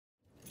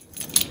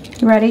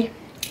You ready?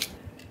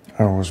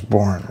 I was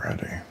born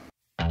ready.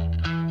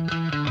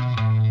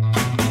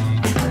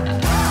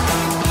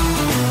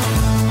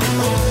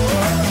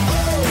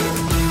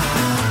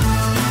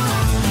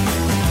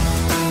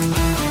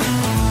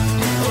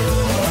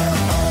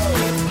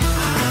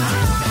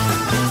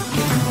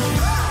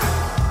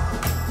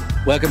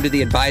 Welcome to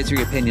the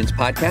Advisory Opinions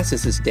Podcast.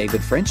 This is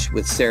David French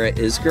with Sarah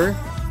Isger.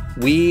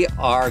 We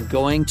are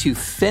going to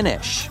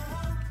finish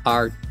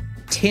our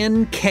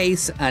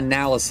 10-case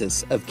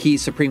analysis of key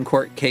Supreme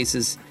Court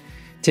cases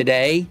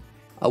today.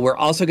 We're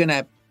also going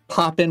to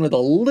pop in with a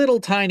little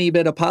tiny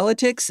bit of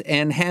politics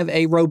and have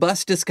a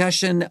robust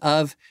discussion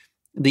of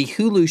the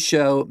Hulu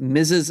show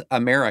Mrs.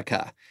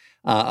 America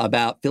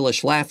about Phyllis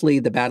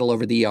Schlafly, the battle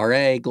over the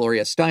ERA,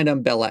 Gloria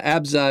Steinem, Bella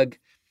Abzug.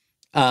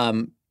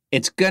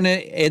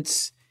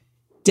 It's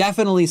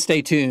definitely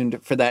stay tuned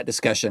for that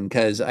discussion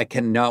because I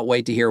cannot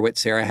wait to hear what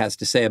Sarah has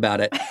to say about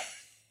it.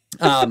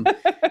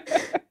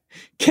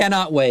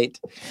 Cannot wait.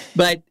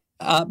 But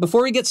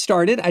before we get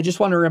started, I just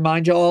want to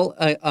remind you all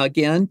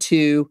again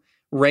to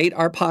rate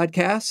our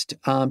podcast,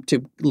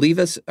 to leave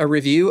us a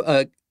review,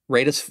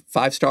 rate us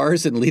 5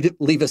 stars and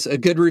leave us a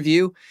good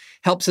review.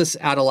 Helps us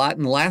out a lot.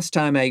 And last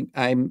time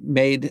I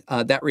made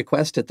that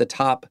request at the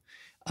top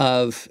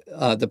of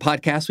the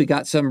podcast, we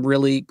got some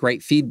really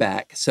great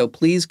feedback. So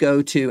please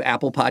go to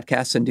Apple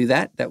Podcasts and do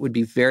that. That would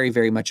be very,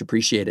 very much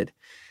appreciated.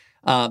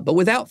 But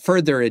without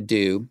further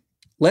ado,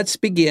 let's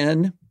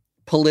begin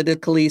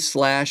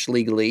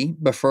politically/legally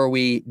before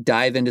we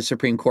dive into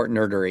Supreme Court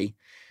nerdery.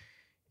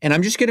 And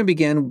I'm just going to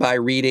begin by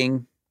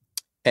reading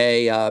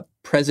a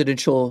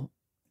presidential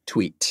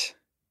tweet.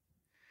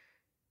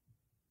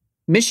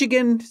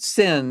 Michigan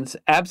sends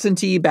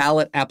absentee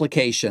ballot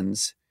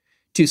applications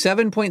to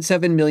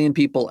 7.7 million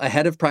people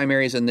ahead of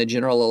primaries in the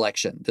general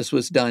election. This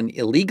was done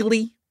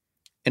illegally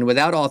and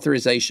without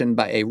authorization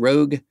by a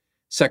rogue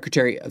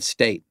Secretary of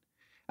State.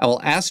 I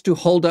will ask to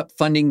hold up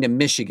funding to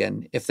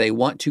Michigan if they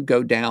want to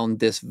go down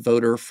this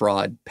voter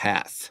fraud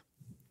path.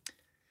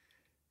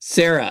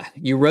 Sarah,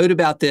 you wrote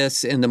about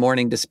this in the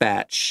Morning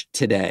Dispatch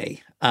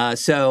today.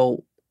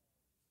 So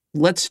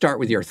let's start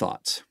with your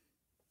thoughts.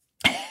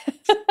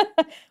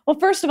 Well,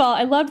 first of all,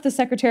 I loved the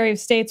Secretary of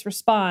State's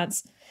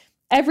response.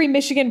 Every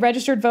Michigan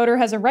registered voter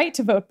has a right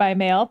to vote by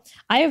mail.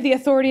 I have the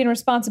authority and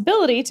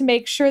responsibility to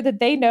make sure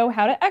that they know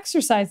how to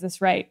exercise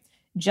this right,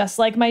 just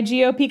like my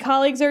GOP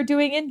colleagues are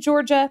doing in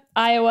Georgia,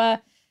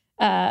 Iowa,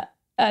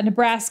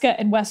 Nebraska,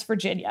 and West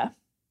Virginia.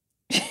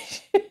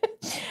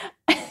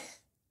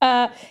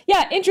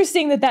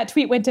 Interesting that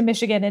tweet went to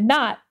Michigan and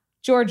not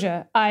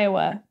Georgia,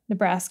 Iowa,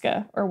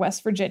 Nebraska, or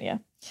West Virginia.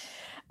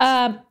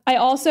 I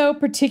also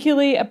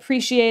particularly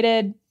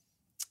appreciated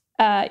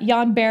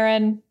Jan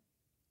Barron.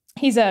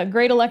 He's a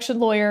great election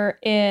lawyer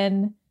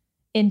in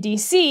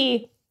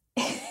D.C.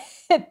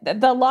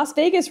 The Las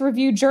Vegas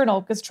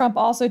Review-Journal, because Trump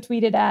also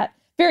tweeted at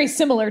very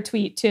similar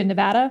tweet to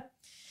Nevada.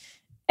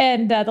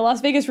 And the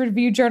Las Vegas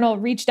Review-Journal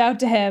reached out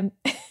to him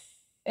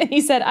and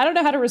he said, I don't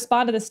know how to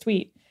respond to this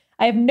tweet.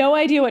 I have no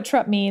idea what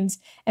Trump means,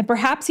 and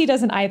perhaps he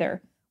doesn't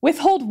either.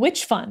 Withhold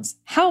which funds?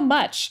 How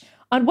much?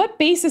 On what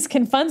basis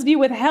can funds be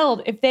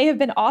withheld if they have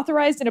been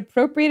authorized and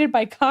appropriated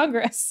by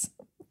Congress?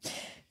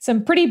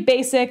 Some pretty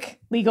basic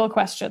legal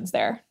questions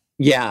there.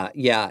 Yeah.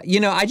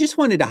 I just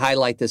wanted to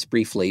highlight this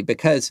briefly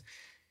because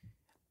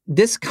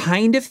this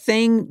kind of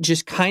thing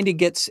just kind of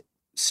gets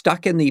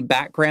stuck in the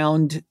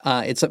background.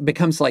 It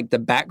becomes like the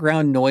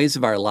background noise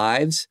of our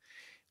lives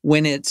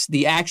when it's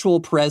the actual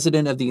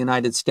president of the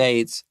United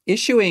States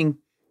issuing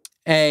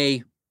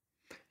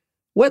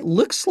what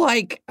looks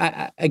like,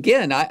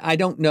 I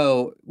don't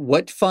know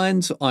what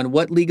funds, on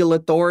what legal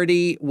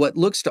authority, what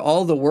looks to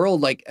all the world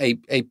like a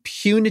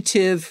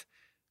punitive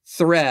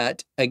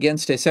threat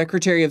against a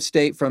Secretary of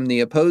State from the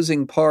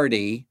opposing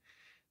party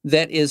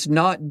that is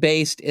not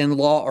based in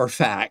law or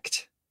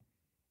fact.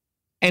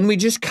 And we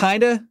just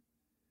kind of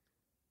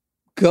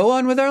go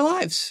on with our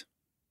lives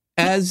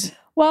as...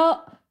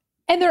 Well,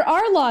 and there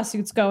are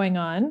lawsuits going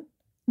on,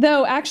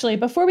 though actually,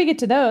 before we get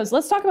to those,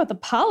 let's talk about the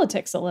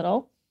politics a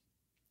little.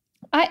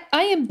 I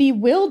am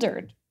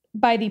bewildered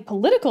by the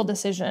political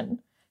decision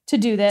to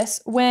do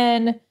this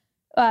when...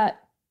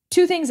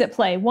 two things at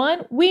play.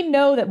 One, we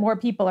know that more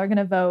people are going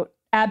to vote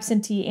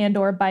absentee and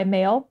or by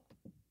mail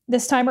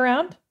this time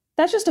around.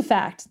 That's just a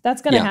fact.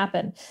 That's going to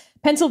happen.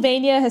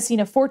 Pennsylvania has seen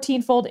a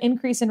 14-fold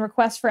increase in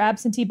requests for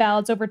absentee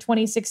ballots over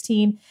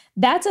 2016.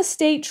 That's a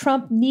state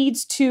Trump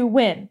needs to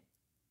win.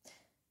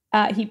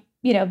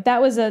 That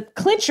was a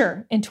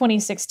clincher in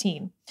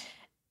 2016.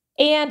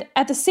 And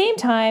at the same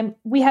time,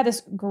 we had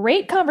this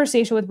great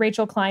conversation with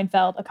Rachel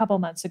Kleinfeld a couple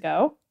months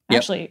ago.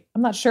 Actually,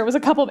 I'm not sure.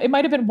 It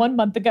might have been 1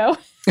 month ago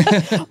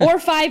or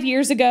 5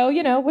 years ago,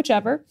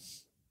 whichever.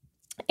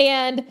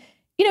 And,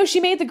 she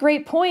made the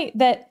great point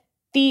that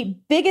the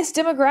biggest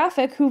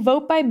demographic who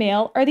vote by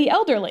mail are the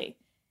elderly.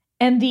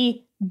 And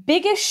the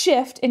biggest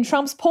shift in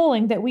Trump's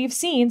polling that we've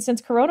seen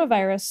since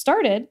coronavirus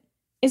started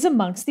is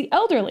amongst the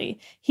elderly.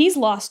 He's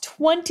lost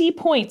 20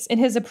 points in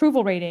his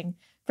approval rating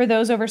for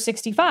those over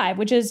 65,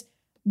 which is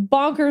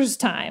bonkers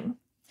time.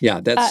 Yeah,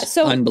 that's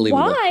So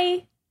unbelievable.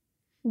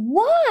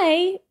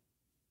 why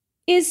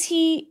is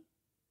he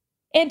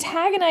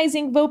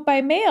antagonizing vote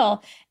by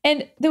mail?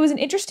 And there was an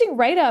interesting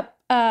write-up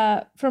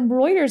from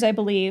Reuters, I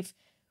believe,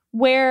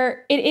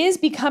 where it is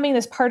becoming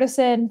this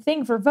partisan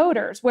thing for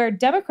voters, where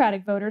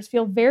Democratic voters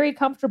feel very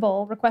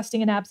comfortable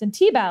requesting an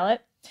absentee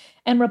ballot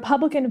and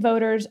Republican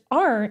voters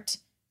aren't.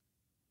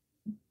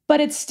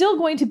 But it's still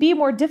going to be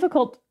more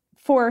difficult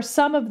for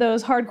some of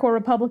those hardcore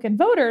Republican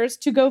voters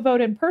to go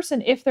vote in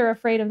person if they're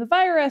afraid of the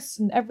virus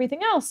and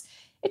everything else.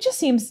 It just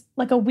seems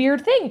like a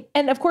weird thing.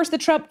 And of course, the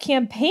Trump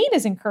campaign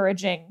is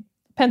encouraging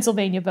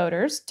Pennsylvania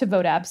voters to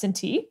vote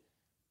absentee.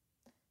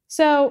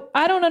 So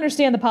I don't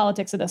understand the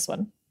politics of this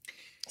one.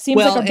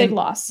 Seems like a big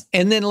loss.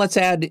 And then let's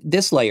add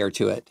this layer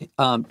to it.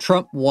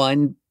 Trump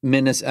won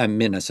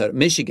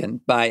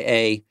Michigan by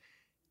a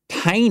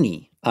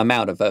tiny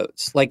amount of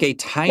votes, like a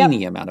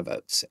tiny amount of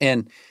votes.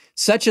 And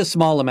such a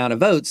small amount of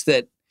votes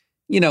that,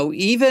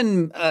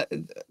 even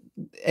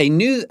a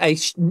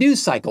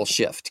news cycle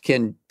shift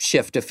can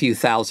shift a few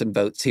thousand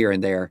votes here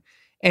and there.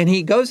 And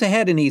he goes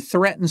ahead and he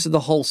threatens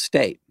the whole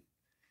state.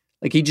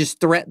 Like he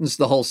just threatens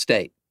the whole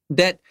state.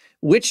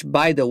 Which,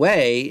 by the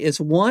way, is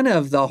one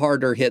of the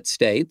harder hit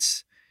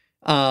states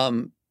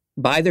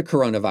by the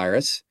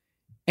coronavirus,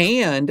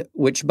 and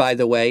which, by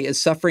the way, is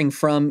suffering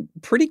from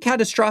pretty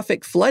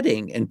catastrophic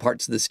flooding in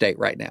parts of the state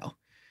right now.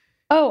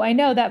 Oh, I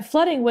know that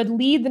flooding would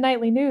lead the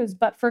nightly news,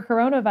 but for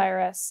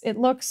coronavirus, it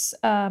looks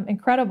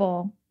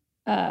incredible.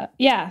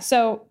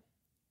 So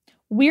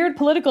weird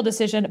political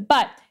decision.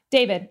 But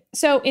David,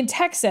 so in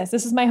Texas,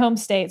 this is my home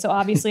state, so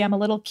obviously I'm a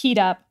little keyed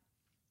up.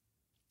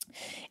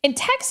 In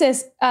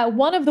Texas,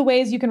 one of the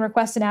ways you can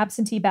request an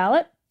absentee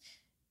ballot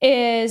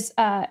is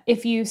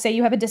if you say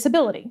you have a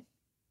disability.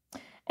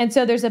 And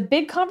so there's a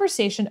big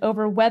conversation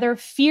over whether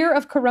fear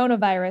of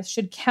coronavirus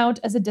should count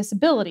as a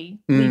disability,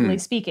 legally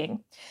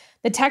speaking.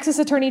 The Texas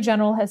Attorney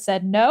General has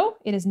said, no,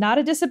 it is not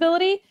a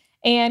disability.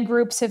 And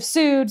groups have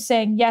sued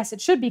saying, yes, it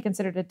should be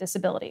considered a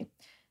disability.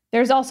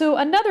 There's also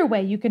another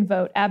way you can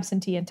vote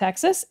absentee in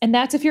Texas, and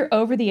that's if you're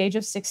over the age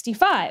of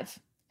 65.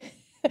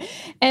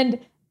 And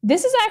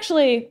this is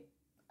actually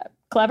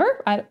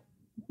clever.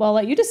 I'll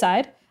let you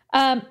decide.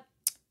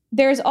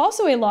 There's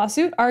also a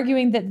lawsuit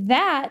arguing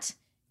that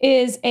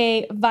is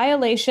a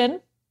violation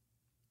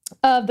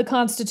of the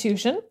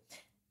Constitution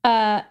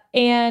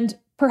and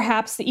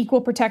perhaps the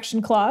Equal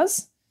Protection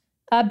Clause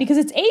because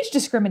it's age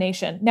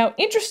discrimination. Now,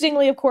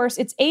 interestingly, of course,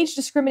 it's age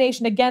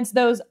discrimination against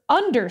those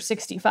under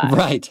 65.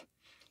 Right.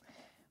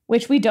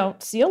 Which we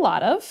don't see a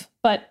lot of,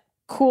 but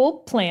cool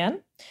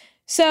plan.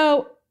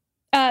 So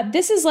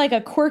this is like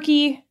a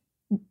quirky,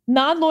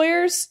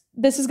 non-lawyers,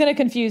 this is going to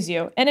confuse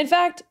you. And in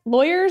fact,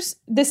 lawyers,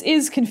 this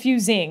is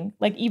confusing,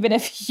 like even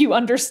if you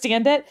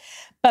understand it.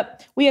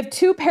 But we have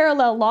two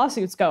parallel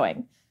lawsuits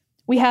going.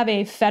 We have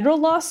a federal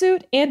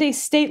lawsuit and a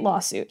state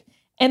lawsuit.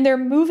 And they're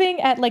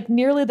moving at like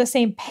nearly the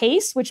same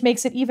pace, which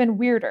makes it even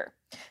weirder.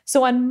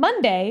 So on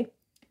Monday,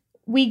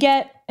 we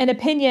get an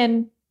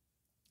opinion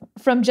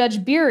from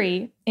Judge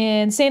Beery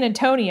in San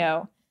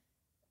Antonio.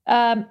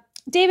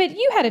 David,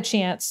 you had a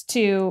chance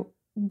to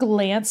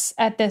glance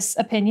at this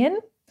opinion.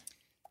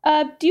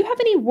 Do you have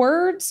any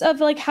words of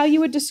like how you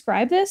would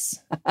describe this?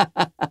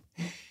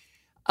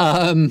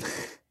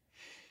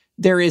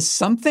 There is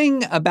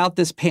something about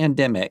this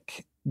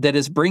pandemic that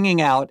is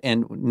bringing out,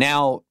 and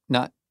now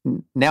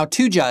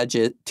two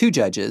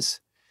judges,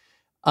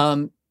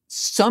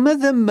 some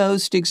of the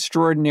most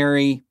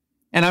extraordinary,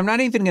 and I'm not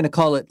even going to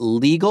call it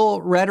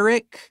legal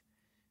rhetoric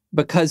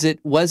because it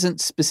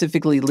wasn't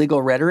specifically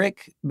legal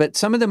rhetoric, but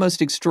some of the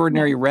most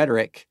extraordinary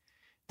rhetoric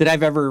that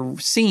I've ever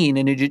seen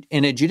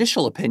in a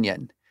judicial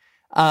opinion.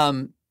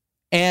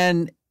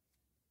 And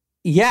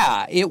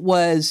yeah, it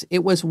was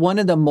one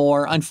of the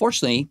more,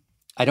 unfortunately,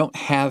 I don't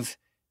have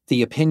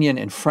the opinion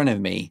in front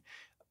of me.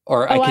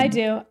 I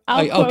do.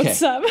 I'll quote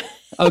some.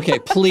 Okay,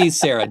 please,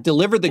 Sarah,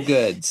 deliver the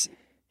goods.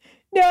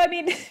 No, I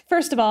mean,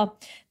 first of all,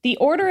 the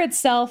order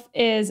itself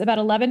is about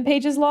 11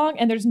 pages long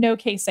and there's no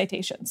case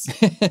citations.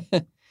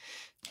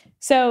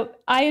 So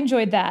I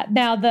enjoyed that.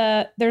 Now,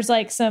 there's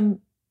like some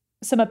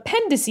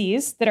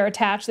appendices that are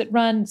attached that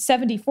run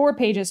 74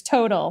 pages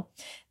total.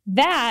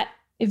 That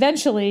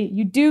eventually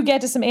you do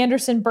get to some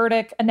Anderson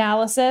Burdick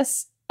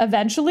analysis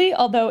eventually,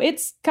 although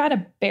it's kind of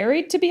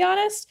buried, to be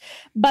honest.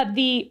 But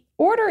the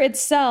order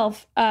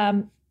itself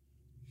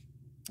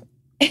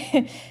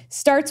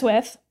starts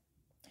with,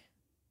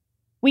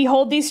 we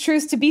hold these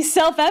truths to be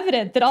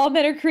self-evident, that all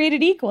men are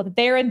created equal, that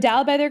they are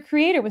endowed by their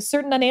creator with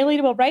certain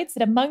unalienable rights,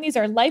 that among these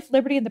are life,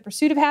 liberty, and the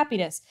pursuit of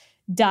happiness, ...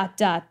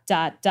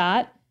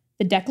 The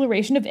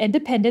Declaration of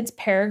Independence,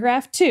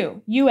 paragraph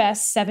 2,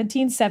 U.S.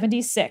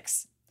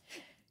 1776.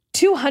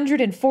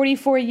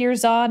 244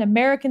 years on,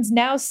 Americans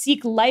now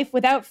seek life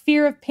without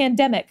fear of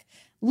pandemic,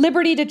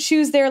 liberty to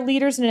choose their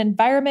leaders in an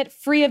environment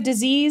free of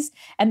disease,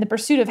 and the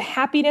pursuit of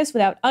happiness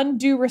without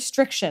undue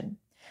restriction.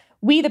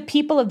 We, the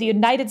people of the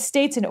United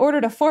States, in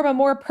order to form a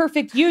more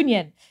perfect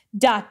union, ...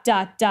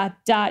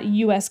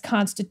 U.S.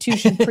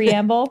 Constitution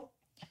preamble.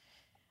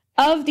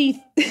 Of the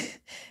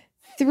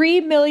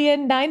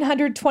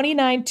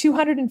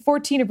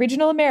 3,929,214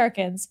 original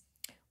Americans,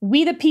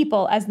 we the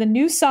people, as the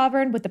new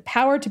sovereign with the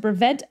power to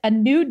prevent a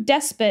new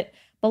despot,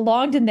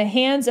 belonged in the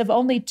hands of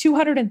only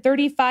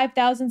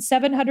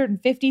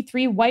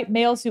 235,753 white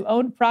males who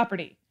owned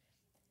property.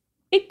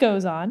 It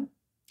goes on.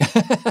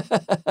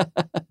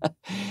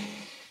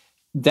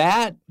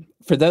 That,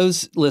 for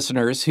those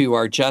listeners who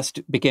are just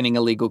beginning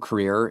a legal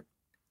career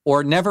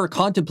or never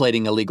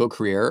contemplating a legal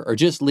career or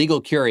just legal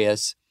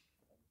curious,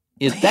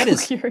 that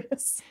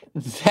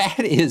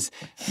is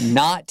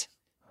not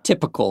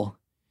typical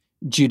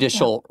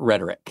judicial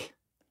rhetoric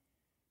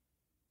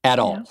at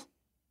all. Yeah.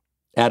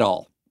 At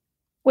all.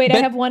 Wait, I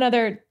have one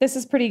other. This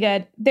is pretty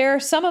good. There are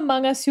some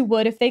among us who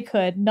would, if they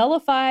could,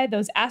 nullify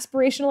those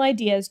aspirational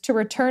ideas to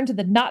return to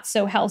the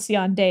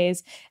not-so-halcyon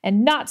days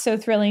and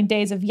not-so-thrilling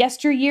days of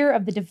yesteryear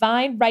of the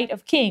divine right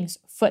of kings,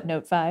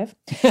 footnote 5,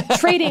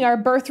 trading our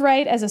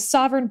birthright as a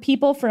sovereign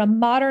people for a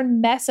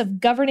modern mess of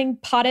governing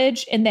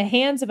pottage in the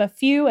hands of a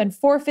few and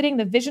forfeiting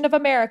the vision of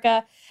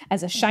America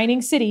as a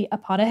shining city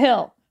upon a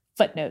hill,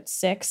 footnote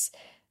 6.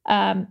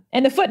 And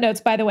the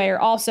footnotes, by the way, are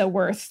also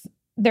worth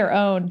their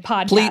own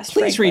podcast.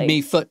 Please read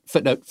me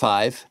footnote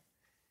 5.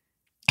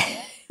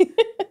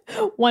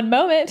 One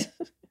moment.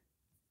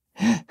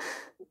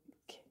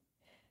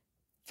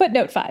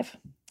 Footnote 5.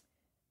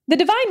 The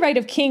divine right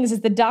of kings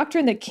is the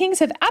doctrine that kings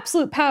have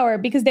absolute power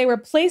because they were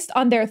placed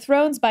on their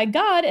thrones by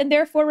God, and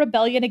therefore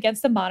rebellion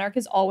against the monarch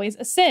is always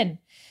a sin.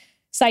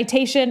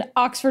 Citation,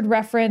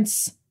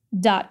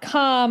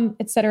 oxfordreference.com,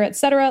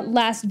 etc.,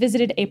 last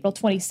visited April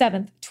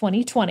 27th,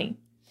 2020.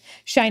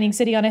 Shining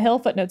City on a Hill,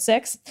 footnote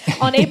 6.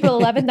 On April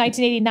 11,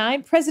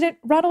 1989, President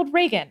Ronald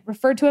Reagan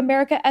referred to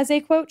America as a,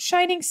 quote,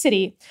 shining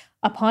city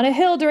upon a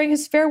hill during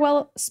his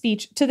farewell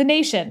speech to the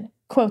nation.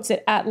 Quotes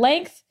it at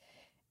length.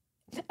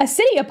 A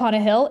city upon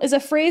a hill is a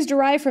phrase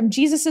derived from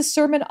Jesus'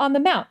 Sermon on the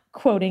Mount,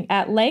 quoting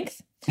at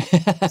length.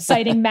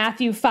 Citing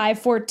Matthew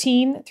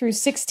 5:14 through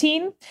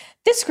 16.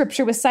 This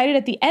scripture was cited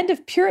at the end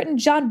of Puritan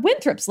John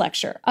Winthrop's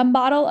lecture, a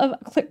model of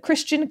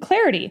Christian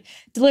clarity,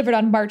 delivered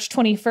on March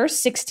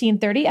 21st,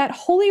 1630 at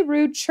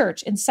Holyrood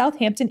Church in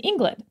Southampton,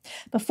 England,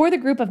 before the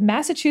group of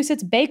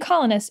Massachusetts Bay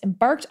colonists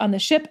embarked on the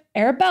ship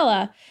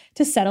Arabella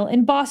to settle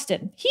in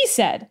Boston. He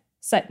said,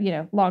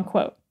 long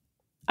quote.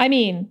 I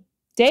mean,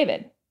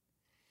 David.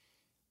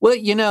 Well,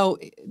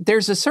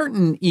 there's a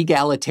certain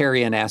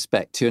egalitarian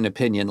aspect to an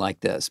opinion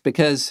like this,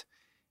 because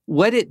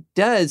what it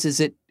does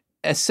is it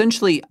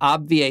essentially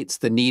obviates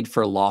the need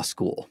for law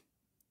school.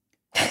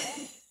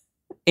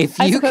 If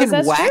you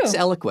can wax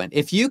eloquent,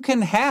 if you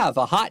can have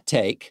a hot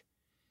take,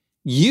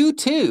 you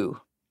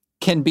too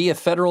can be a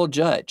federal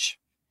judge.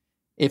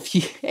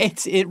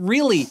 It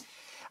really,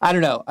 I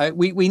don't know.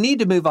 We need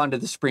to move on to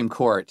the Supreme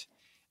Court,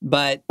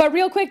 but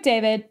real quick,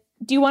 David,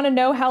 do you want to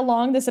know how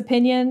long this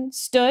opinion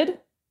stood?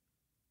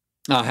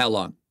 How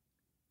long?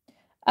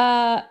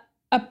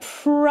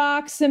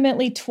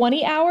 Approximately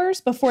 20 hours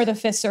before the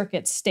Fifth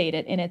Circuit stayed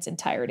it in its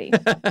entirety.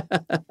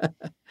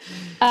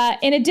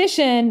 In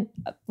addition,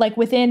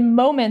 within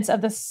moments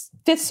of the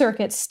Fifth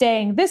Circuit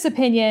staying this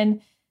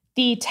opinion,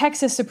 the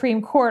Texas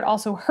Supreme Court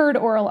also heard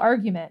oral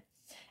argument.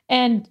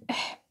 And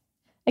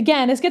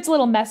again, this gets a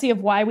little messy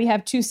of why we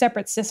have two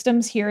separate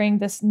systems hearing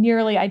this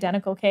nearly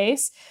identical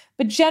case.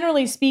 But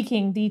generally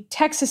speaking, the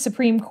Texas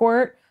Supreme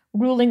Court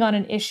ruling on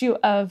an issue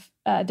of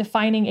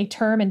defining a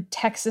term in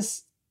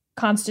Texas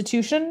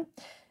Constitution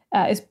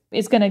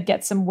is going to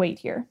get some weight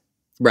here.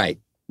 Right,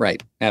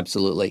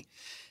 absolutely.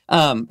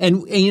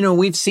 And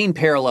we've seen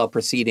parallel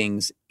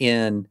proceedings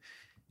in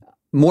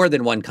more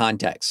than one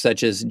context,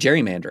 such as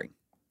gerrymandering.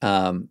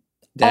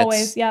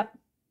 Always, yep.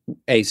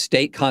 A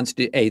state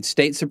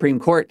Supreme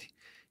Court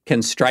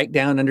can strike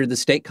down under the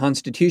state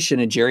constitution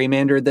a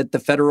gerrymander that the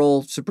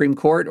federal Supreme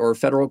Court or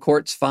federal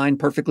courts find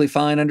perfectly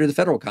fine under the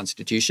federal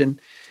constitution.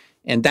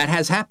 And that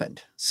has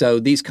happened. So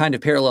these kind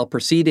of parallel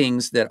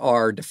proceedings that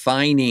are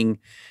defining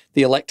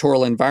the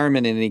electoral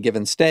environment in any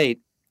given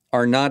state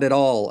are not at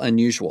all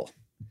unusual.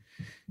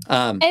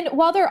 And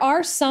while there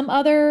are some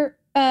other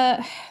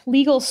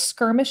legal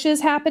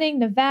skirmishes happening,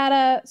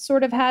 Nevada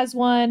sort of has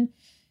one.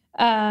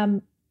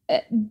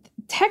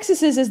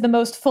 Texas's is the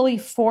most fully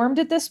formed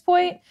at this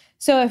point.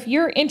 So if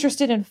you're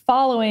interested in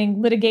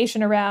following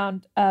litigation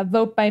around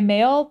vote by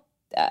mail,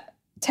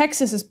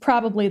 Texas is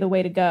probably the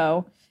way to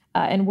go.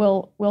 And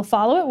we'll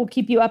follow it. We'll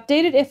keep you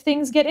updated if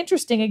things get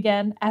interesting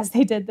again, as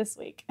they did this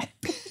week.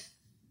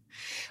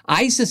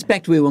 I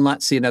suspect we will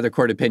not see another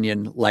court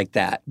opinion like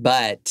that,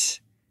 but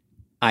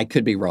I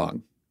could be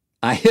wrong.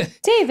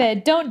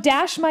 David, don't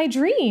dash my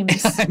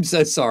dreams. I'm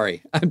so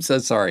sorry.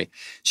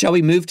 Shall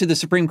we move to the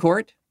Supreme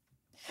Court?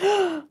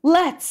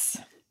 Let's.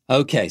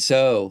 Okay,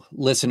 so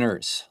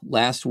listeners,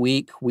 last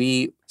week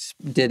we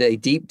started a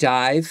deep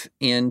dive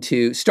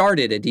into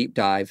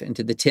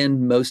the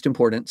 10 most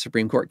important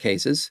Supreme Court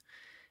cases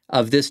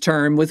of this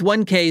term, with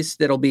one case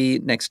that'll be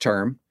next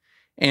term.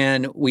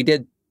 And we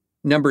did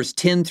numbers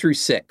 10 through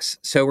 6.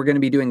 So we're going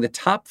to be doing the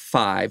top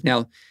 5.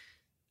 Now,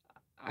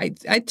 I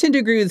tend to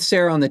agree with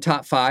Sarah on the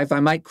top 5. I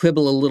might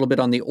quibble a little bit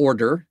on the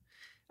order.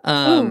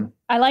 Ooh,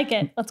 I like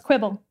it. Let's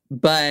quibble.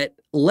 But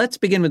let's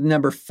begin with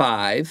number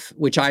 5,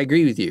 which I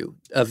agree with you.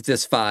 Of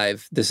this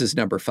 5, this is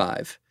number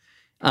 5.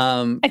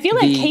 I feel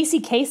like Casey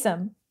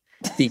Kasem.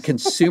 The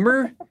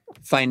Consumer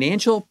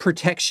Financial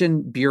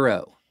Protection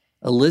Bureau,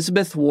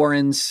 Elizabeth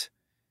Warren's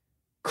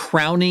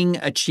crowning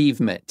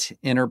achievement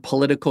in her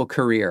political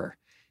career,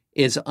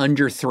 is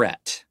under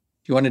threat.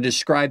 Do you want to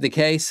describe the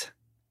case?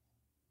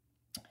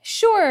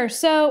 Sure.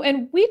 So,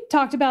 and we've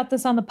talked about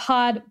this on the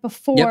pod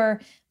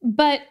before,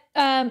 but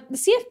the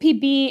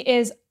CFPB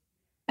is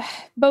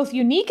both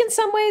unique in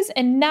some ways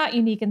and not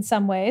unique in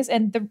some ways.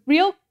 And the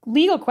real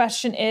legal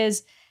question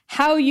is,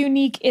 how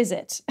unique is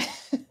it?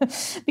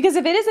 Because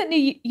if it isn't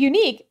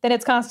unique, then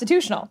it's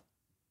constitutional.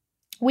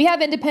 We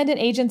have independent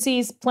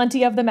agencies,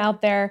 plenty of them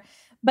out there,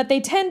 but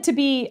they tend to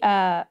be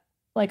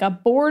like a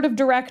board of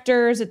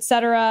directors, et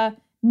cetera,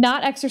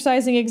 not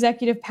exercising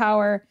executive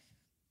power.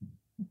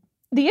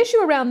 The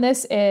issue around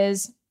this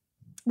is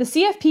the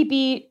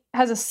CFPB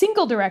has a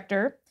single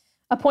director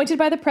appointed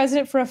by the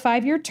president for a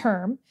 5-year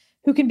term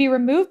who can be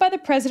removed by the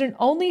president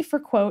only for,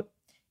 quote,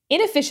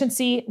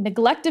 inefficiency,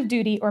 neglect of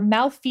duty, or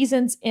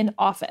malfeasance in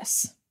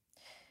office.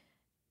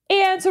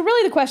 And so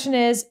really the question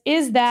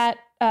is that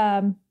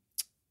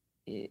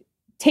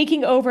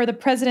taking over the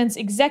president's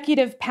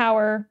executive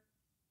power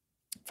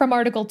from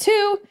Article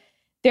 2,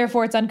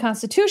 therefore it's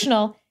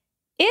unconstitutional?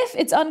 If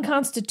it's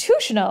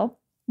unconstitutional,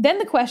 then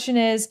the question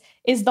is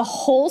the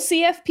whole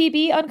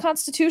CFPB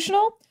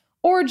unconstitutional,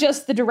 or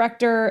just the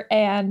director,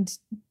 and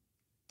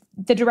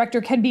the director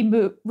can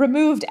be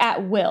removed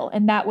at will,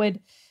 and that would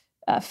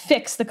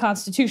fix the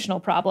constitutional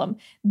problem?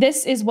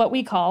 This is what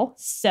we call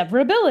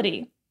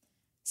severability.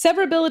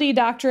 Severability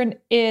doctrine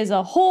is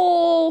a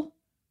whole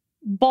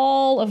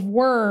ball of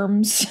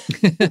worms.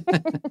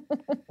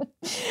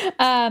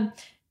 And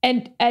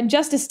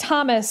Justice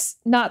Thomas,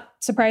 not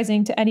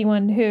surprising to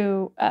anyone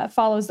who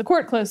follows the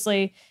court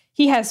closely,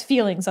 he has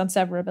feelings on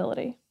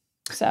severability.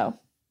 So,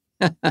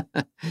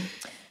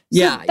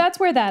 yeah, so that's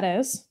where that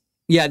is.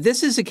 Yeah,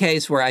 this is a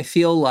case where I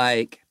feel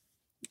like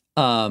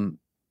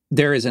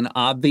there is an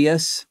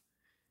obvious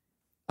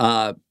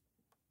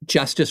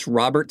Justice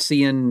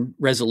Robertsian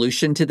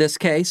resolution to this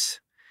case.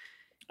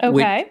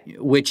 Okay.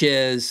 Which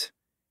is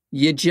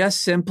you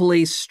just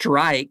simply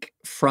strike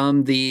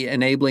from the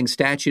enabling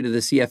statute of the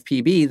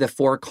CFPB the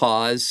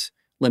for-cause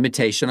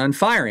limitation on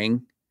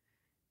firing,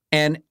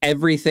 and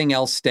everything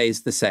else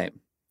stays the same.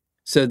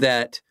 So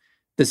that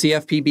the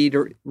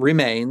CFPB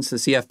remains, the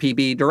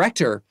CFPB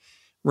director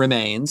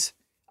remains,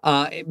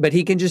 but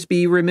he can just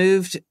be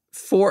removed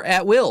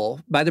at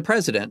will by the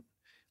president,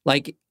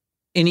 like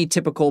any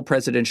typical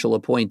presidential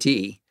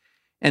appointee.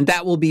 And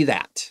that will be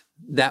that.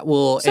 That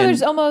will... So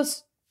there's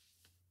almost...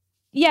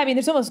 Yeah, I mean,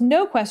 there's almost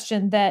no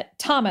question that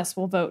Thomas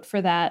will vote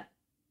for that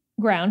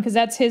ground, because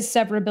that's his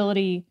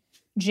severability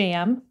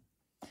jam.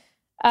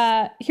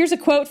 Here's a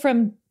quote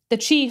from the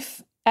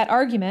chief at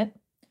argument.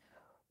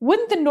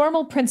 Wouldn't the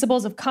normal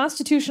principles of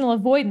constitutional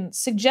avoidance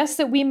suggest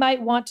that we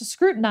might want to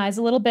scrutinize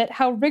a little bit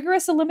how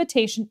rigorous a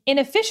limitation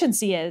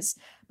inefficiency is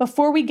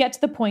before we get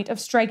to the point of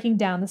striking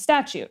down the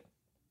statute?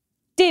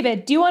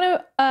 David, do you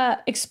want to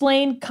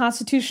explain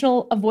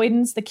constitutional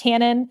avoidance, the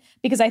canon?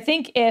 Because I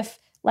think if,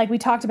 like we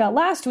talked about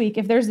last week,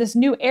 if there's this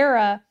new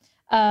era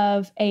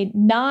of a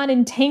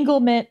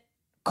non-entanglement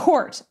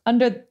court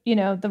under,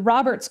 the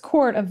Roberts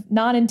Court of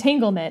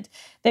non-entanglement,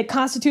 that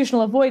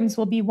constitutional avoidance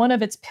will be one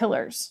of its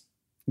pillars.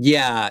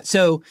 Yeah.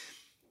 So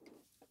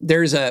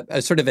there's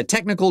a sort of a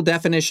technical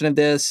definition of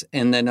this,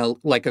 and then a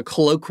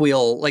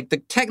colloquial, like the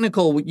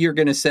technical, you're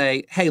going to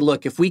say, hey,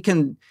 look, if we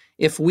can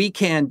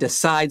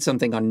decide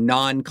something on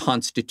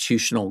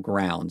non-constitutional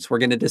grounds, we're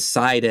going to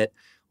decide it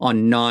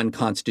on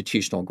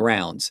non-constitutional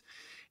grounds.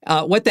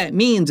 What that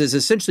means is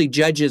essentially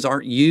judges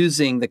aren't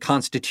using the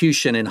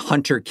Constitution in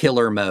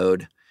hunter-killer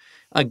mode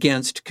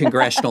against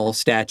congressional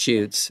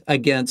statutes,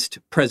 against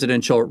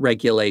presidential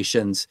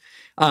regulations.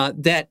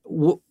 And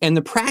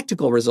the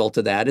practical result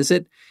of that is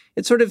it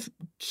sort of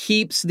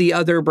keeps the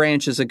other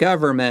branches of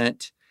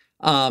government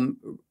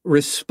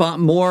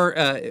more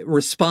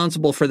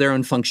responsible for their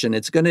own function.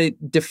 It's going to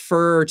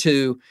defer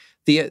to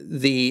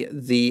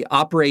the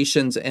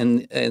operations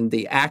and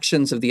the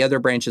actions of the other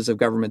branches of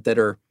government that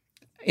are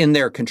in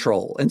their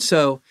control. And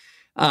so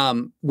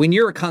when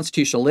you're a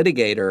constitutional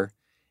litigator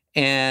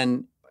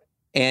and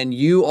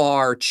you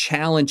are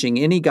challenging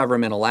any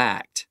governmental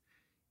act,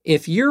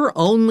 if your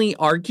only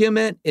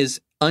argument is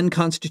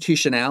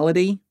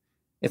unconstitutionality,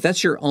 if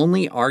that's your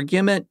only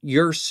argument,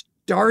 you're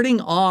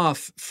starting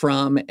off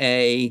from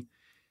a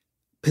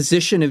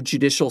position of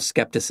judicial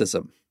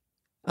skepticism.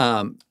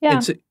 And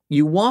so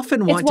you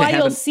often want to have...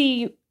 It's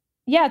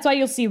why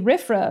you'll see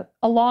RFRA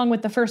along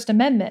with the First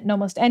Amendment in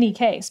almost any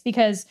case,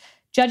 because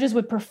judges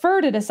would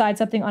prefer to decide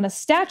something on a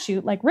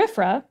statute like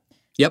RFRA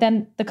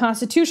than the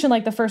Constitution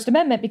like the First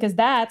Amendment, because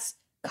that's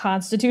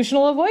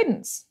constitutional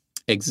avoidance.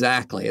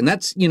 Exactly. And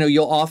that's,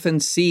 you'll often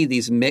see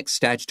these mixed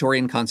statutory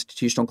and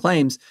constitutional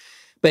claims.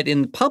 But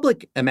in the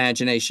public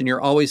imagination, you're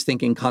always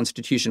thinking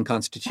Constitution,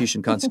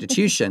 Constitution,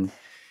 Constitution.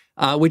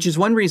 which is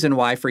one reason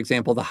why, for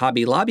example, the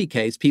Hobby Lobby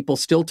case, people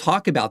still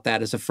talk about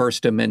that as a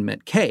First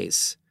Amendment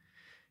case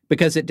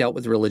because it dealt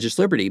with religious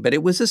liberty. But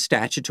it was a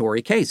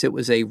statutory case. It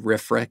was a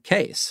RFRA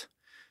case.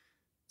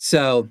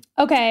 So.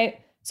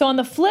 Okay. So on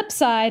the flip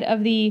side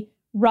of the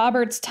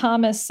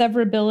Roberts-Thomas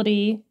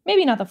severability,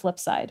 maybe not the flip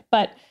side,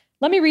 but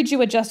let me read you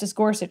what Justice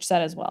Gorsuch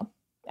said as well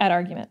at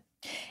argument.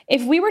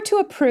 If we were to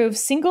approve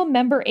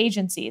single-member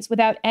agencies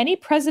without any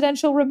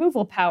presidential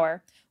removal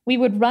power, we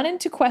would run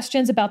into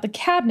questions about the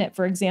cabinet,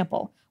 for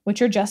example,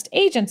 which are just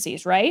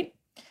agencies, right?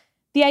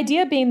 The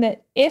idea being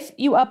that if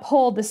you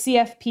uphold the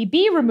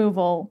CFPB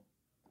removal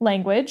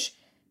language,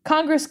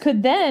 Congress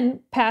could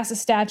then pass a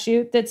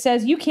statute that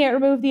says you can't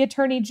remove the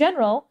attorney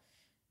general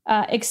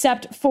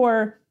except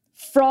for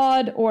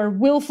fraud or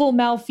willful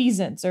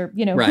malfeasance or,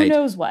 Right. Who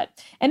knows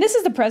what. And this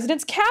is the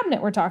president's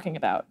cabinet we're talking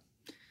about.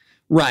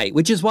 Right,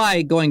 which is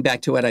why, going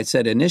back to what I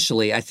said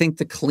initially, I think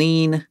the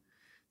clean,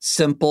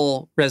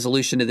 simple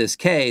resolution to this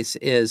case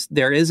is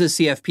there is a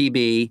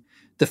CFPB,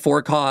 the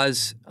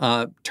for-cause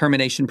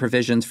termination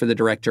provisions for the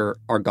director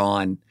are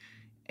gone,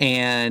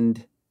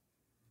 and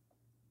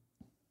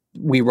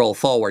we roll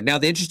forward. Now,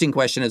 the interesting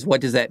question is, what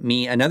does that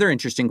mean? Another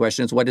interesting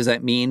question is, what does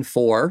that mean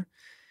for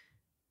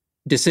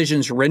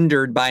decisions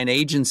rendered by an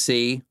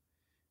agency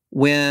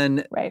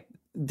when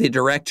the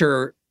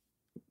director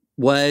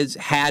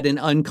had an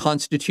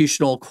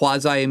unconstitutional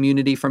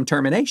quasi-immunity from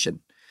termination?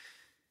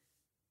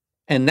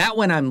 And that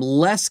one I'm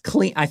less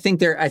clean. I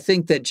think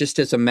that just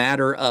as a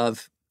matter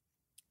of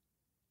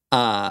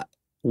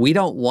we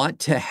don't want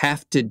to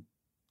have to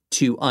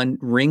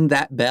ring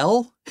that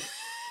bell.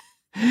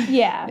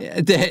 Yeah.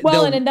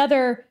 And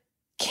another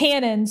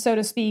canon, so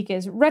to speak,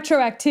 is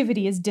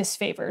retroactivity is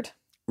disfavored.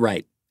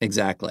 Right.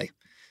 Exactly.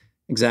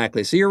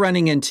 So you're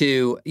running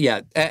into,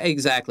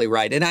 exactly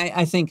right. And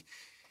I think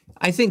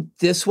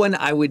this one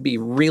I would be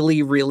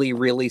really, really,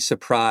 really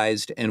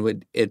surprised,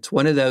 and it's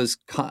one of those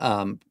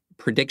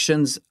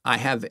predictions I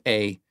have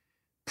a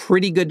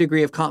pretty good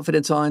degree of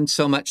confidence on,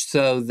 so much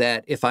so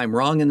that if I'm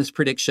wrong in this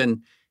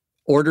prediction,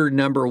 order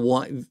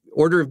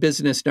of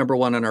business number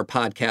one on our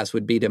podcast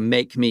would be to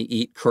make me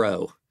eat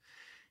crow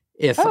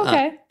if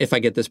I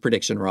get this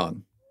prediction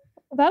wrong.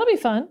 Well, that'll be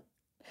fun.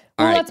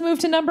 Well, right. Let's move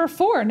to number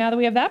 4 now that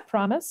we have that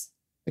promise.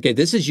 Okay,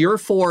 this is your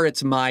 4.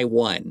 It's my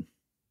 1.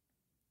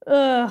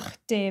 Ugh,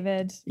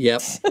 David.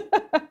 Yep.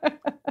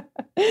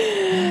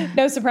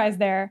 No surprise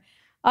there.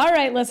 All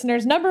right,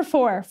 listeners, number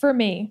 4 for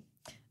me.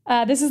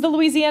 This is the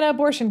Louisiana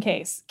abortion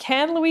case.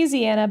 Can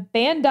Louisiana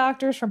ban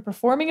doctors from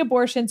performing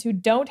abortions who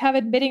don't have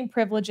admitting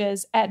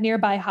privileges at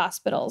nearby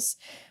hospitals?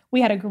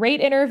 We had a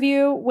great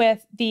interview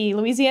with the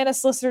Louisiana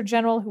Solicitor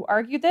General who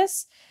argued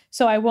this,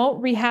 so I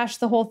won't rehash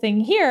the whole thing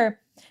here.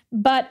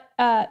 But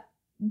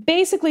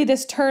basically,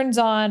 this turns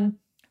on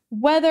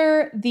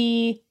whether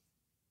the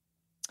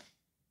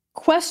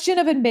question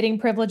of admitting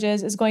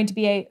privileges is going to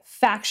be a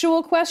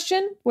factual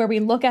question where we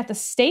look at the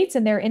states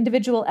and their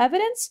individual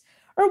evidence,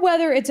 or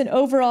whether it's an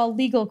overall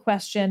legal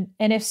question.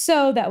 And if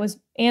so, that was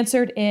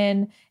answered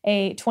in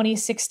a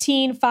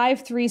 2016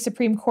 5-3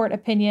 Supreme Court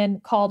opinion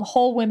called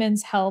Whole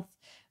Women's Health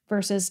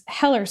versus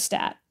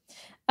Hellerstadt.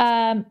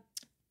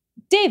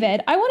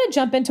 David, I want to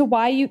jump into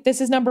why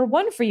this is number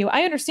 1 for you.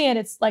 I understand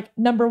it's like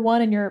number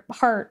 1 in your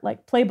heart,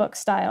 like playbook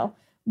style.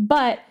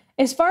 But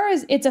as far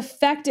as its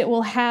effect it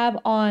will have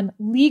on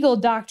legal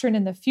doctrine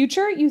in the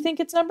future, you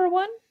think it's number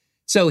 1?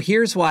 So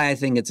here's why I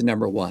think it's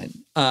number 1.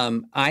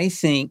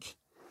 Obviously,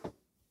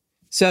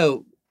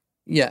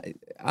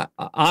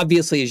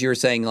 as you were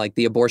saying, like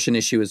the abortion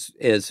issue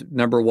is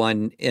number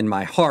 1 in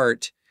my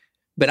heart.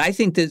 But I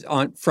think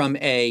that from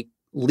a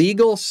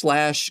legal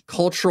 /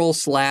 cultural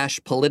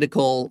 /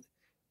 political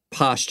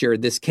posture,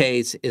 this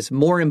case is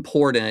more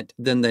important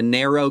than the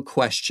narrow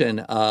question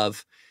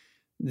of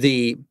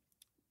the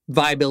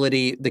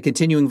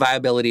continuing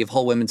viability of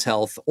whole women's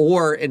health,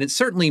 and it's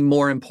certainly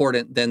more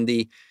important than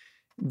the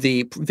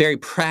very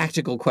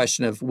practical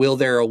question of will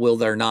there or will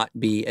there not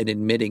be an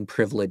admitting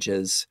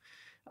privileges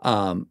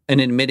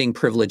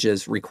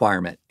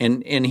requirement.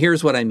 And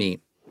here's what I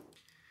mean.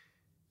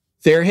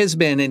 There has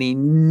been an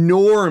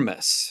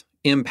enormous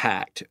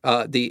impact.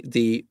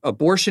 The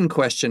abortion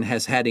question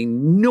has had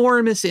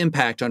enormous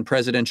impact on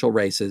presidential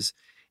races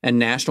and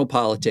national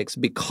politics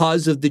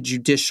because of the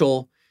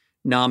judicial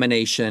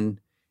nomination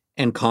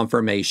and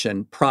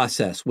confirmation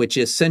process, which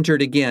is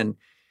centered again.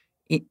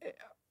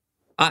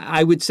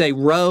 I would say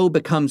Roe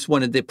becomes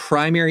one of the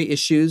primary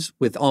issues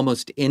with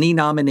almost any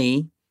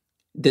nominee.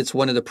 That's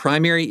one of the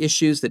primary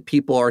issues that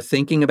people are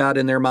thinking about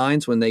in their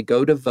minds when they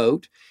go to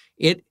vote.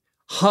 It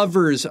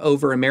hovers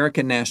over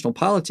American national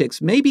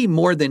politics, maybe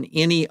more than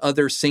any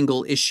other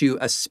single issue,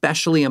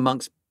 especially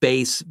amongst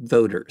base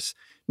voters.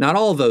 Not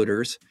all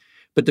voters,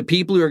 but the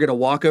people who are going to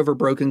walk over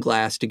broken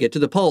glass to get to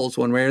the polls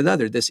one way or the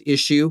other. This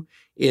issue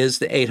is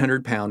the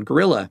 800-pound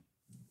gorilla.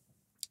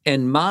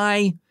 And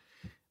my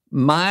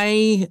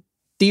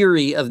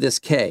theory of this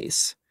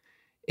case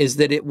is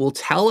that it will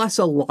tell us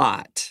a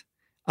lot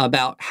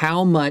about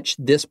how much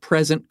this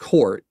present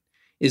court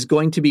is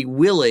going to be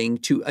willing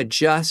to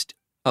adjust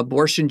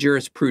abortion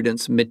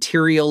jurisprudence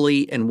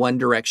materially in one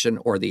direction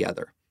or the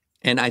other.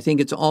 And I think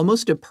it's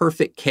almost a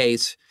perfect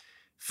case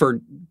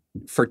for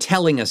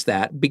telling us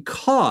that,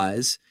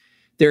 because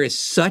there is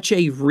such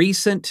a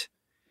recent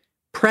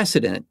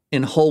precedent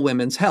in whole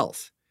women's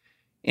health.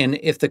 And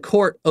if the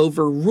court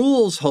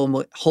overrules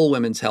whole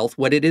women's health,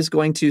 what it is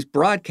going to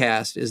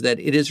broadcast is that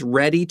it is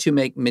ready to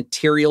make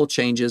material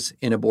changes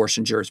in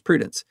abortion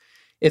jurisprudence.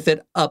 If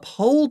it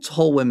upholds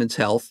whole women's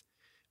health,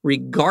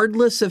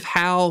 regardless of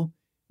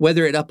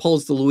whether it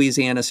upholds the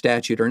Louisiana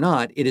statute or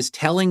not, it is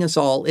telling us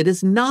all it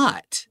is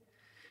not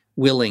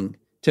willing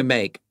to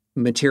make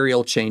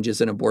material changes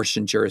in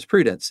abortion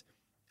jurisprudence.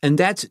 And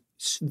that's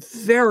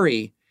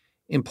very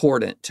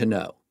important to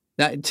know.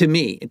 To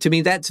me,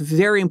 that's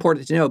very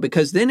important to know,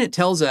 because then it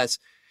tells us,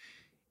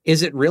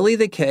 is it really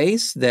the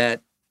case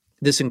that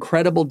this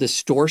incredible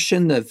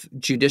distortion of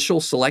judicial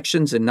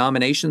selections and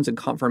nominations and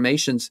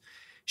confirmations,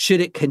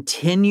 should it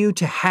continue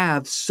to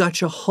have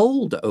such a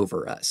hold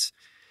over us?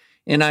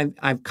 And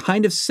I'm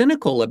kind of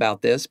cynical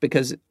about this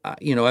because,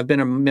 I've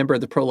been a member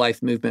of the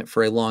pro-life movement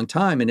for a long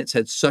time, and it's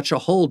had such a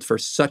hold for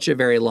such a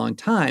very long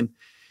time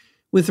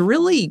with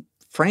really,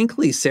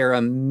 frankly,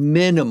 Sarah,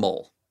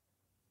 minimal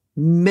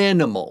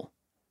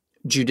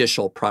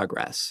judicial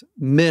progress,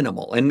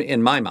 minimal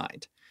in my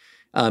mind.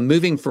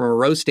 Moving from a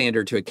Roe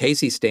standard to a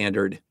Casey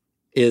standard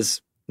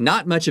is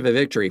not much of a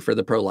victory for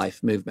the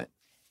pro-life movement.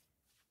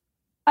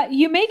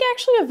 You make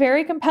actually a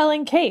very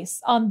compelling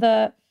case on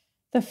the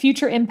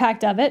future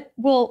impact of it.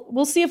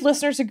 We'll see if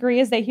listeners agree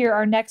as they hear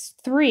our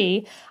next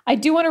three. I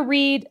do want to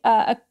read,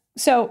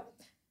 so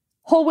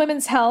Whole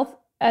Women's Health,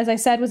 as I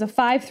said, was a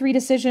 5-3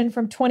 decision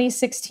from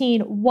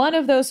 2016. One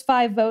of those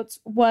 5 votes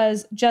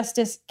was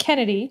Justice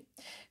Kennedy,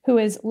 who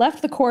has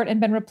left the court and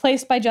been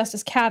replaced by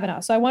Justice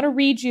Kavanaugh. So I want to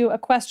read you a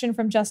question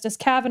from Justice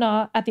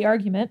Kavanaugh at the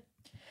argument.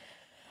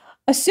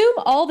 Assume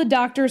all the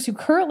doctors who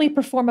currently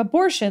perform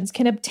abortions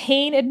can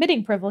obtain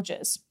admitting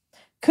privileges.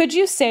 Could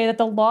you say that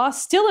the law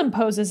still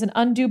imposes an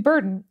undue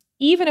burden,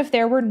 even if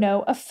there were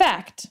no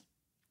effect?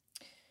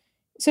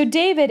 So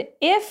David,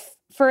 if,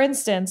 for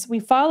instance, we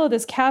follow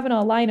this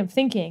Kavanaugh line of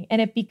thinking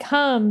and it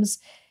becomes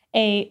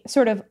a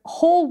sort of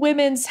whole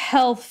women's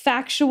health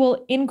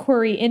factual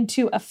inquiry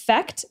into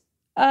effect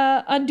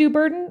undue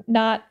burden,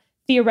 not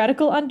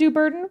theoretical undue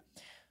burden,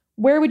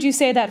 where would you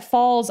say that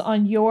falls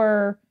on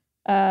your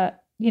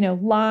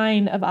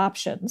line of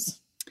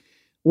options?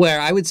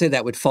 Where I would say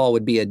that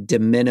would be a de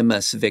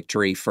minimis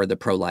victory for the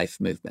pro-life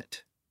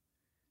movement.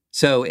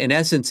 So in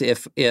essence,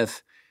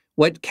 if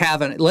what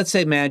Kavanaugh, let's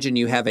say, imagine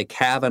you have a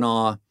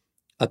Kavanaugh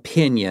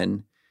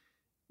opinion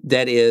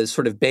that is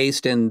sort of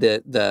based in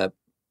the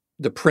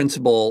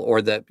principle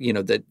or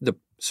the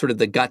sort of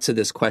the guts of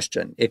this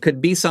question. It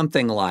could be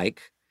something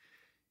like,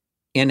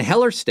 in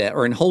Hellerstedt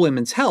or in Whole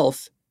Women's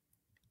Health,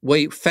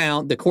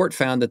 the court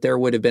found that there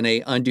would have been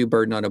an undue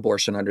burden on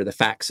abortion under the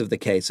facts of the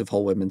case of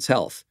Whole Women's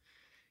Health.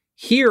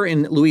 Here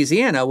in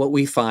Louisiana, what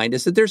we find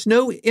is that there's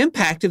no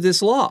impact of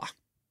this law.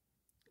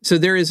 So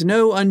there is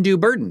no undue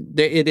burden.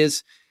 It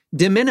is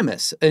de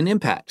minimis, an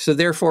impact. So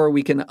therefore,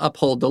 we can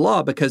uphold the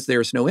law because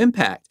there's no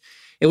impact.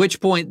 At which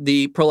point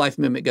the pro-life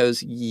movement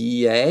goes,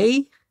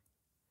 yay?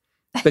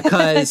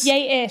 Because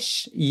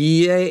yay-ish.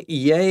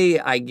 Yay,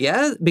 I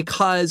guess.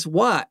 Because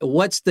what?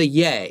 What's the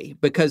yay?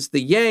 Because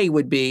the yay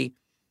would be,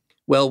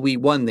 well, we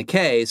won the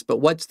case, but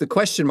what's the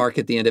question mark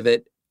at the end of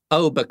it?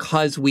 Oh,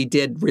 because we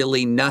did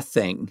really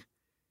nothing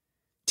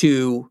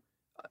to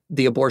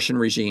the abortion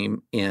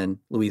regime in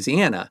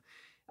Louisiana.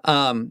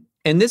 And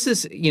this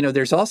is,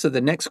 there's also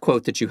the next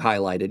quote that you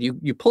highlighted.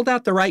 You pulled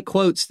out the right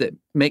quotes that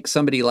make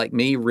somebody like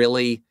me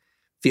really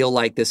feel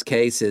like this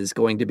case is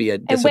going to be a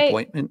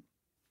disappointment.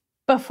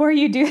 Before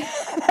you do,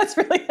 that's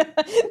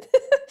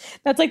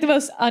like the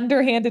most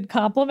underhanded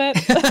compliment.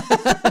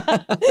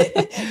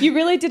 You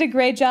really did a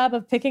great job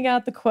of picking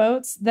out the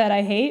quotes that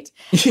I hate.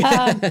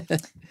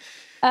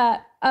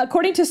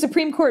 According to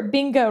Supreme Court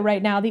bingo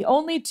right now, the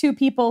only 2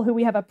 people who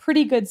we have a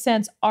pretty good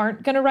sense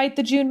aren't going to write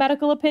the June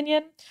medical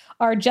opinion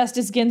are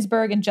Justice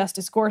Ginsburg and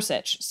Justice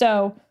Gorsuch.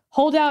 So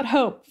hold out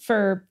hope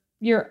for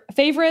your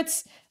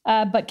favorites,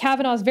 but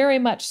Kavanaugh is very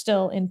much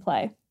still in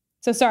play.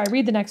 So sorry,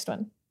 read the next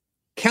one.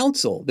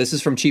 Counsel, this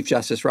is from Chief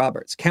Justice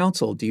Roberts.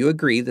 Counsel, do you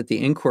agree that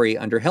the inquiry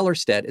under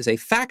Hellerstedt is a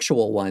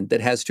factual one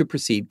that has to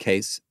proceed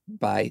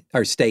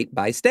state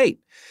by state?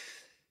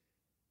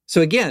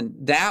 So again,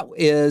 that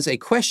is a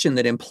question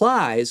that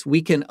implies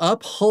we can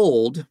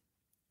uphold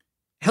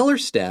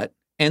Hellerstedt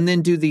and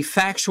then do the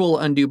factual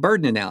undue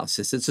burden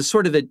analysis. It's a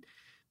sort of a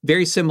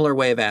very similar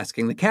way of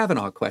asking the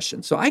Kavanaugh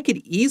question. So I could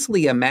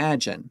easily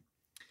imagine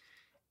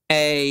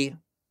a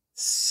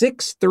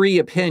 6-3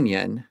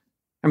 opinion,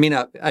 a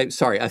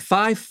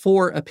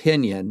 5-4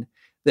 opinion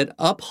that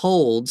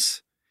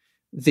upholds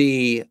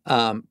the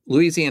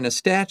Louisiana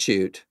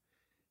statute,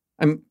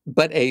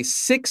 but a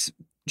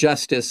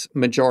 6-justice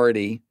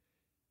majority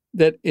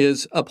that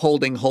is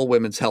upholding Whole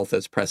Women's Health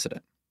as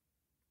precedent,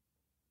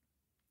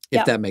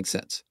 if that makes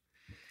sense.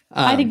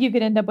 I think you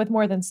could end up with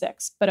more than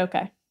 6, but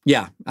okay.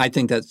 I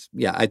think that's,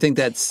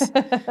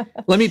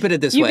 let me put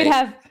it this way.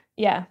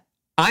 Yeah.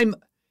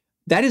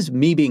 That is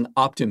me being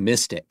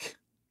optimistic,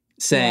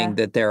 saying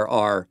that there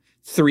are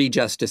 3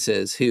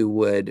 justices who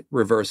would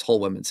reverse whole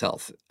women's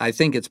health. I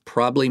think it's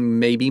probably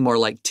maybe more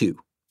like 2.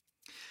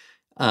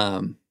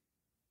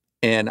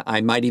 And I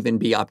might even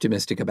be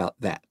optimistic about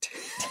that.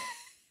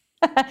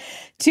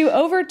 To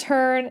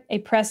overturn a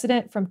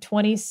precedent from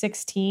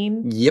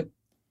 2016. Yep.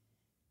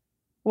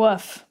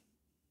 Woof.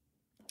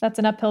 That's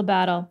an uphill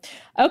battle.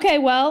 Okay,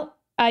 well,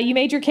 you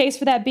made your case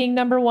for that being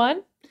number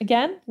 1.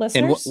 Again,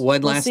 listeners. And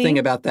one last thing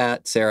about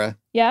that, Sarah.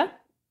 Yeah?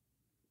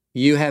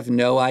 You have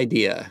no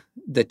idea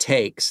the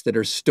takes that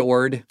are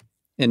stored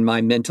in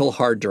my mental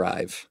hard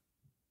drive.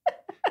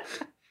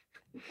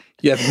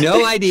 You have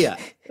no idea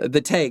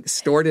the takes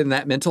stored in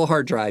that mental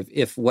hard drive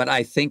if what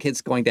I think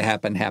is going to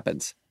happen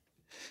happens.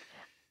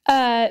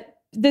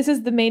 This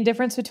is the main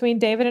difference between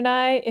David and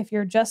I. If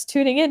you're just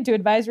tuning in to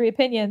Advisory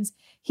Opinions,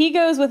 he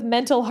goes with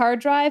mental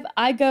hard drive.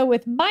 I go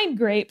with mind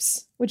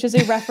grapes, which is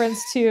a reference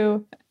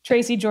to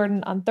Tracy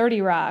Jordan on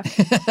 30 Rock.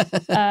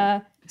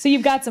 So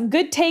you've got some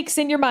good takes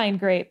in your mind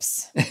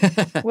grapes.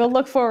 We'll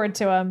look forward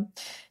to them.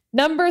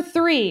 Number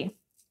 3.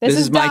 This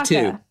is my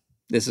DACA. 2.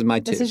 This is my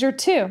 2. This is your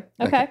 2.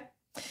 Okay.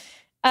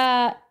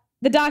 The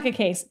DACA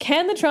case.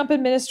 Can the Trump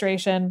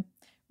administration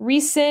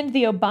rescind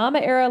the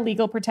Obama-era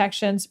legal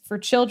protections for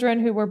children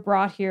who were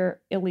brought here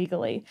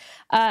illegally?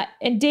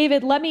 And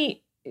David,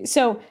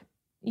 so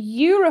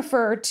you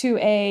refer to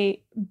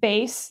a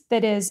base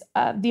that is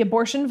the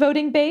abortion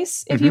voting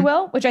base, if you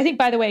will, which I think,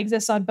 by the way,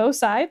 exists on both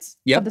sides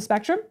of the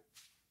spectrum.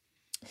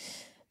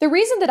 The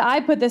reason that I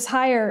put this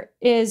higher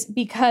is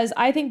because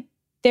I think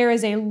there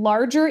is a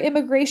larger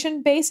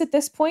immigration base at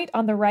this point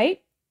on the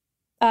right.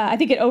 I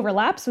think it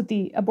overlaps with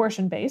the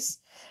abortion base,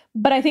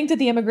 but I think that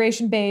the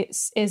immigration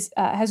base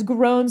has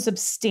grown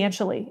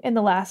substantially in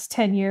the last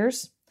 10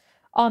 years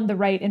on the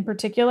right in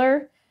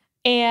particular.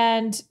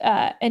 And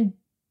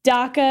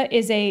DACA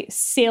is a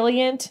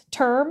salient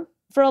term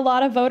for a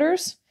lot of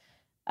voters.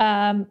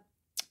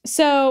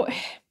 So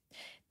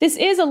this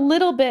is a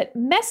little bit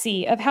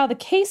messy of how the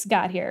case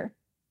got here.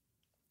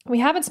 We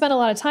haven't spent a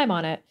lot of time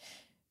on it,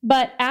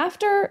 but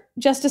after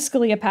Justice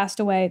Scalia passed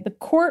away, the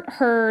court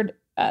heard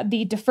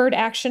the Deferred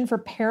Action for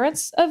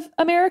Parents of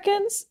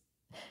Americans,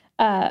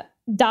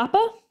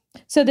 DAPA.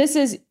 So this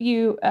is,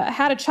 you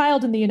had a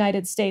child in the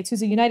United States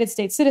who's a United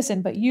States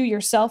citizen, but you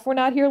yourself were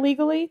not here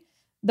legally.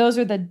 Those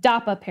are the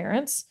DAPA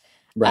parents.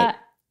 Right.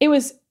 It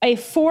was a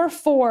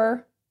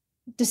 4-4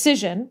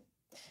 decision.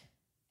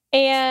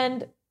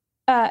 And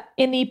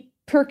in the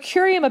per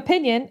curiam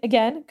opinion,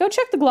 again, go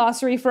check the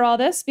glossary for all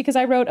this, because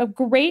I wrote a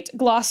great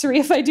glossary,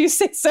 if I do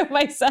say so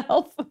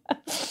myself.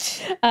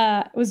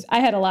 I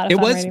had a lot of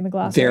fun writing the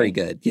glossary. Very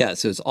good.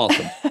 Yes, it was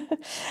awesome.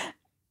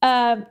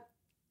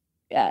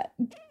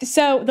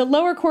 So the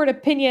lower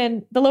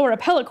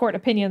appellate court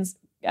opinions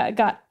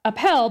got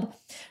upheld,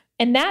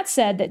 and that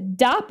said that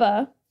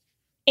DAPA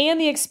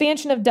and the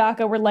expansion of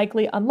DACA were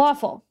likely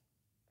unlawful.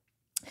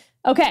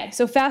 Okay,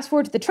 so fast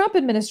forward to the Trump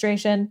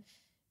administration,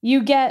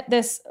 you get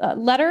this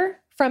letter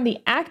from the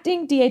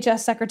acting DHS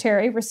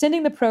secretary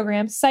rescinding the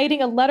program,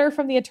 citing a letter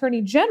from the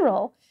attorney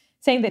general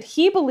saying that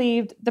he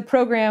believed the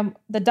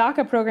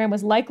DACA program,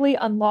 was likely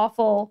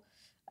unlawful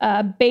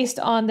based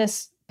on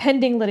this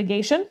pending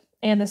litigation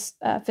and this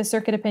Fifth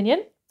Circuit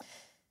opinion.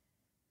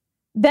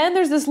 Then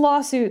there's this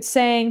lawsuit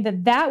saying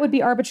that would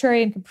be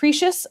arbitrary and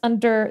capricious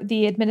under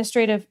the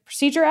Administrative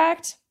Procedure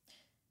Act.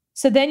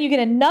 So then you get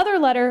another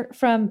letter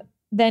from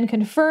then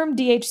confirmed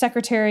DH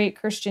Secretary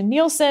Kirstjen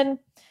Nielsen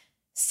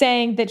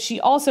saying that she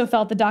also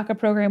felt the DACA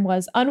program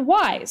was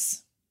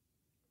unwise.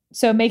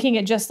 So making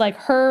it just like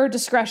her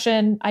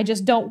discretion, I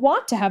just don't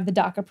want to have the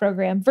DACA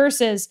program,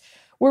 versus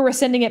we're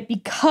rescinding it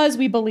because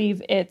we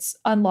believe it's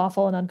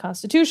unlawful and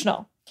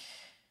unconstitutional.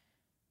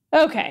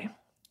 Okay,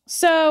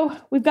 so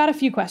we've got a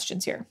few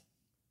questions here.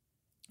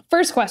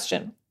 First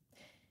question,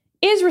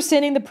 is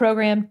rescinding the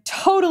program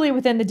totally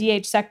within the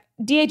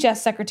DHS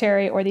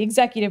secretary or the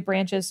executive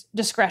branch's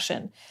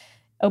discretion?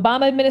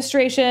 Obama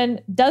administration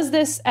does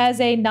this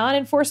as a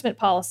non-enforcement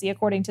policy,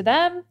 according to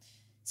them.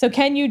 So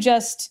can you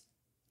just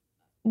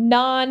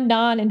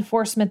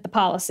non-enforcement the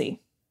policy?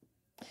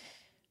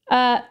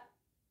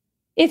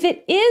 If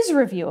it is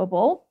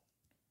reviewable,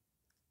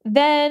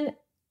 then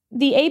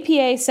the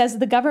APA says that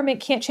the government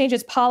can't change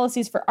its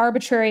policies for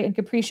arbitrary and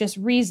capricious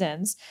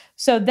reasons.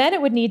 So then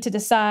it would need to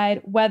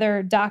decide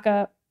whether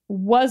DACA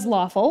was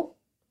lawful.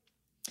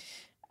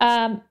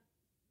 And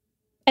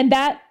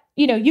that,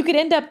 you could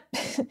end up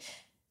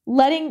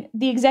letting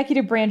the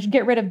executive branch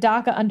get rid of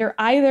DACA under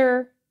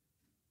either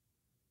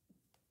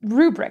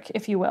rubric,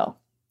 if you will.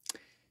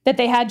 That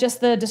they had just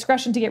the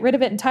discretion to get rid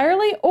of it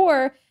entirely,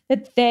 or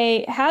that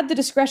they had the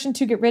discretion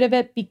to get rid of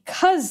it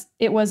because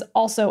it was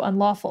also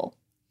unlawful.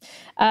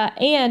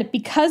 And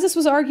because this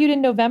was argued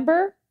in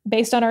November,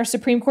 based on our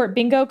Supreme Court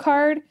bingo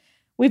card,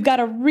 we've got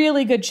a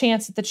really good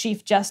chance that the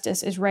Chief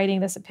Justice is writing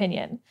this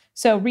opinion.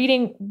 So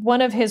reading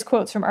one of his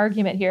quotes from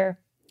argument here,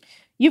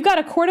 you've got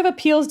a Court of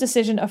Appeals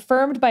decision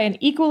affirmed by an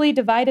equally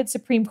divided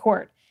Supreme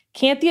Court.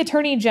 can't the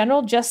Attorney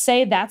General just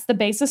say that's the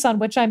basis on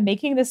which I'm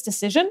making this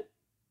decision?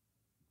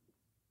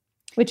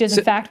 Which is,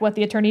 in fact, what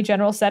the Attorney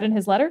General said in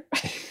his letter.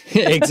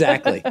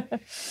 Exactly.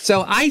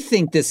 So I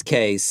think this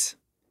case,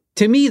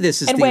 to me,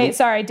 this is And wait,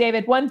 sorry,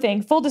 David, one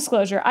thing, full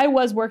disclosure, I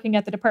was working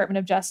at the Department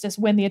of Justice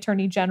when the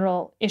Attorney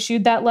General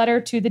issued that letter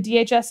to the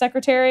DHS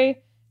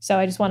Secretary. So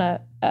I just want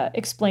to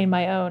explain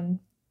my own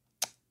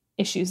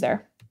issues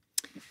there.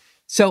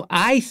 So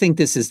I think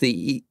this is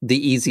the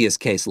easiest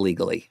case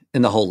legally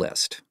in the whole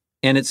list.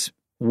 And it's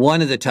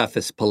one of the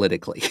toughest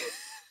politically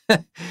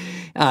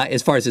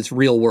as far as its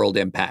real world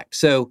impact.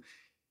 So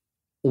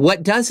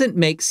what doesn't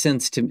make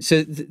sense to me,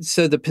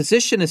 so the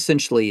position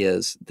essentially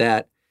is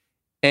that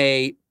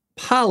a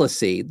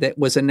policy that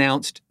was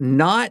announced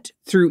not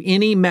through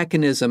any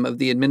mechanism of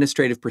the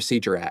Administrative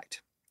Procedure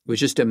Act, it was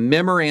just a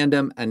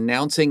memorandum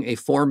announcing a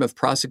form of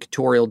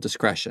prosecutorial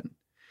discretion,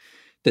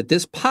 that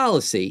this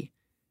policy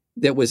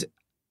that was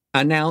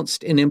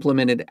announced and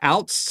implemented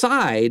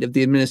outside of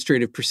the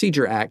Administrative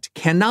Procedure Act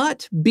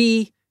cannot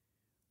be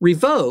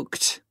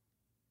revoked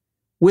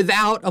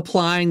without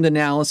applying the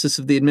analysis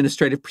of the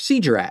Administrative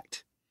Procedure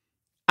Act.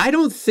 I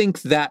don't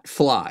think that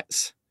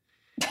flies.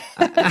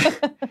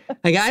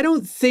 I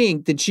don't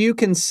think that you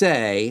can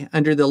say,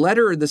 under the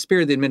letter or the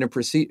spirit of the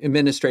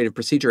Administrative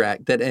Procedure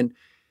Act, that an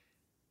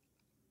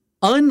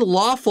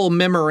unlawful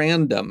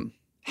memorandum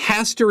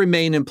has to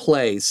remain in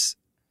place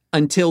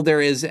until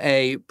there is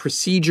a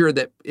procedure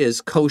that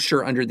is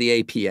kosher under the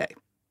APA.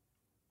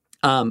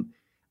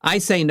 I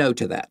say no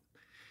to that.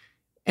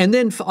 And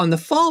then on the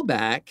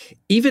fallback,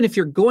 even if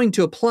you're going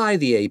to apply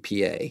the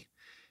APA,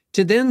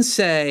 to then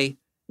say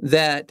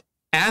that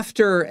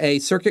after a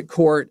Circuit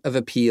Court of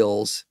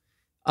Appeals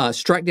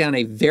struck down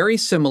a very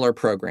similar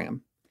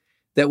program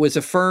that was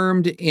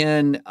affirmed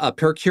in a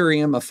per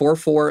curiam, a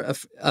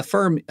 4-4,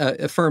 affirmed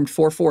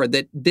 4-4,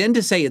 that then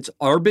to say it's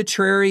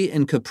arbitrary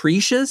and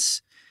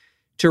capricious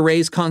to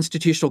raise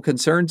constitutional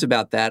concerns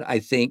about that, I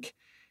think,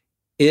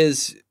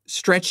 is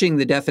stretching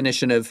the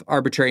definition of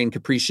arbitrary and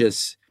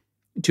capricious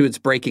to its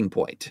breaking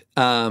point.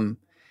 And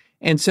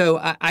so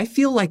I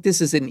feel like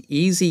this is an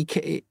easy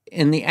case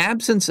in the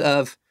absence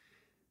of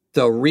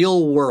the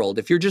real world.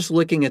 If you're just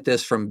looking at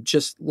this from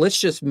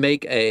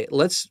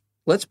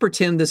let's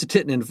pretend this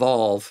didn't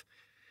involve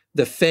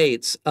the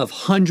fates of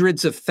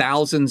hundreds of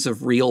thousands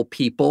of real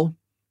people.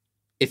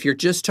 If you're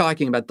just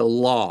talking about the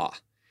law,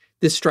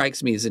 this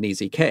strikes me as an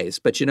easy case.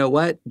 But you know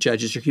what?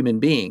 Judges are human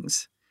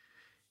beings.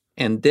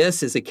 And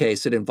this is a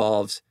case that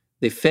involves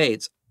the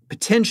fates,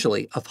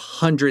 potentially, of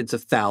hundreds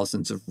of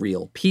thousands of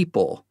real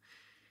people.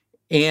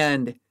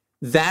 And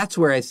that's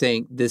where I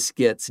think this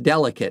gets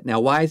delicate. Now,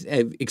 why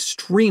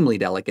extremely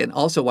delicate, and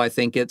also why I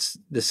think it's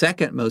the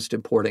second most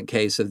important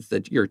case of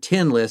your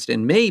 10 list,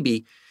 and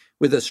maybe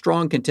with a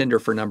strong contender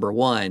for number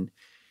one,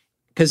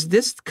 because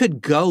this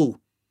could go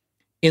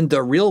in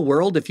the real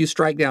world. If you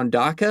strike down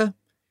DACA,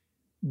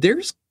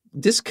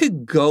 this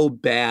could go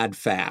bad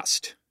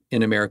fast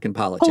in American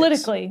politics.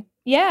 Politically,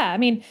 yeah. I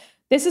mean,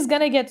 this is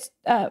going to get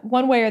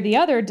one way or the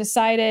other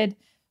decided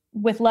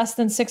with less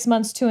than 6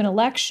 months to an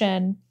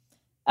election.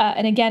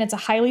 And again, it's a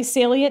highly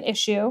salient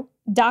issue,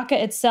 DACA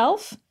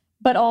itself,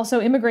 but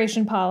also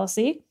immigration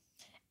policy.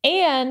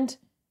 And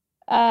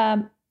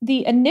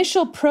the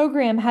initial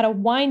program had a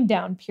wind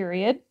down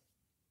period.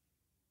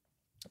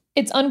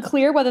 It's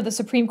unclear whether the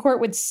Supreme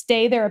Court would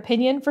stay their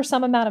opinion for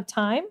some amount of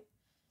time.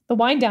 The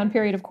wind down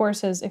period, of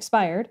course, has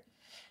expired.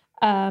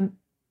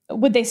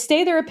 Would they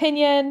stay their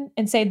opinion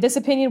and say this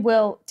opinion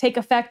will take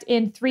effect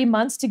in 3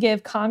 months to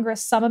give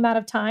Congress some amount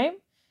of time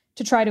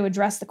to try to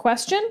address the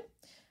question?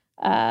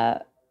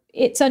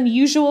 It's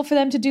unusual for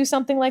them to do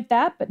something like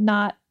that, but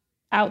not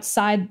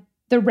outside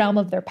the realm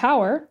of their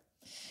power.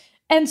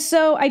 And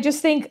so I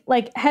just think,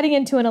 like, heading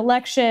into an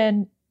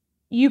election,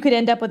 you could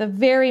end up with a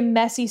very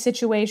messy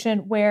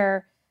situation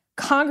where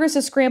Congress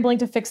is scrambling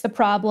to fix the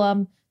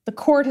problem. The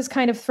court has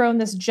kind of thrown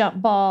this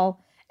jump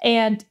ball.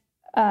 And,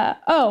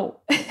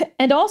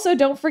 and also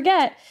don't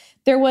forget,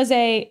 there was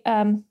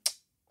I'm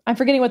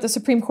forgetting what the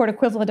Supreme Court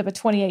equivalent of a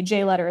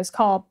 28J letter is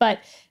called, but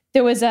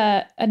there was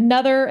an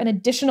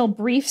additional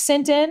brief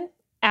sent in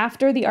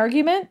after the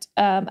argument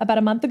about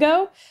a month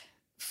ago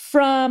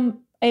from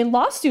a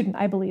law student,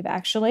 I believe,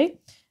 actually,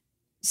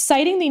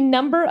 citing the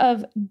number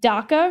of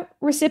DACA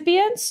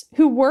recipients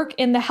who work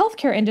in the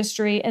healthcare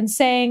industry and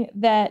saying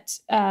that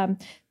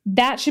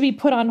that should be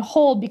put on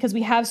hold because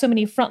we have so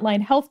many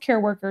frontline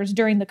healthcare workers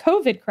during the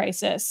COVID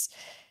crisis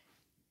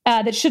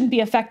that shouldn't be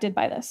affected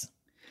by this.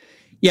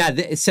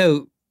 Yeah,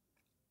 so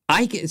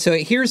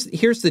here's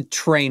the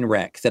train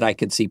wreck that I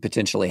could see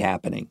potentially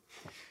happening.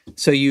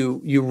 So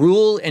you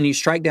rule and you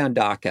strike down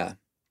DACA,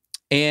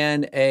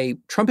 and a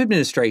Trump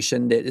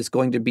administration that is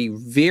going to be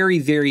very,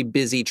 very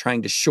busy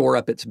trying to shore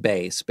up its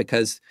base,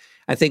 because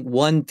I think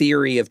one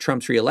theory of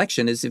Trump's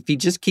reelection is if he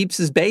just keeps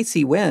his base,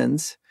 he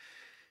wins,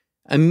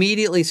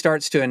 immediately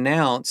starts to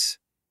announce,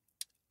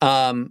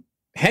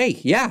 hey,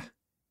 yeah,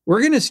 we're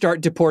going to start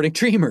deporting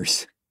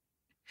Dreamers.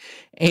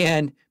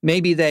 And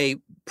maybe they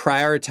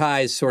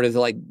prioritize sort of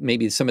like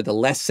maybe some of the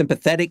less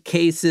sympathetic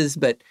cases,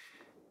 but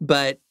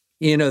But,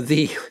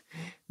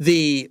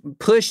 the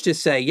push to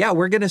say, yeah,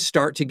 we're going to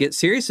start to get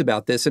serious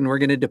about this and we're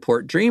going to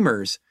deport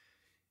dreamers,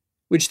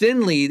 which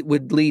then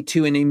would lead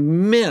to an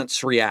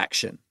immense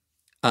reaction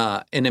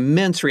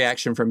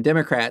from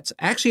Democrats,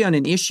 actually on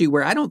an issue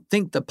where I don't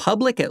think the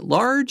public at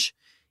large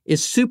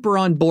is super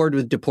on board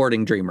with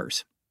deporting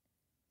dreamers.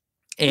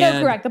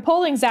 No, correct. The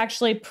polling's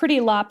actually pretty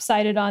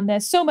lopsided on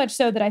this, so much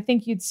so that I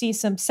think you'd see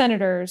some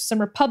senators, some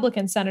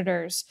Republican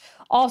senators,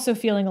 also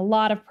feeling a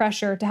lot of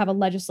pressure to have a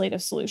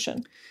legislative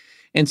solution.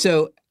 And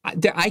so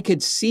I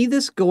could see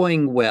this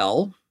going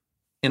well,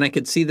 and I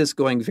could see this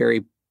going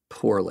very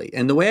poorly.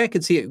 And the way I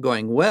could see it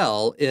going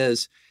well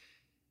is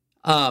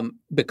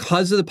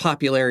because of the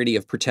popularity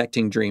of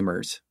protecting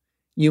dreamers,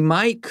 you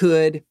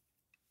could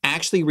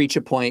actually reach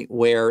a point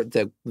where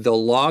the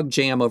log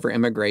jam over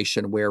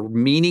immigration, where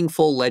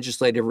meaningful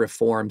legislative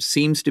reform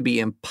seems to be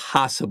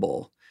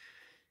impossible,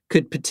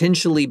 could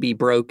potentially be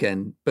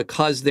broken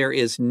because there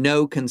is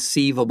no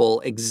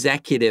conceivable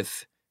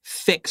executive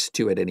fix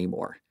to it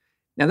anymore.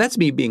 Now, that's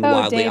me being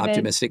wildly David.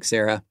 Optimistic,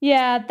 Sarah.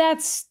 Yeah,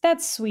 that's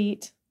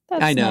sweet.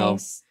 That's I know.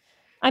 Nice.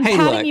 I'm Hey,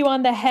 patting look. you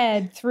on the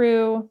head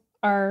through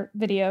our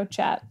video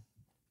chat.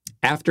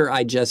 After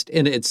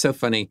and it's so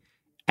funny,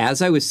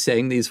 as I was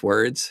saying these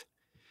words,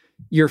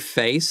 your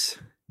face.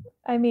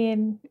 I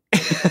mean,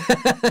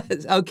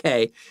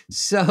 okay,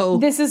 so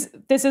this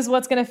is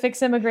what's going to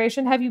fix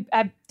immigration. Have you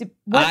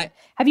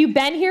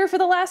been here for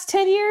the last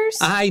 10 years?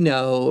 I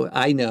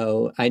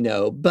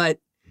know. But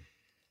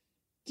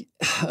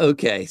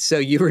okay, so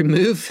you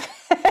remove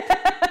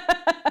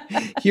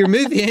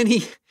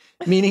any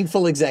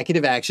meaningful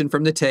executive action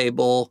from the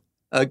table.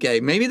 Okay,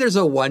 maybe there's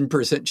a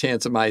 1%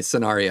 chance of my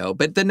scenario,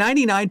 but the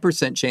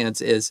 99% chance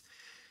is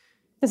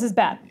this is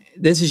bad.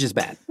 This is just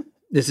bad.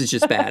 This is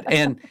just bad.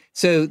 And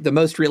so the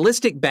most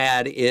realistic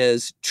bad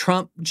is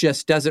Trump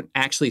just doesn't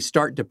actually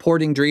start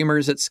deporting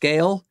dreamers at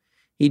scale.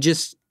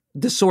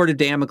 The sword of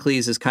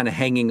Damocles is kind of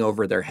hanging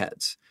over their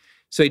heads.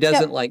 So he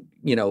doesn't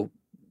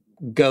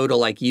go to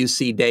like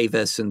UC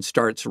Davis and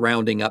starts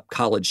rounding up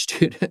college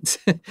students.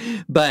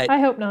 But I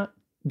hope not.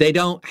 They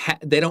don't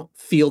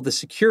feel the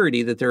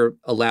security that they're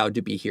allowed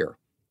to be here.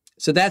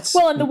 So that's...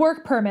 Well, and the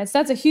work permits,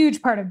 that's a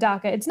huge part of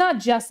DACA. It's not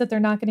just that they're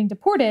not getting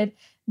deported.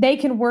 They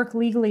can work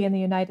legally in the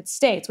United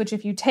States, which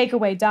if you take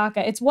away DACA,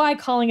 it's why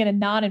calling it a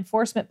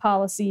non-enforcement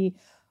policy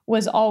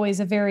was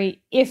always a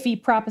very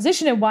iffy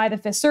proposition and why the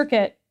Fifth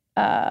Circuit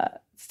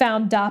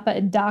found DAPA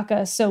and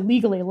DACA so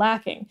legally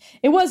lacking.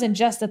 It wasn't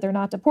just that they're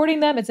not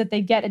deporting them, it's that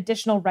they get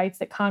additional rights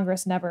that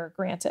Congress never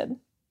granted.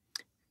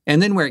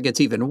 And then where it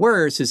gets even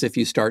worse is if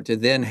you start to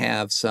then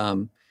have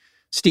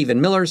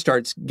Stephen Miller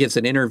gives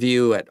an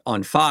interview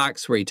on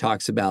Fox where he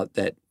talks about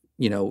that,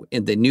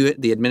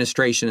 the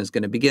administration is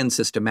going to begin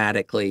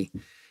systematically,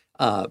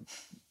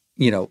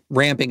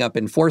 ramping up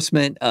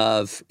enforcement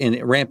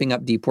ramping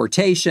up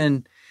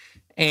deportation.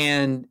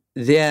 And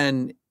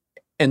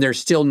there's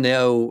still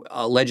no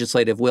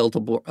legislative will to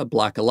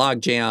block a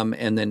logjam.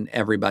 And then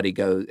everybody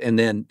goes, and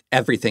then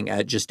everything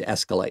just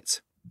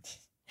escalates.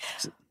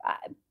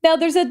 Now,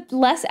 there's a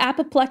less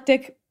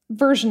apoplectic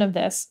version of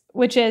this,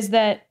 which is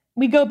that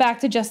we go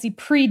back to just the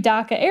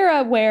pre-DACA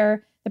era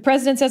where the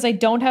president says, I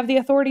don't have the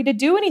authority to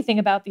do anything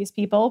about these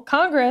people.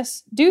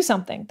 Congress, do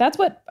something. That's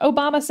what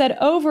Obama said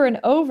over and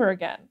over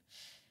again.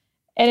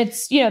 And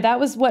it's, that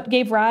was what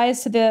gave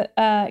rise to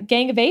the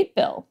Gang of Eight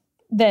bill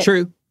that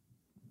True.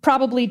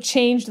 Probably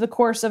changed the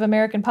course of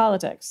American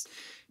politics.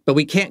 But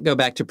we can't go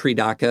back to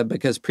pre-DACA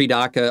because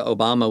pre-DACA,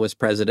 Obama was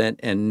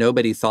president and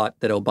nobody thought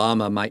that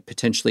Obama might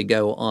potentially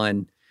go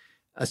on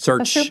a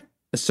search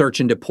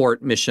and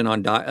deport mission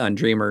on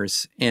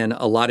Dreamers. And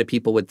a lot of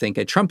people would think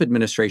a Trump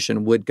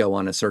administration would go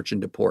on a search and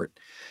deport.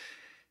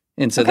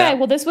 And so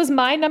well, this was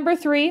my number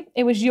 3.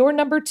 It was your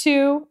number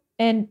 2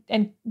 and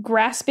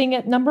grasping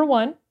at number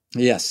 1.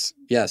 Yes.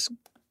 So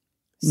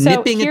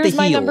nipping at the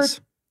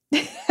heels.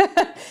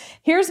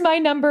 Here's my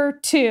number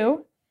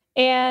 2.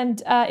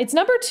 And it's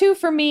number 2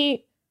 for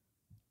me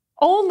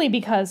only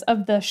because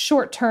of the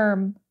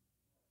short-term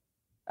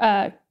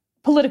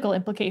political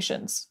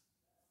implications.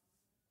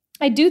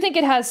 I do think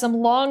it has some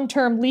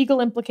long-term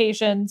legal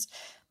implications,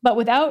 but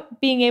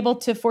without being able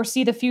to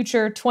foresee the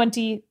future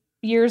 20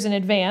 years in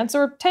advance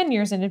or 10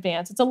 years in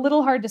advance, it's a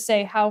little hard to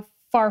say how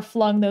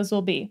far-flung those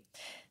will be.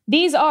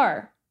 These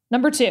are,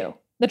 number 2,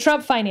 the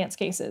Trump finance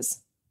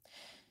cases.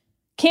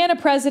 Can a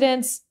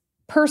president's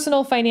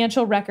personal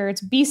financial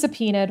records be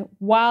subpoenaed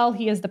while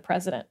he is the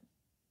president?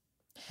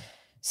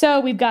 So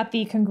we've got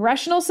the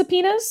congressional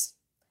subpoenas.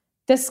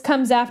 This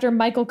comes after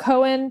Michael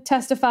Cohen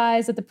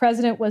testifies that the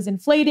president was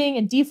inflating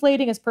and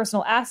deflating his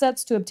personal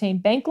assets to obtain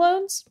bank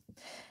loans.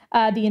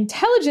 The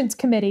Intelligence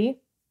Committee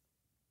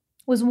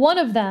was one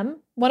of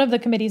the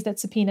committees that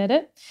subpoenaed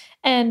it.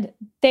 And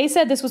they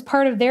said this was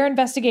part of their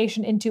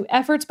investigation into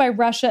efforts by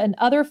Russia and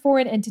other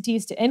foreign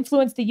entities to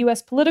influence the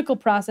U.S. political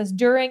process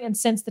during and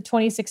since the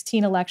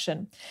 2016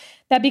 election.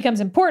 That becomes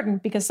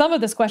important because some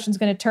of this question is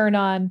going to turn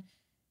on,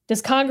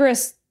 does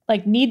Congress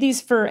need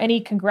these for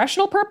any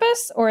congressional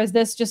purpose? Or is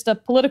this just a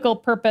political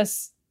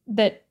purpose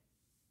that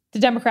the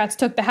Democrats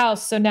took the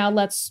House, so now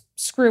let's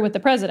screw with the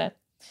president.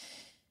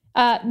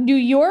 New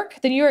York,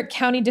 the New York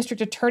County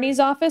District Attorney's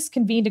Office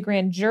convened a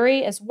grand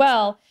jury as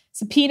well,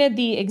 subpoenaed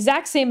the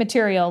exact same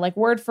material, like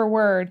word for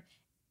word,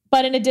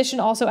 but in addition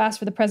also asked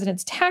for the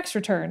president's tax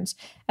returns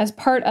as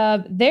part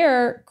of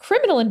their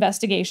criminal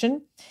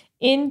investigation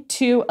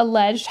into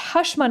alleged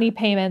hush money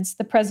payments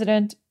the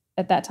president,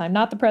 at that time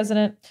not the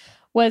president,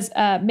 was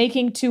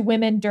making to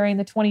women during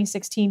the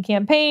 2016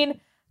 campaign,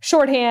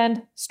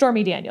 shorthand,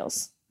 Stormy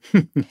Daniels.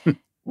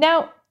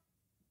 Now,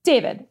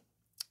 David,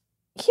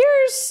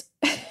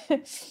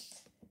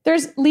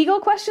 there's legal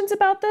questions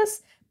about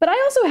this, but I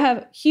also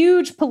have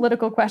huge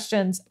political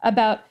questions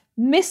about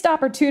missed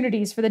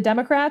opportunities for the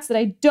Democrats that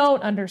I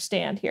don't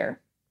understand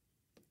here.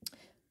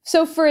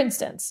 So, for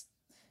instance,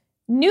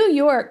 New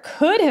York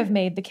could have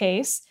made the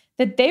case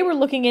that they were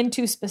looking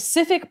into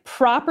specific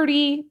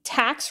property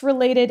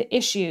tax-related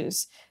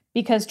issues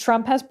because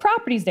Trump has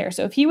properties there.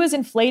 So if he was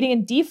inflating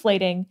and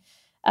deflating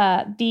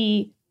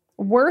the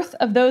worth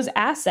of those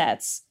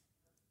assets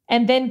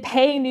and then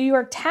paying New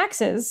York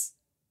taxes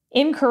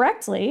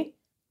incorrectly,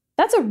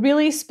 that's a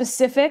really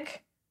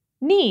specific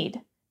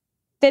need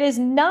that is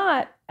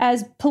not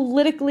as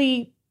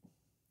politically,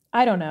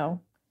 I don't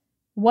know,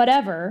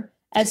 whatever,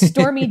 as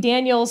Stormy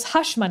Daniels'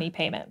 hush money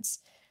payments.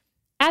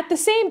 At the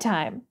same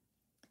time,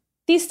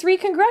 these three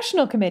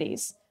congressional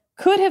committees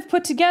could have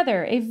put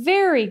together a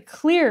very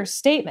clear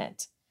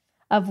statement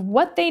of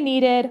what they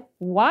needed,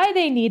 why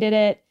they needed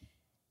it,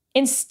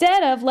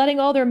 instead of letting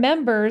all their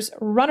members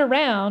run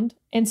around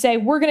and say,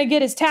 we're going to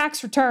get his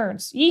tax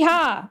returns.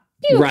 Yeehaw!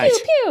 Pew, right.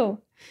 pew,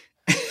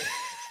 pew.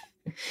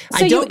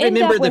 I don't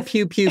remember the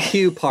pew, pew,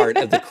 pew part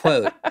of the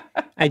quote.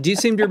 I do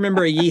seem to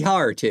remember a yeehaw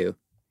or two.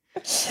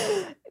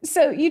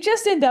 So you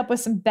just end up with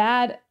some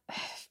bad,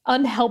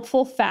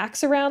 unhelpful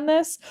facts around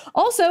this.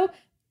 Also,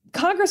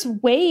 Congress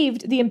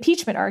waived the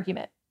impeachment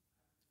argument,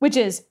 which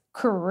is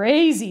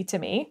crazy to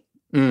me.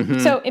 Mm-hmm.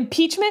 So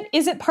impeachment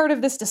isn't part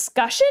of this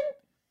discussion.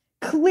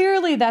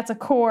 Clearly, that's a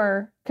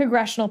core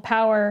congressional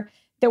power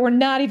that we're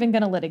not even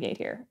going to litigate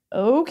here.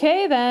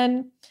 Okay,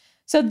 then.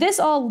 So this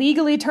all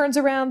legally turns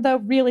around, though,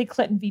 really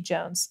Clinton v.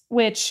 Jones,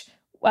 which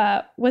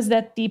was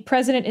that the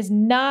president is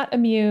not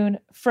immune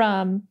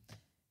from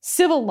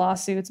civil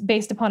lawsuits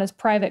based upon his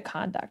private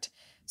conduct.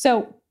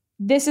 So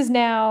this is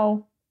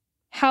now,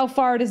 how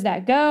far does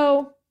that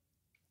go?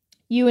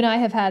 You and I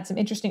have had some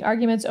interesting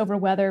arguments over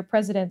whether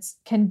presidents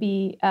can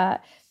be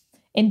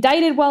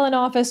indicted while in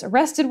office,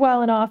 arrested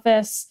while in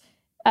office.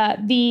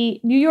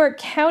 The New York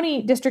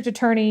County District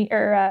Attorney,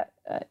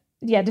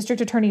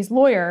 District Attorney's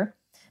lawyer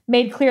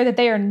made clear that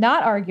they are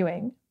not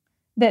arguing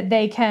that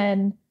they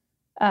can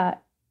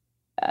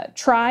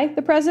try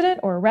the president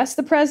or arrest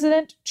the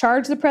president,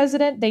 charge the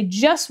president. They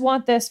just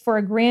want this for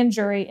a grand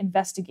jury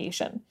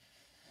investigation.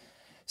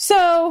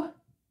 So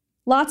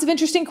lots of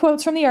interesting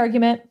quotes from the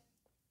argument.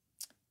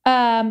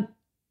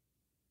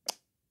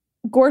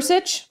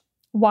 Gorsuch,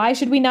 why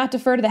should we not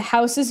defer to the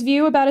House's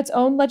view about its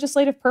own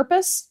legislative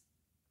purpose?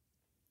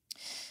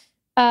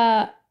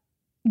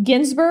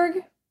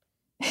 Ginsburg,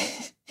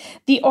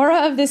 the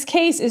aura of this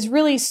case is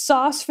really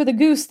sauce for the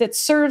goose that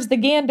serves the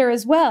gander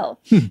as well.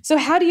 So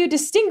how do you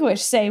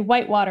distinguish, say,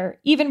 Whitewater?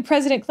 Even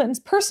President Clinton's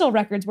personal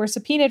records were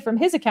subpoenaed from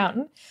his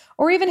accountant,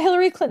 or even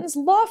Hillary Clinton's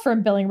law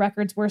firm billing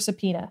records were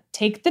subpoenaed.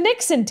 Take the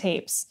Nixon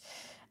tapes.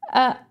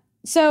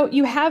 So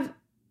you have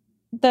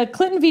the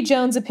Clinton v.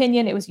 Jones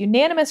opinion. It was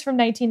unanimous from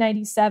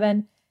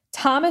 1997.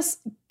 Thomas,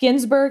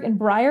 Ginsburg, and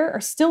Breyer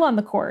are still on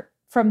the court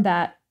from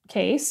that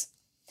case.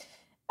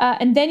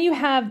 And then you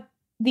have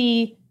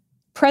the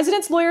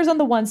president's lawyers on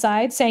the one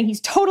side saying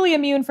he's totally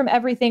immune from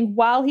everything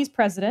while he's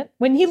president.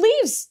 When he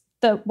leaves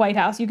the White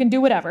House, you can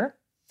do whatever.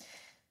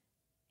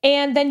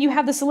 And then you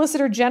have the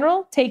Solicitor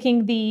General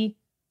taking the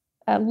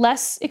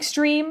less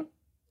extreme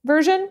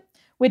version,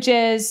 which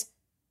is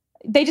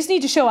they just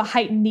need to show a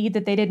heightened need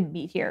that they didn't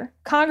meet here.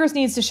 Congress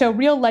needs to show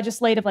real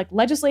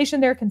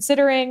legislation they're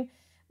considering.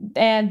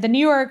 And the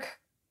New York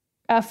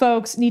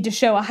folks need to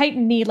show a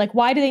heightened need. Like,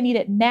 why do they need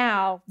it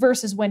now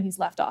versus when he's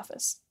left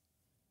office?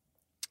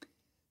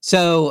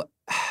 So,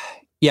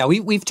 yeah,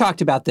 we've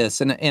talked about this,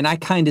 and I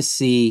kind of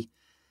see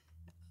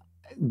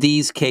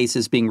these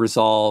cases being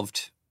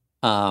resolved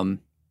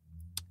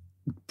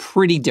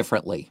pretty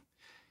differently.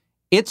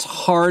 It's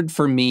hard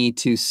for me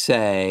to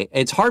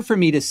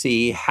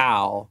see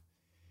how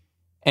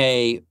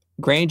a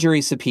grand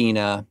jury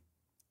subpoena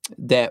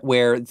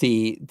where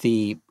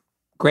the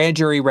grand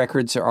jury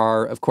records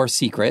are, of course,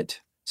 secret.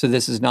 So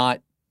this is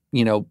not,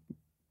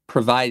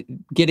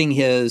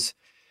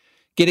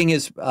 getting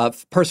his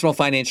personal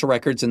financial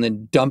records and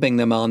then dumping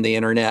them on the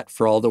internet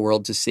for all the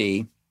world to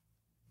see.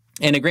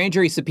 And a grand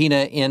jury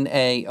subpoena in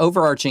a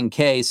overarching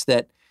case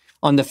that,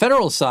 on the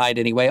federal side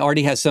anyway,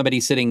 already has somebody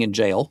sitting in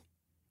jail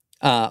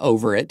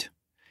over it.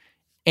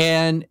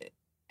 And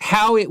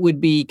how it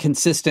would be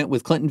consistent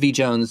with Clinton v.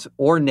 Jones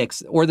or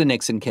the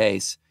Nixon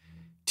case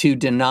to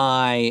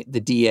deny the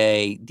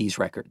DA these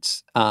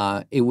records.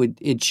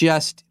 It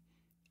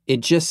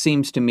just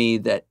seems to me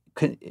that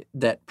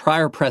that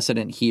prior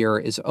precedent here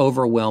is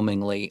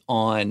overwhelmingly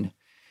on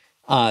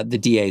the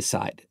DA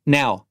side.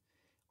 Now,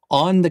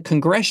 on the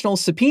congressional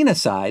subpoena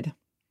side,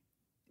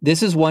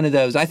 this is one of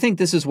those. I think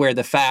this is where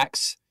the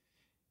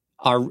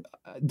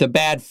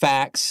bad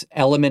facts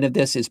element of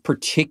this is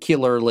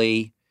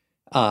particularly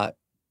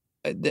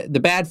the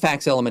bad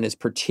facts element is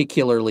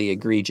particularly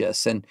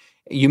egregious. And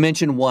you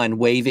mentioned one,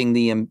 waiving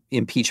the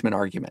impeachment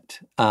argument,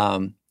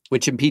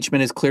 which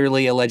impeachment is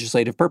clearly a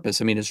legislative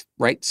purpose. I mean, it's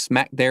right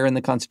smack there in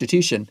the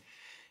Constitution.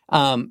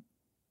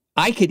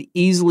 I could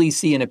easily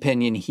see an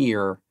opinion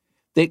here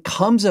that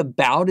comes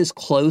about as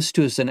close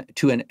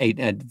to an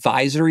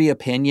advisory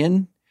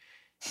opinion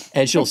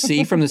as you'll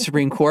see from the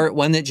Supreme Court,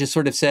 one that just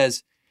sort of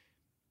says,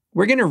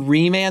 we're going to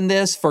remand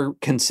this for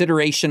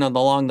consideration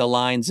along the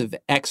lines of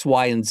X,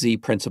 Y, and Z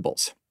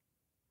principles.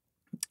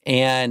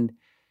 And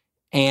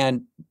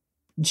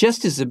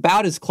just is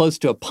about as close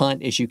to a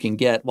punt as you can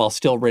get while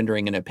still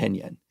rendering an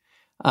opinion.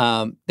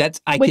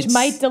 Which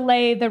might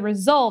delay the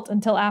result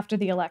until after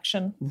the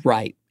election.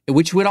 Right.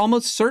 Which would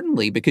almost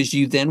certainly, because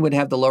you then would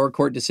have the lower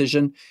court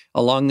decision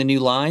along the new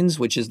lines,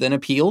 which is then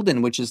appealed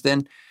and which is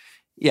then,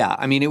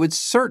 it would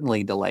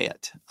certainly delay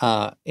it.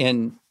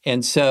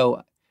 And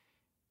so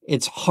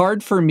it's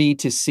hard for me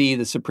to see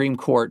the Supreme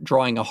Court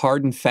drawing a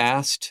hard and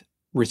fast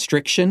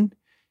restriction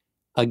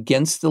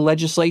against the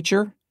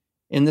legislature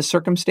in this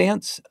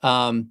circumstance.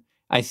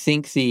 I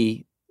think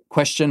the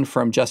question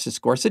from Justice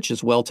Gorsuch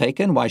is well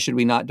taken. Why should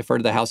we not defer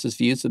to the House's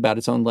views about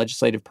its own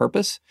legislative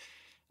purpose?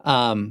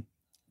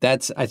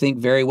 That's, I think,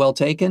 very well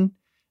taken.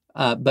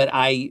 But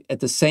at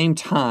the same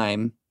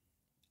time,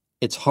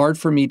 it's hard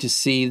for me to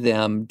see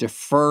them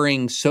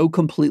deferring so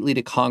completely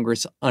to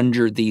Congress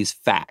under these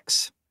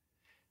facts.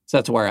 So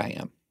that's where I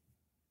am.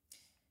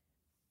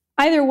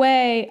 Either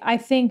way, I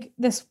think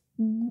this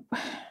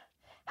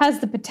has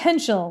the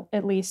potential,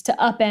 at least, to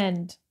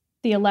upend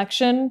the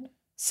election,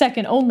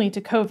 second only to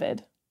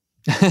COVID.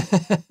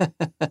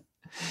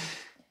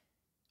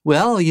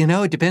 Well,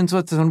 it depends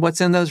on what's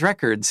in those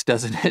records,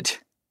 doesn't it?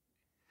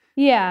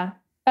 Yeah.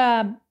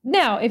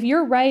 Now, if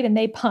you're right and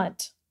they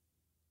punt,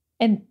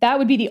 and that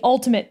would be the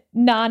ultimate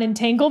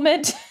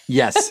non-entanglement.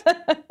 Yes.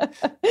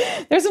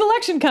 There's an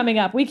election coming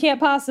up. We can't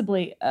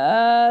possibly.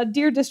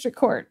 Dear District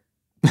Court,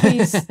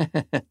 please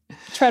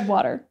tread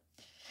water.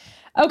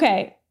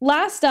 Okay,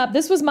 last up,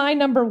 this was my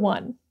number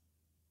one.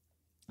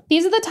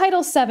 These are the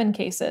Title VII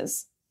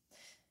cases.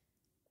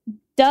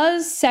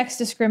 Does sex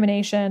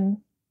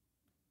discrimination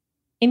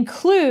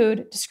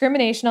include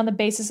discrimination on the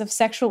basis of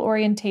sexual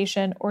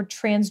orientation or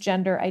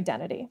transgender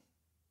identity?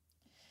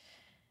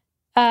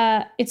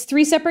 It's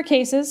 3 separate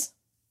cases.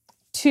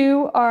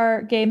 2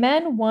 are gay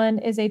men. 1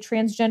 is a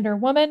transgender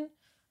woman.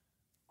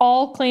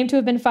 All claim to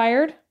have been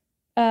fired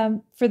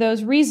for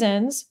those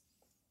reasons.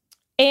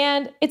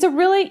 And it's a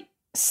really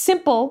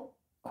simple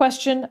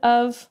question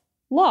of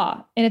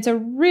law. And it's a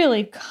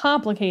really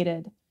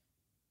complicated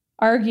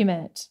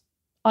argument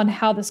on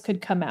how this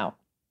could come out.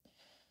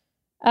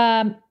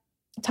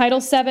 Title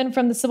VII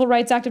from the Civil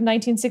Rights Act of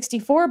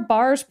 1964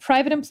 bars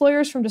private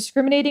employers from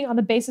discriminating on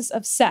the basis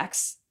of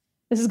sex.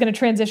 This is going to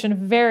transition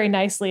very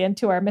nicely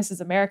into our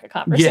Mrs. America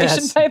conversation,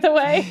 yes. By the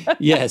way.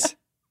 Yes.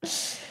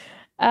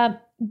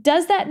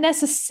 Does that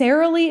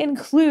necessarily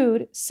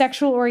include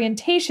sexual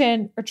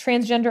orientation or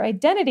transgender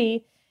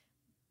identity?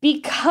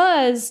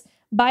 Because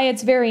by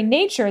its very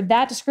nature,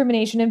 that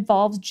discrimination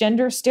involves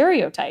gender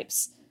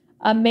stereotypes.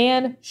 A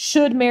man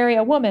should marry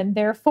a woman.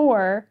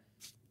 Therefore,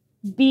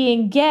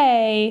 being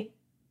gay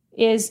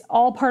is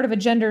all part of a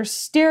gender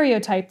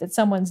stereotype that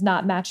someone's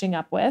not matching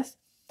up with.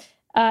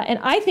 And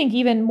I think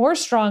even more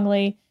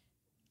strongly,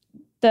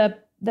 the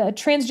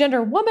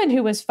transgender woman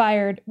who was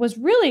fired was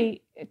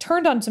really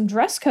turned on some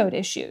dress code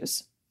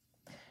issues.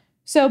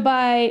 So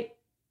by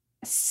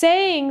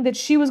saying that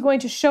she was going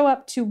to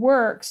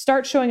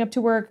start showing up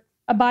to work,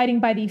 abiding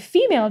by the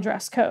female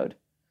dress code,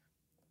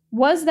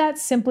 was that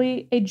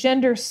simply a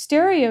gender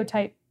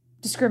stereotype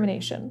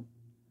discrimination?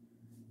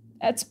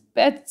 It's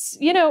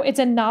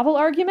a novel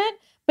argument,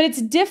 but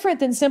it's different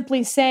than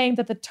simply saying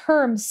that the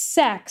term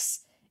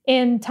sex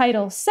in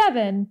Title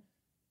VII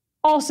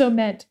also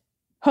meant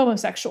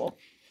homosexual.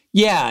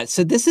 Yeah,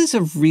 so this is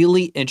a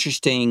really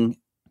interesting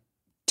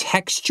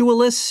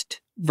textualist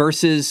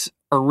versus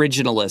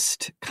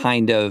originalist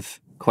kind of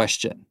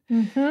question.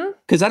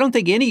 Because I don't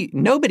think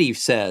nobody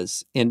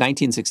says in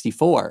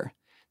 1964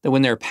 that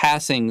when they're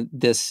passing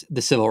the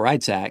Civil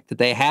Rights Act that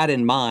they had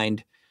in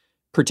mind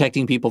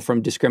protecting people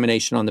from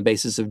discrimination on the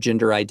basis of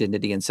gender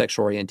identity and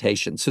sexual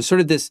orientation. So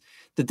sort of this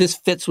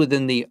fits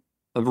within the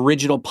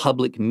original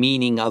public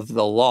meaning of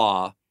the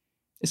law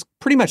is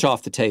pretty much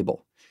off the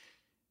table.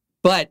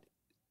 But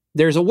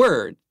there's a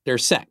word,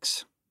 there's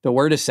sex. The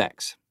word is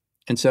sex.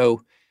 And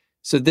so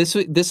this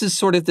is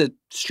sort of the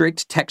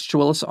strict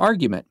textualist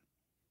argument.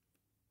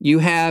 You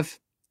have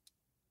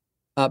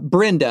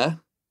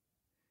Brenda,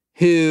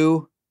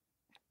 who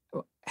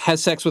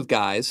has sex with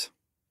guys,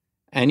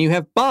 and you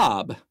have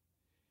Bob,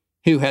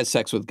 who has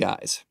sex with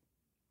guys.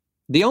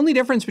 The only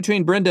difference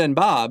between Brenda and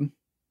Bob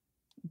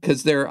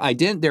because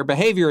their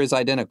behavior is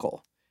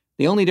identical.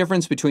 The only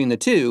difference between the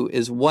two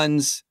is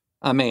one's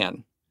a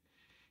man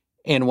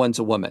and one's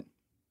a woman.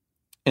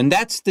 And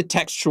that's the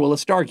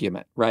textualist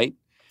argument, right?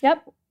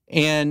 Yep.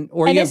 And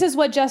this is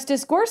what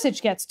Justice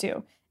Gorsuch gets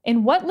to.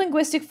 In what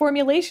linguistic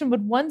formulation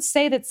would one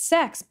say that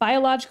sex,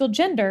 biological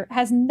gender,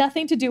 has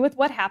nothing to do with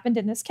what happened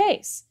in this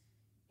case?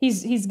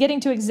 He's getting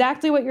to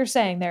exactly what you're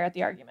saying there at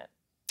the argument.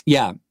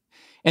 Yeah.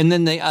 And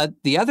then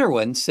the other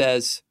one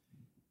says,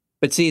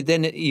 but see,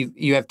 then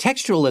you have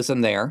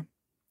textualism there.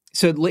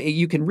 So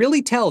you can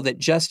really tell that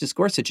Justice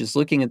Gorsuch is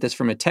looking at this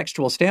from a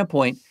textual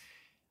standpoint.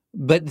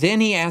 But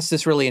then he asks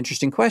this really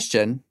interesting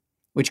question,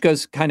 which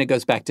kind of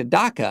goes back to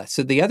DACA.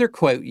 So the other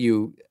quote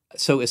you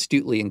so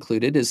astutely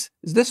included is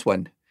this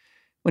one.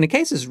 When a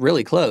case is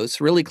really close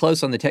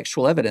on the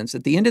textual evidence,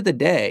 at the end of the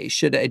day,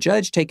 should a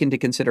judge take into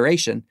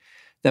consideration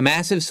the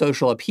massive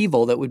social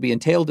upheaval that would be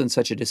entailed in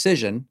such a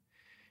decision,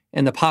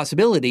 and the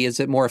possibility is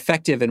it more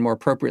effective and more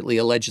appropriately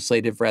a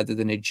legislative rather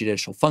than a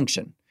judicial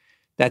function.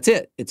 That's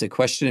it. It's a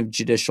question of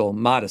judicial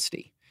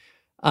modesty.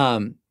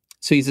 So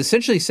he's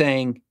essentially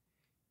saying,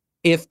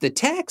 if the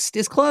text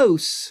is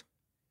close,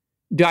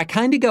 do I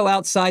kind of go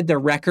outside the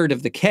record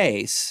of the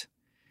case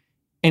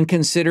and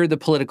consider the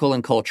political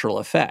and cultural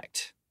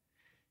effect?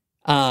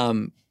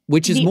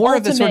 Which is more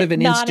of a sort of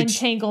an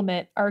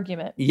non-entanglement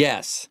argument.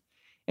 Yes.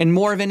 And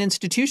more of an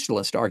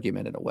institutionalist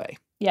argument in a way.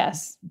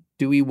 Yes.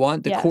 Do we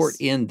want the court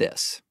in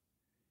this,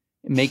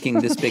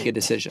 making this big a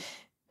decision?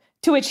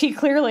 To which he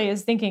clearly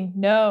is thinking,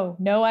 no,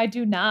 I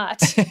do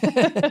not.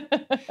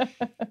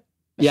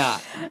 Yeah.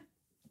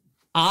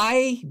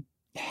 I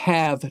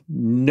have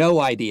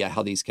no idea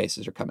how these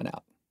cases are coming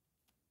out.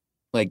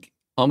 Like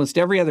almost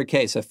every other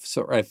case,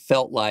 I've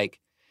felt like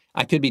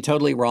I could be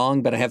totally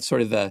wrong, but I have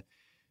sort of a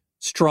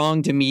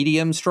strong to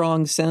medium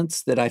strong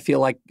sense that I feel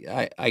like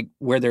I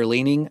where they're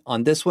leaning.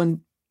 On this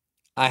one,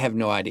 I have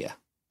no idea.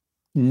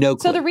 No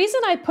clue. So the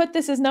reason I put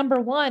this as number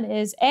one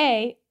is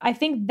I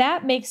think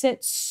that makes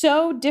it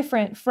so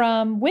different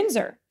from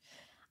Windsor.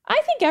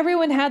 I think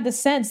everyone had the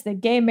sense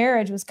that gay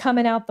marriage was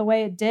coming out the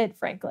way it did,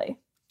 frankly.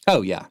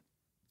 Oh, yeah.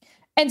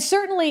 And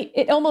certainly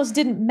it almost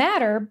didn't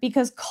matter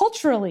because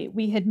culturally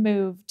we had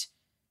moved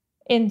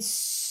in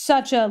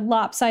such a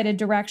lopsided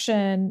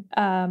direction,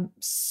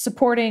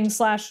 supporting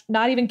 /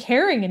 not even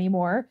caring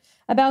anymore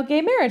about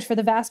gay marriage for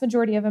the vast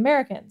majority of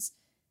Americans.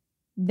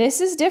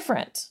 This is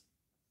different.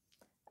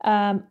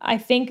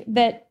 I think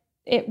that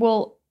it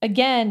will,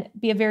 again,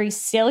 be a very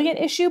salient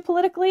issue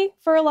politically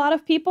for a lot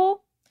of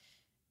people.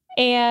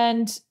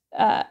 And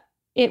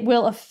it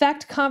will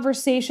affect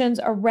conversations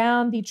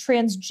around the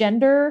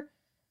transgender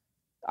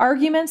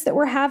arguments that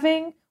we're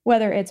having,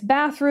 whether it's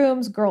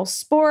bathrooms, girls'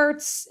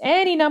 sports,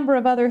 any number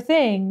of other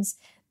things,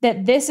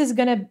 that this is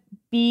going to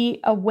be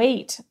a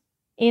weight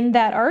in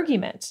that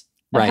argument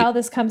of how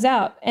this comes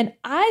out. And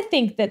I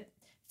think that,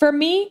 for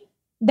me,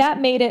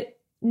 that made it,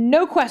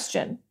 no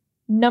question,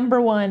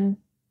 number one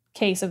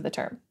case of the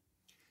term.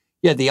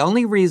 Yeah, the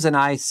only reason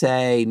I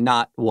say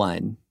not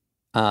one,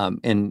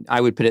 and I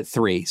would put it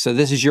 3, so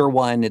this is your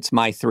 1, it's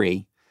my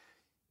 3,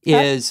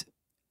 is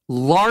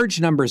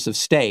large numbers of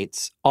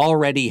states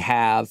already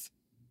have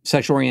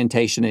sexual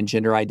orientation and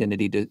gender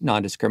identity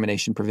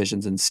non-discrimination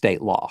provisions in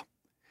state law.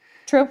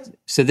 True.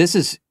 So this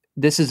is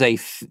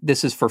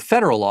for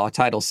federal law,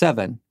 Title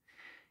VII.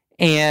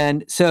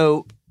 And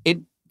so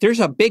there's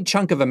a big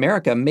chunk of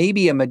America,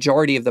 maybe a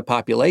majority of the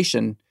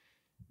population,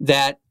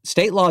 that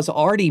state law is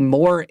already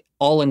more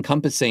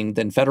all-encompassing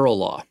than federal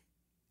law.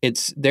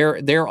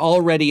 They're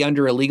already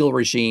under a legal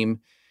regime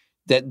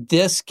that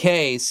this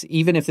case,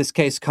 even if this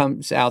case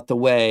comes out the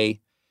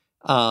way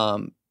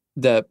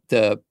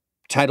the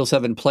Title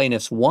VII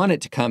plaintiffs want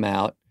it to come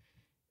out,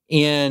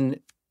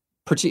 in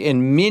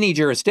many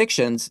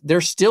jurisdictions,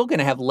 they're still going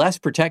to have less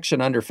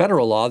protection under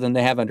federal law than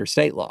they have under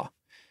state law.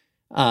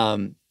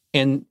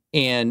 And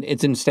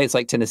it's in states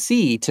like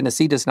Tennessee.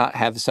 Tennessee does not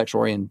have a sexual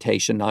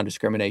orientation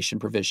non-discrimination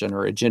provision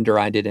or a gender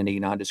identity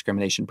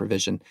non-discrimination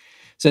provision.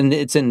 So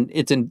it's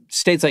in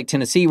states like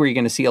Tennessee where you're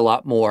going to see a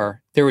lot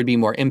more. There would be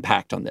more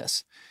impact on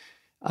this.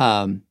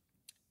 But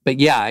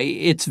yeah,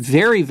 it's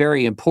very,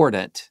 very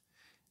important.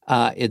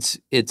 It's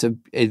a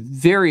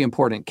very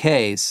important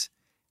case.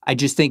 I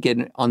just think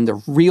on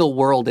the real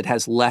world, it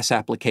has less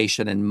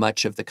application in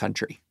much of the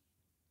country.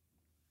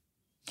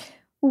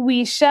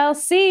 We shall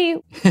see.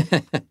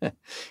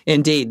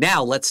 Indeed.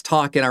 Now let's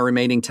talk in our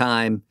remaining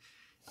time.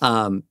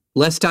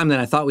 Less time than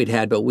I thought we'd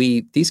had, but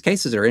these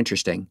cases are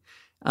interesting.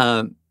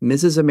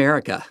 Mrs.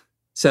 America.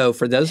 So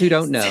for those who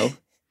don't know,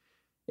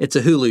 it's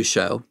a Hulu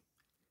show.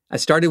 I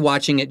started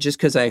watching it just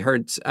because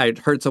I'd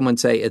heard someone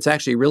say it's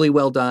actually really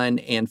well done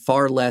and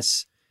far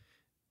less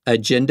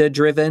agenda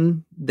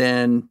driven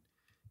than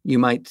you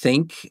might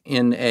think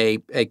in a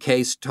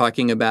case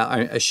talking about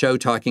a show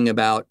talking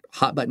about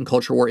hot button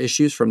culture war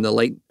issues from the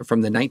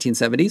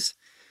 1970s.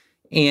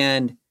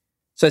 And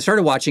so I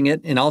started watching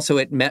it, and also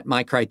it met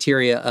my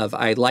criteria of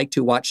I like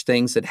to watch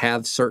things that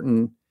have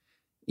certain,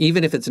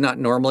 even if it's not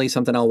normally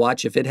something I'll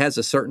watch, if it has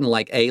a certain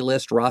like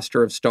A-list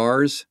roster of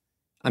stars,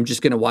 I'm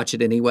just going to watch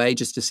it anyway,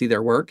 just to see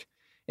their work.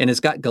 And it's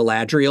got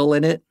Galadriel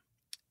in it,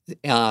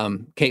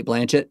 Kate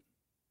Blanchett.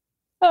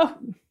 Oh,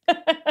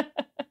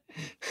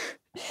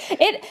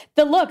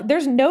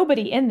 there's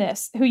nobody in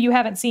this who you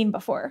haven't seen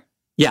before.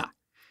 Yeah.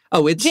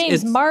 Oh, it's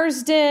James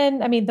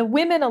Marsden. I mean, the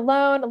women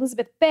alone,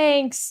 Elizabeth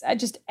Banks,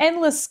 just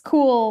endless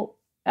cool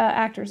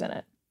actors in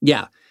it.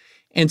 Yeah.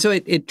 And so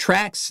it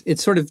tracks,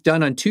 it's sort of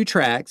done on 2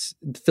 tracks,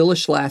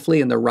 Phyllis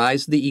Schlafly and the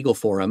Rise of the Eagle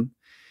Forum,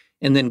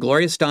 and then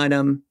Gloria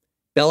Steinem,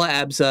 Bella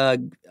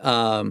Abzug,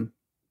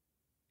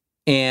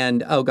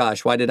 and, oh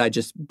gosh, why did I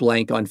just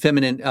blank on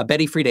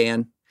Betty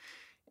Friedan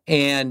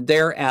and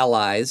their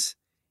allies.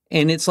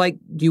 And it's like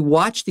you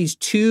watch these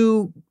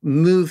 2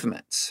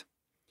 movements.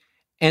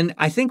 And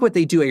I think what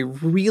they do a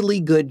really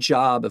good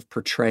job of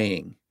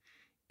portraying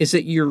is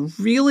that you're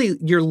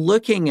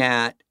looking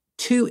at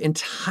 2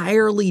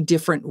 entirely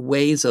different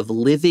ways of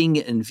living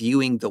and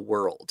viewing the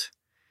world.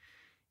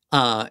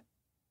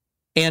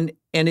 And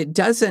it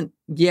doesn't,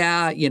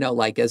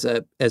 like as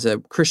a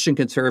Christian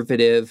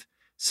conservative,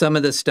 some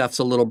of the stuff's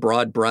a little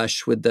broad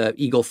brush with the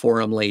Eagle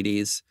Forum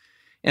ladies.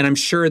 And I'm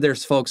sure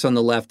there's folks on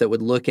the left that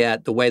would look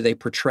at the way they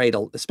portrayed,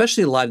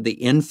 especially a lot of the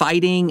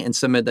infighting and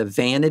some of the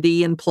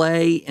vanity in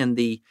play in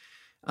the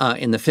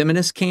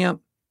feminist camp,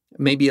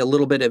 maybe a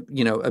little bit of,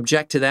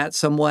 object to that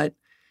somewhat.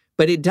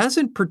 But it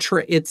doesn't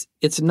portray, it's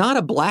not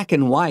a black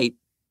and white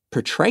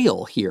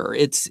portrayal here.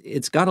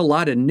 It's got a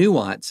lot of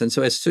nuance. And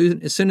so as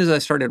soon as I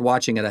started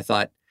watching it, I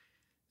thought,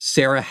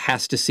 Sarah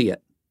has to see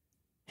it.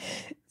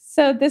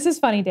 So this is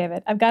funny,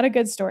 David. I've got a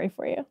good story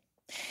for you.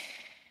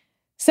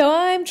 So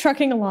I'm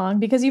trucking along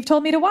because you've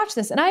told me to watch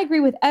this, and I agree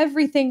with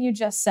everything you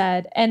just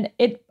said. And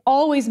it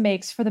always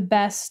makes for the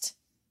best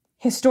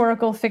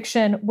historical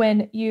fiction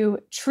when you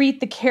treat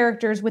the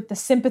characters with the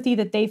sympathy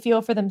that they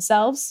feel for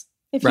themselves,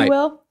 if you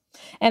will.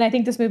 And I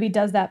think this movie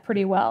does that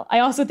pretty well. I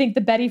also think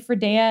the Betty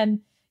Friedan,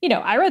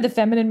 I read The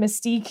Feminine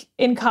Mystique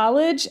in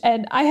college,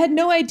 and I had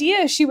no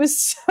idea she was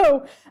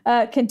so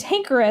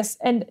cantankerous.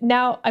 And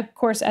now, of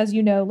course, as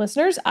you know,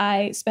 listeners,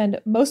 I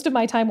spend most of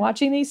my time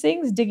watching these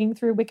things, digging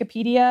through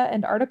Wikipedia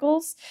and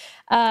articles.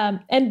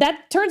 And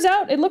that turns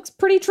out it looks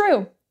pretty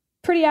true,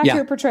 pretty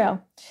accurate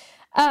portrayal.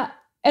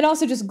 And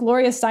also just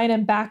Gloria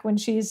Steinem back when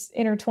she's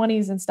in her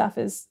 20s and stuff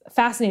is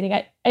fascinating.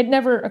 It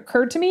never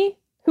occurred to me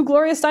who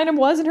Gloria Steinem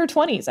was in her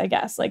 20s, I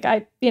guess.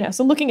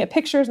 So looking at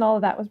pictures and all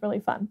of that was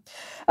really fun.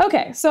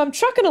 Okay, so I'm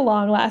trucking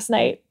along last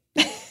night.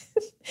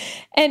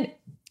 And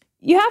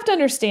you have to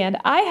understand,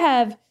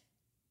 I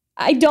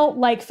don't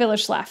like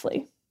Phyllis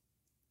Schlafly.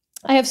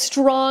 I have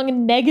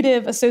strong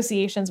negative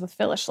associations with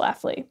Phyllis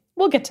Schlafly.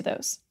 We'll get to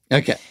those.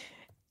 Okay.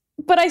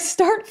 But I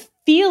start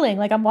feeling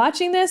like I'm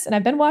watching this, and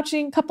I've been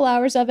watching a couple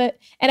hours of it,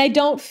 and I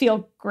don't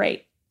feel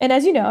great. And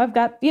as you know, I've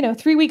got,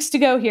 3 weeks to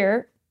go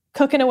here,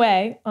 cooking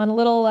away on a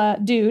little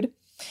dude.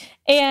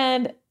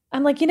 And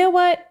I'm like, you know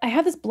what? I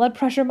have this blood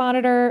pressure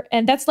monitor,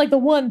 and that's like the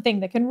one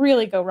thing that can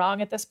really go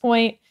wrong at this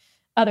point,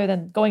 other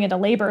than going into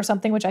labor or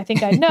something, which I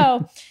think I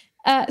know.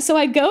 So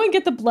I go and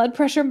get the blood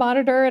pressure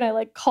monitor, and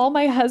I call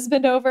my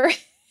husband over,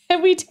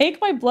 and we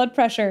take my blood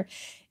pressure.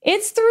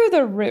 It's through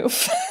the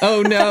roof.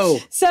 Oh, no.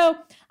 So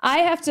I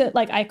have to,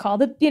 I call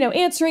the,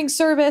 answering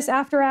service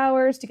after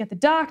hours to get the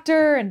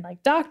doctor, and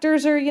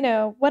doctors are,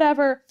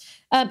 whatever.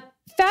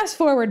 Fast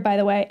forward, by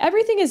the way,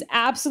 everything is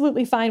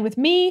absolutely fine with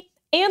me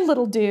and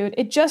little dude.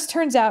 It just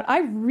turns out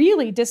I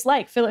really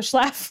dislike Phyllis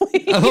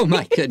Schlafly. Oh,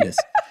 my goodness.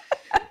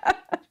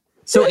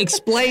 So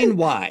explain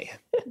why.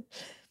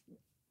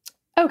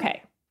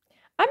 Okay.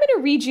 I'm going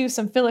to read you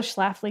some Phyllis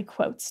Schlafly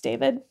quotes,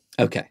 David.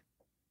 Okay.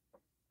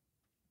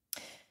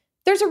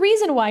 There's a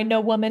reason why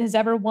no woman has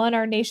ever won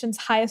our nation's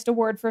highest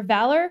award for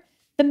valor.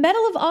 The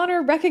Medal of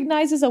Honor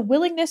recognizes a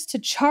willingness to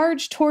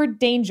charge toward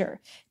danger,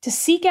 to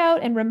seek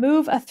out and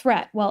remove a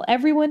threat while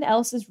everyone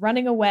else is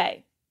running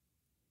away.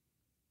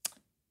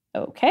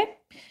 Okay.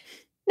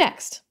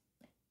 Next.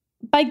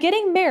 By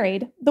getting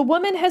married, the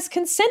woman has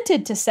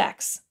consented to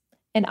sex,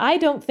 and I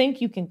don't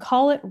think you can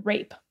call it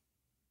rape.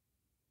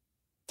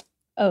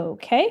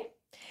 Okay.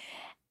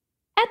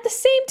 At the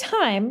same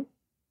time,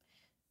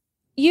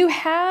 you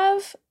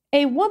have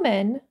a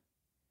woman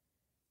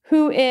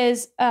who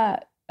is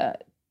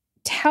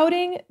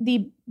touting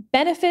the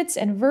benefits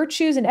and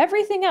virtues and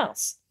everything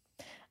else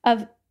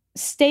of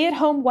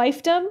stay-at-home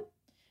wifedom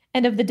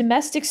and of the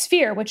domestic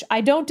sphere, which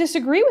I don't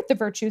disagree with the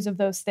virtues of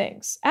those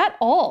things at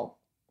all.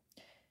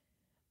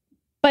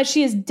 But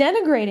she is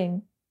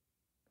denigrating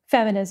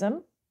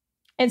feminism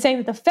and saying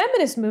that the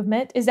feminist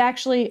movement is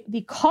actually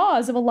the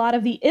cause of a lot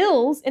of the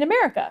ills in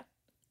America.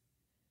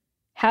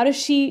 How does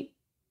she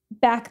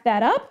back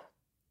that up?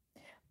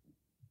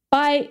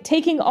 By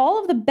taking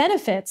all of the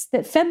benefits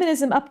that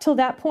feminism up till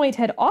that point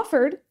had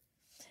offered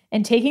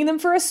and taking them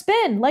for a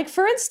spin. Like,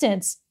 for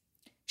instance,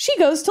 she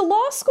goes to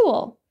law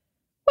school.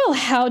 Well,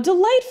 how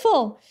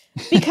delightful,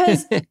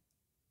 because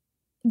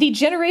the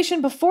generation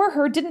before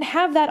her didn't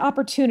have that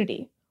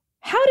opportunity.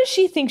 How does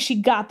she think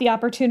she got the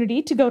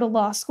opportunity to go to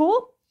law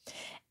school?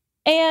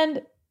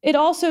 And it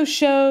also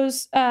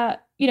shows,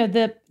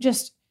 the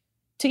just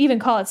to even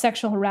call it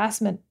sexual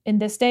harassment in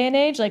this day and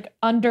age, like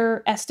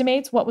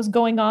underestimates what was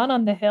going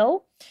on the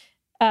Hill.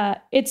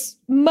 It's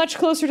much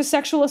closer to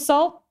sexual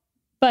assault,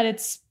 but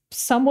it's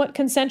somewhat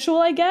consensual,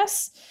 I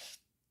guess.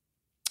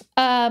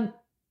 And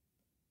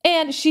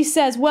she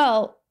says,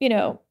 well, you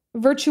know,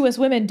 virtuous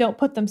women don't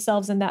put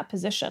themselves in that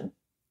position.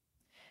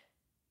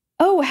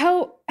 Oh,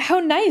 how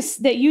nice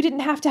that you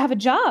didn't have to have a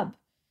job,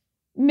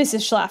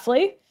 Mrs.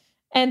 Schlafly,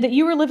 and that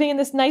you were living in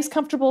this nice,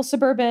 comfortable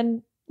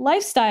suburban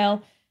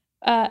lifestyle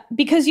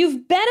because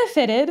you've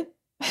benefited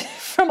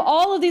from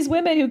all of these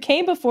women who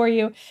came before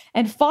you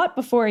and fought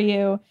before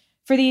you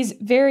for these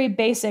very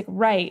basic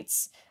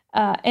rights.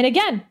 And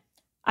again,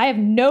 I have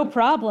no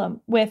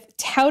problem with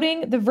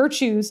touting the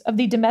virtues of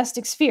the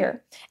domestic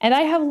sphere. And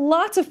I have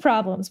lots of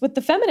problems with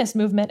the feminist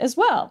movement as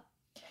well.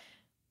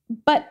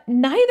 But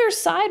neither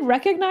side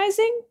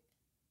recognizing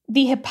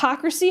the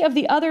hypocrisy of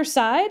the other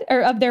side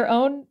or of their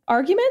own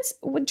arguments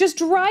just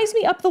drives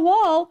me up the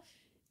wall.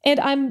 And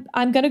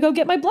I'm going to go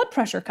get my blood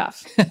pressure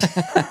cuff.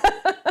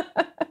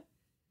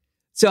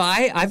 So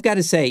I've got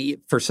to say,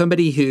 for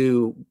somebody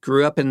who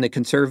grew up in the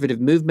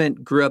conservative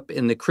movement, grew up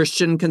in the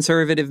Christian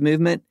conservative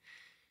movement,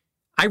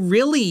 I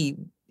really,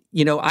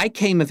 you know, I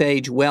came of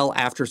age well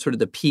after sort of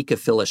the peak of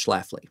Phyllis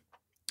Schlafly.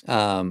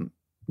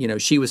 You know,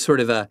 she was sort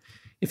of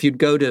if you'd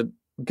go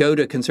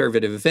to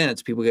conservative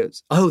events, people go,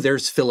 oh,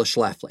 there's Phyllis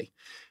Schlafly.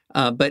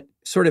 But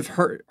sort of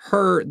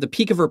the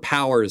peak of her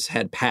powers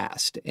had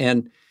passed.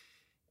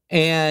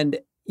 And,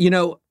 you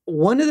know,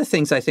 one of the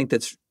things I think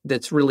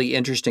that's really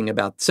interesting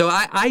about, so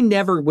I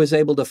never was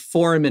able to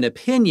form an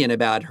opinion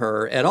about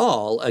her at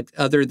all,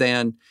 other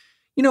than,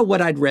 you know,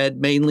 what I'd read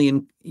mainly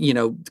in, you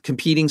know,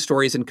 competing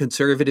stories in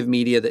conservative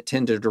media that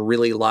tended to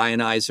really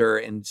lionize her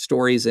and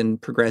stories in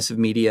progressive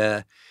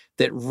media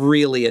that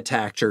really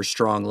attacked her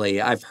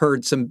strongly. I've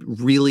heard some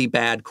really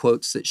bad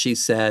quotes that she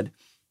said.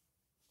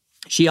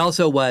 She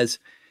also was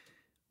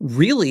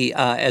really,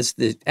 as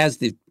the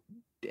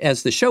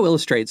show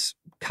illustrates,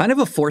 kind of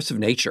a force of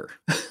nature.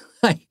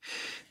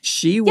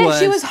 She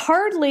was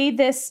hardly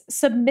this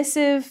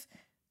submissive,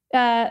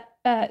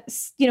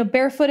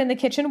 barefoot in the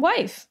kitchen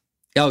wife.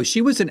 Oh,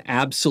 she was an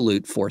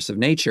absolute force of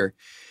nature.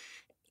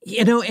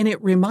 You know, and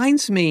it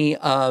reminds me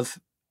of,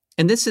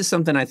 and this is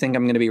something I think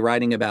I'm going to be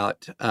writing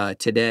about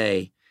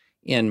today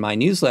in my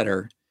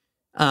newsletter.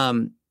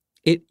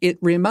 It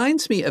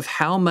reminds me of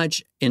how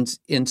much,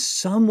 in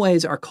some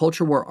ways, our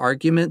culture war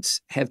arguments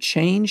have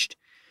changed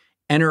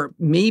and are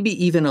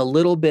maybe even a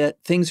little bit,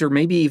 things are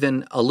maybe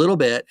even a little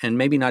bit, and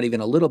maybe not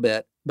even a little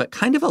bit, but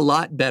kind of a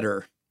lot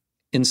better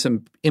in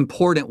some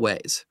important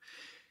ways.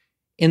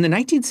 In the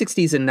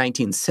 1960s and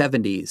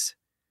 1970s,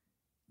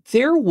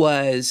 there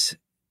was,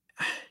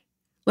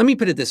 let me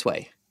put it this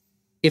way.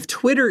 If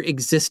Twitter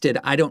existed,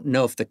 I don't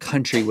know if the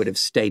country would have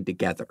stayed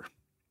together.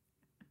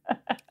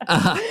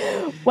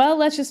 Well,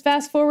 let's just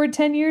fast forward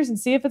 10 years and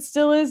see if it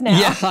still is now.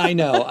 Yeah, I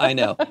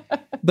know.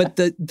 But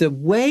the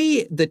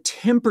way the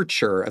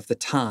temperature of the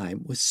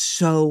time was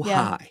so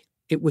high.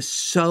 It was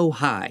so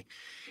high.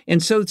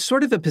 And so it's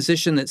sort of a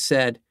position that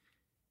said,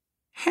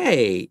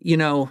 hey, you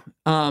know,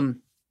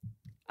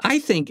 I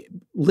think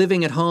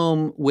living at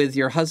home with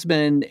your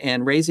husband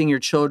and raising your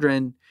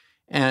children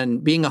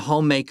and being a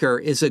homemaker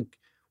is a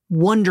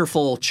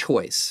wonderful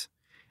choice.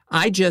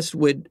 I just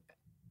would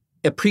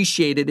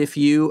appreciate it if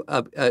you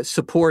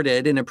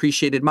supported and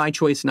appreciated my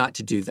choice not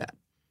to do that,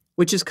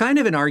 which is kind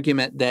of an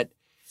argument that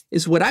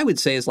is what I would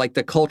say is like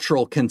the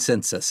cultural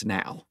consensus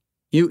now.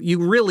 You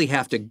really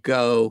have to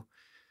go.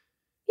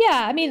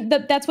 Yeah, I mean,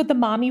 that's what the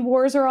mommy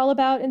wars are all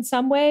about in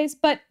some ways.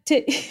 But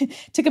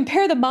to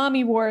compare the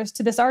mommy wars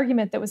to this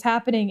argument that was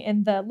happening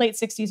in the late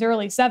 60s,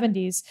 early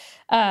 70s,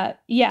 I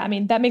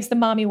mean, that makes the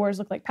mommy wars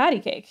look like patty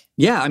cake.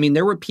 Yeah, I mean,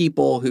 there were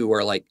people who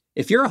were like,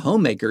 if you're a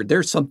homemaker,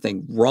 there's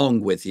something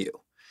wrong with you.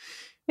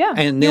 Yeah,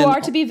 and you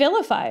are to be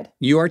vilified.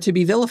 You are to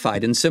be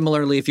vilified. And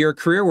similarly, if you're a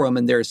career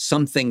woman, there's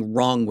something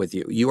wrong with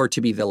you. You are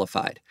to be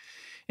vilified.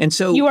 And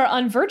so you are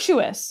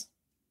unvirtuous.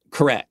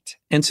 Correct.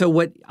 And so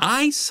what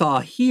I saw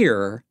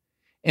here,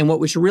 and what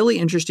was really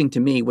interesting to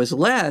me, was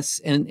less,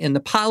 and the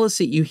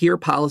policy, you hear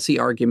policy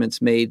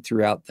arguments made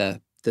throughout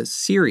the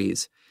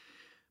series,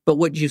 but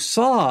what you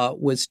saw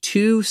was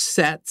two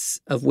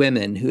sets of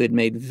women who had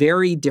made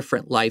very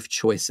different life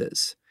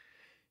choices,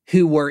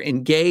 who were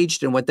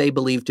engaged in what they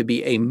believed to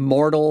be a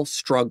mortal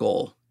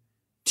struggle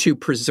to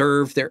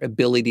preserve their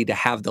ability to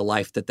have the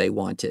life that they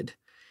wanted.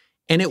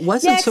 And it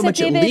wasn't so much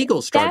David, a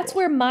legal struggle. That's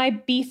where my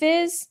beef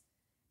is,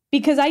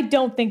 because I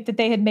don't think that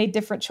they had made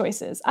different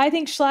choices. I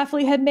think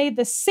Schlafly had made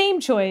the same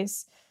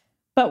choice,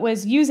 but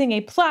was using a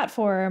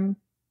platform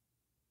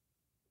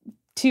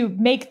to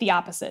make the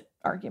opposite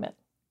argument.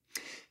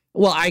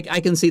 Well, I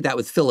can see that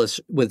with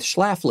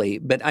Schlafly,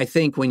 but I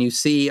think when you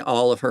see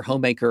all of her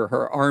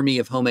army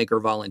of homemaker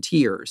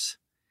volunteers,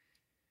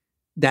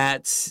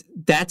 that's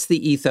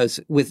the ethos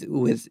with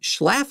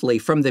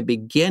Schlafly from the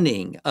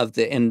beginning of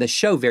and the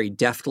show very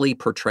deftly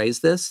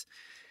portrays this.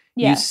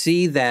 Yes. You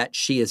see that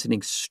she is an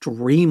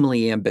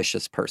extremely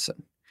ambitious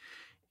person,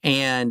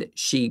 and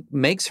she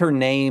makes her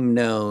name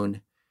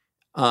known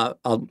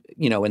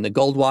in the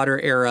Goldwater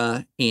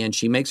era, and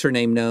she makes her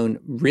name known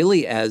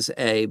really as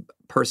a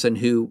person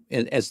who,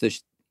 as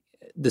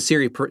the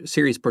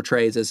series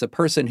portrays, as a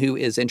person who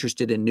is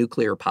interested in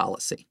nuclear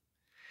policy.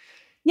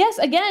 Yes,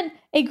 again,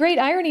 a great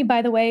irony,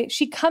 by the way.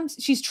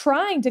 She's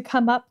trying to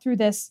come up through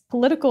this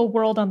political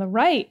world on the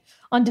right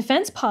on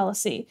defense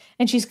policy.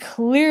 And she's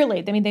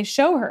clearly, they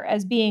show her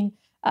as being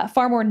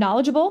far more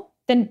knowledgeable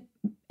than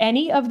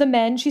any of the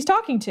men she's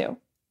talking to.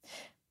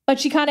 But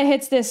she kind of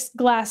hits this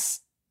glass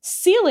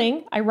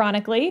ceiling,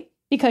 ironically,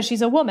 because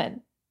she's a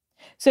woman.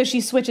 So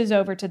she switches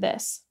over to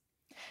this.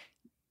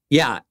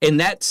 Yeah, and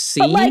that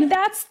scene... But,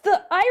 that's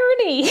the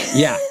irony.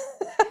 Yeah.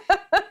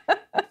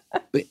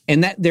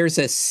 And that there's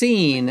a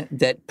scene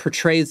that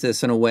portrays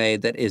this in a way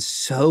that is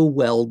so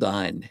well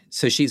done.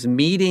 So she's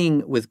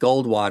meeting with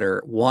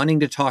Goldwater,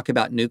 wanting to talk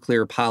about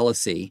nuclear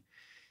policy.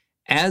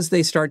 As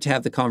they start to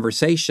have the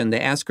conversation, they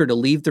ask her to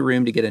leave the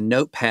room to get a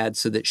notepad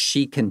so that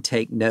she can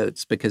take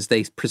notes because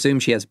they presume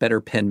she has better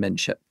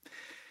penmanship.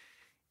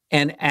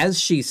 And as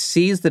she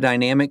sees the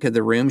dynamic of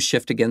the room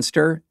shift against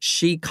her,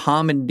 she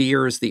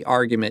commandeers the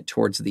argument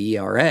towards the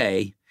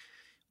ERA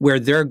where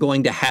they're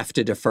going to have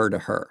to defer to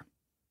her.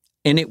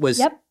 And it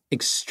was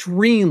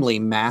extremely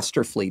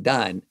masterfully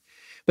done.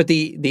 But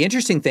the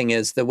interesting thing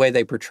is the way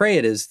they portray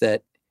it is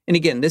that, and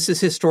again, this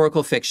is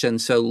historical fiction.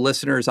 So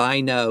listeners,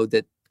 I know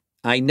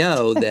I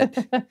know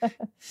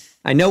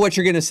what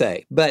you're going to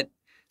say. But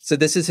so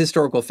this is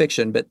historical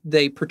fiction, but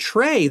they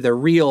portray the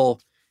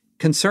real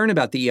concern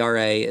about the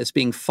ERA as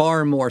being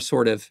far more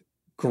sort of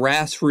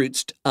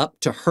grassroots up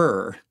to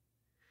her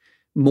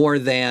more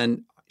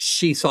than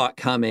she saw it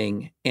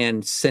coming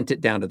and sent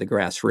it down to the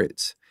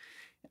grassroots.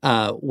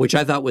 Which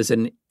I thought was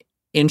an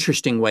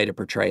interesting way to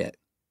portray it.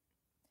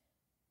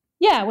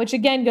 Yeah, which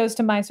again goes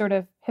to my sort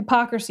of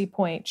hypocrisy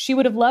point. She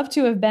would have loved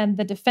to have been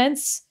the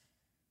defense,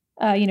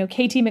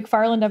 K.T.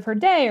 McFarland of her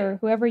day, or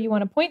whoever you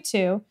want to point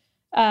to,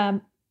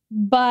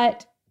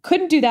 but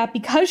couldn't do that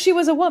because she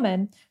was a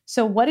woman.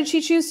 So what did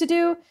she choose to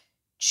do?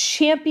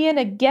 Champion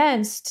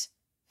against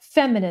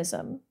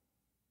feminism.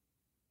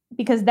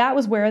 Because that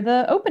was where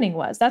the opening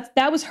was.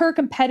 That was her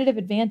competitive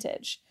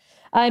advantage.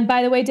 And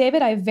by the way,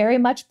 David, I've very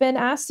much been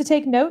asked to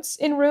take notes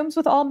in rooms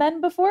with all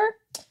men before,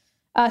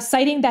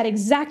 citing that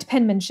exact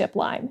penmanship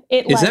line.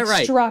 It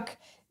struck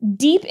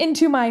deep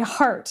into my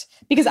heart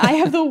because I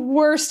have the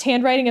worst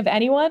handwriting of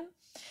anyone.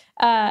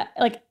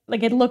 Like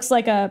it looks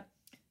like a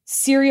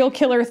serial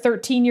killer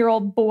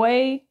 13-year-old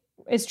boy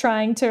is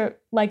trying to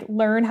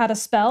learn how to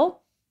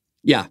spell.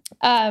 Yeah.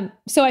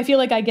 So I feel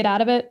like I get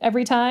out of it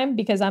every time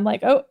because I'm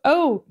like,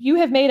 oh, you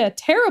have made a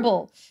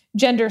terrible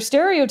gender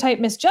stereotype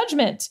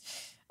misjudgment.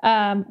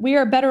 We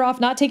are better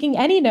off not taking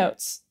any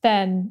notes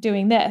than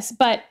doing this.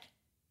 But,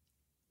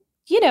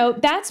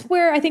 that's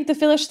where I think the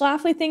Phyllis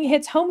Schlafly thing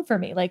hits home for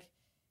me.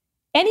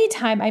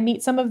 Anytime I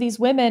meet some of these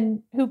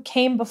women who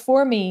came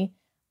before me,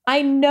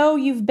 I know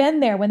you've been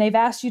there when they've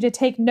asked you to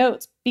take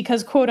notes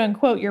because, quote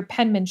unquote, your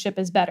penmanship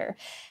is better.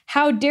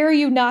 How dare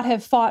you not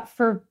have fought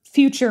for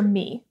future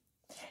me?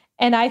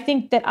 And I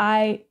think that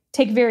I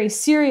take very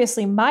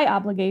seriously my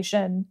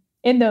obligation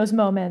in those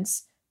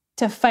moments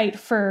to fight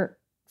for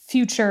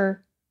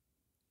future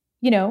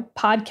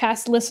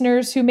podcast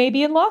listeners who may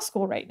be in law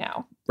school right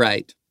now.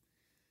 Right.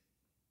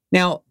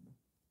 Now,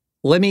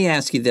 let me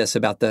ask you this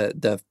about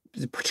the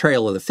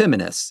portrayal of the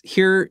feminists.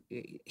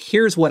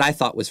 Here's what I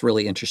thought was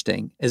really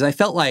interesting, is I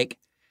felt like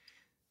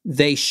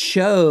they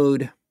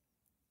showed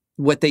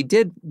what they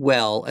did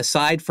well,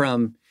 aside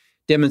from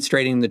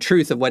demonstrating the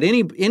truth of what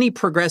any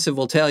progressive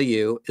will tell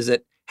you, is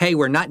that, hey,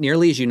 we're not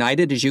nearly as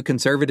united as you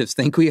conservatives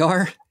think we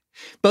are.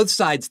 Both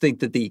sides think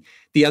that the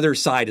other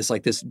side is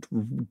like this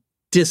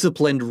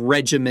disciplined,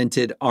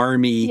 regimented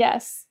army.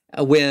 Yes.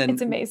 When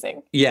it's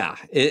amazing. Yeah.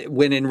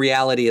 When in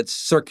reality, it's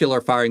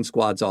circular firing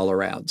squads all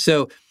around.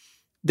 So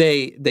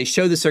they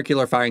show the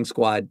circular firing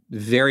squad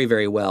very,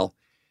 very well.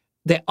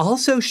 They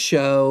also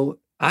show,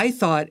 I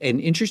thought, an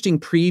interesting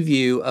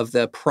preview of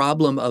the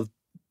problem of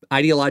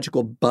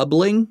ideological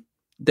bubbling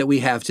that we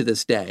have to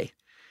this day.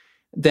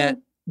 That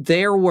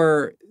there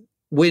were,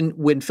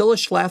 when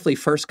Phyllis Schlafly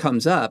first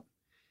comes up,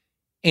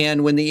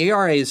 and when the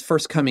ERA is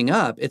first coming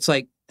up, it's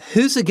like,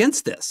 who's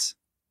against this?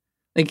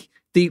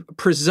 The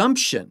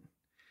presumption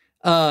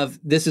of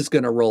this is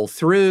going to roll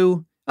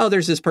through. Oh,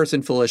 there's this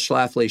person, Phyllis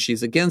Schlafly,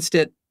 she's against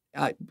it.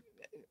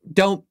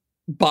 Don't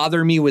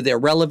bother me with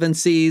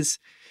irrelevancies.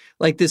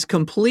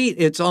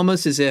 It's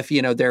almost as if,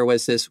 there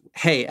was this,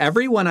 hey,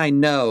 everyone I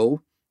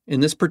know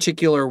in this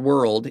particular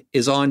world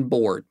is on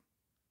board.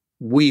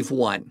 We've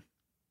won.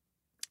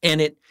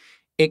 And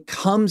it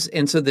comes,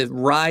 and so the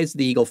rise of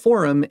the Eagle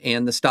Forum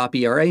and the Stop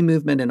ERA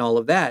movement and all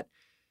of that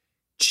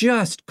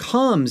just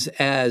comes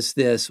as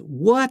this,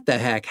 what the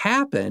heck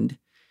happened,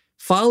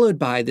 followed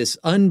by this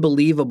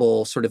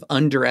unbelievable sort of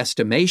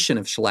underestimation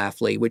of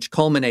Schlafly, which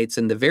culminates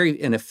in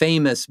a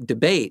famous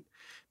debate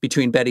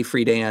between Betty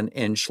Friedan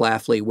and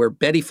Schlafly, where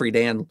Betty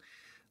Friedan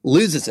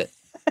loses it.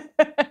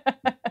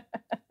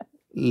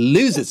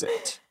 Loses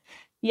it.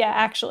 Yeah,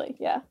 actually,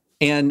 yeah.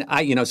 And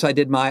so I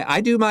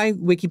do my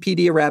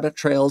Wikipedia rabbit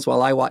trails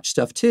while I watch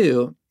stuff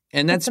too.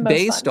 And that's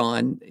based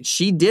on,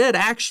 she did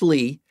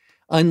actually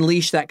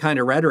unleash that kind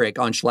of rhetoric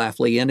on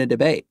Schlafly in a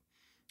debate.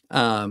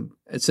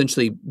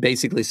 Essentially,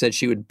 basically said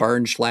she would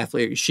burn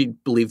Schlafly. She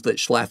believed that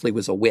Schlafly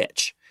was a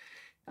witch,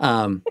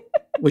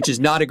 which is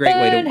not a great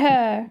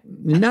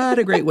not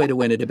a great way to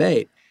win a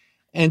debate.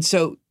 And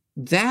so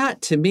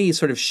that to me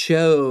sort of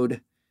showed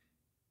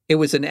it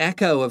was an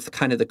echo of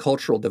kind of the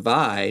cultural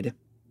divide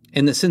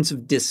and the sense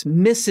of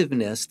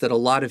dismissiveness that a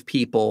lot of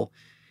people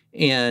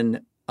in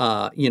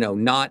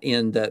not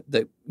in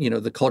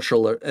the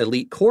cultural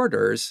elite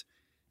quarters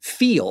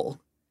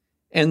feel,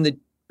 and the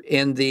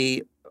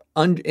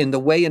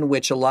way in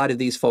which a lot of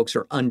these folks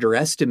are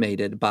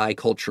underestimated by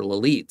cultural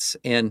elites.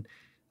 And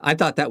I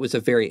thought that was a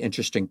very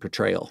interesting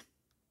portrayal.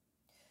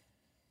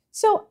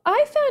 So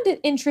I found it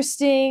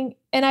interesting,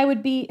 and I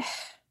would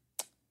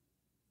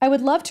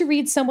love to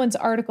read someone's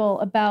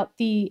article about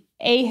the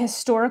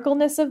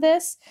ahistoricalness of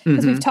this,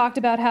 because we've talked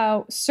about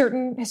how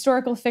certain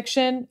historical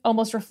fiction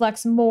almost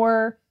reflects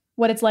more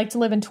what it's like to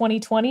live in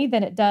 2020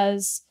 than it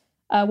does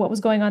what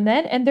was going on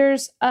then. And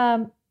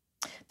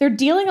they're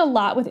dealing a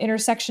lot with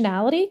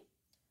intersectionality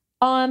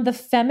on the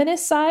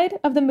feminist side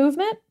of the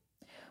movement,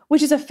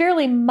 which is a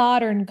fairly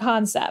modern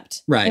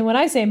concept. Right. And when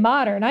I say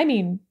modern, I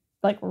mean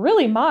like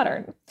really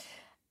modern.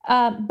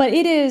 But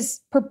it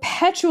is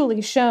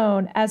perpetually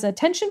shown as a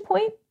tension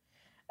point,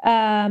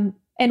 and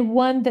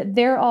one that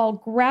they're all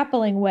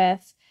grappling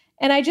with.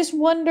 And I just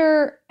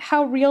wonder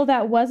how real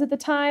that was at the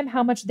time,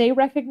 how much they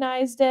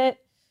recognized it.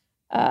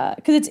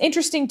 Because it's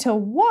interesting to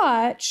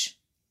watch,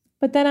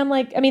 but then I'm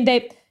like, I mean,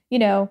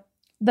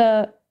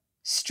 the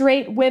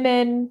straight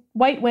women,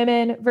 white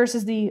women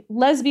versus the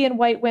lesbian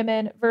white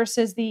women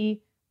versus the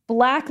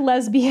Black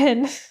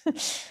lesbian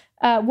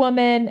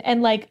woman,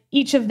 and like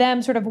each of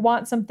them sort of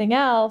want something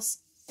else.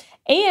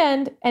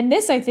 And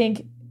this, I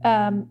think,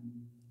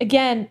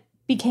 again,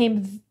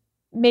 became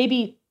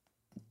maybe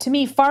to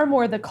me far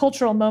more the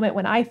cultural moment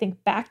when I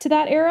think back to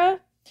that era.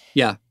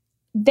 Yeah.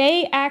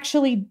 They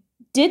actually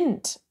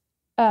didn't.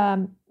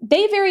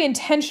 They very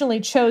intentionally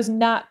chose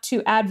not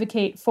to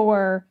advocate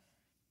for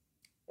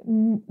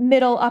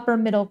upper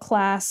middle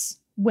class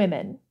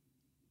women.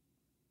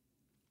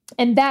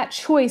 And that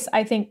choice,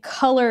 I think,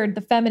 colored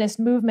the feminist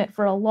movement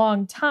for a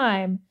long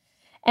time.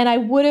 And I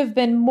would have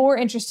been more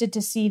interested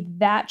to see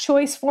that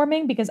choice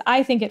forming, because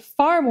I think it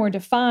far more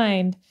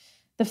defined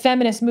the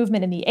feminist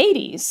movement in the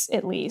 80s,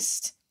 at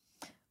least,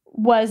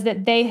 was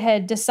that they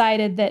had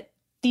decided that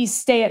these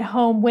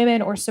stay-at-home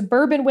women or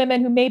suburban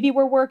women who maybe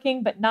were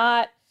working but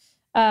not,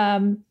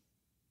 on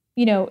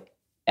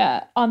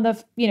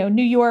the,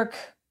 New York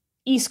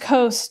East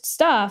Coast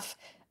stuff,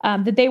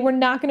 that they were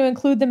not going to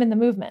include them in the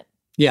movement.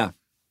 Yeah.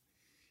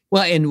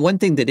 Well, and one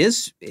thing that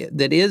is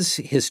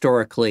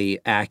historically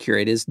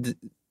accurate is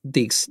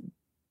the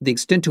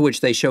extent to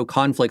which they show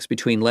conflicts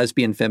between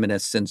lesbian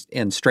feminists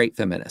and straight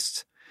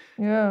feminists.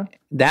 Yeah.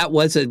 That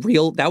was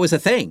a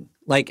thing.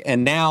 Like,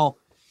 and now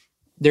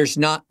there's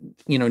not,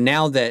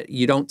 now that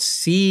you don't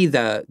see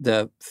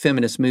the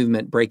feminist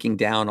movement breaking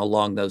down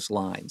along those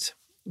lines,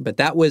 but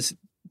that was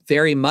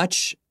very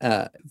much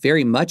a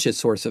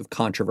source of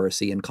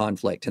controversy and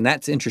conflict. And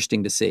that's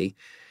interesting to see.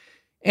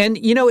 And,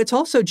 it's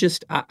also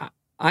just,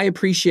 I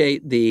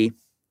appreciate the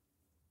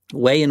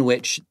way in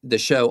which the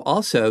show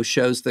also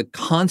shows the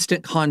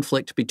constant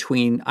conflict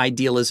between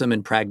idealism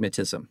and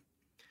pragmatism.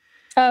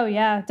 Oh,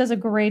 yeah. It does a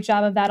great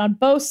job of that on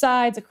both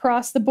sides,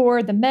 across the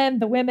board, the men,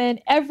 the women,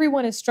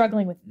 everyone is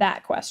struggling with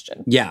that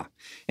question. Yeah.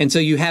 And so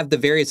you have the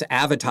various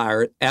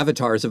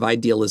avatars of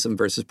idealism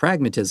versus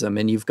pragmatism.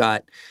 And you've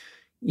got,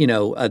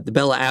 the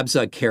Bella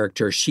Abzug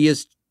character. She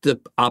is the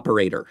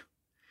operator.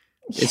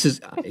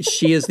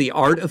 She is the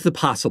art of the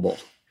possible.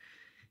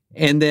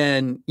 And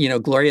then,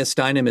 Gloria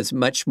Steinem is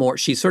much more,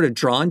 she's sort of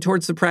drawn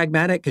towards the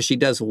pragmatic because she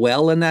does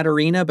well in that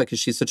arena because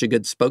she's such a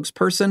good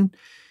spokesperson,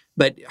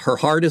 but her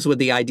heart is with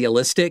the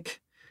idealistic.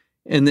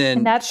 And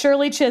that's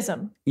Shirley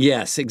Chisholm.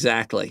 Yes,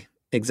 exactly.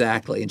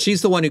 Exactly. And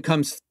she's the one who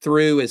comes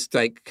through as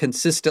like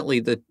consistently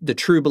the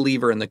true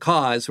believer in the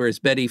cause, whereas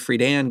Betty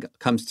Friedan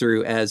comes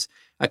through as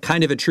a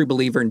kind of a true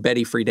believer in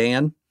Betty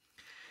Friedan,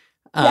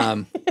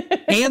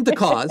 and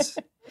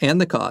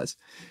the cause.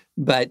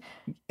 But,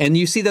 and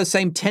you see those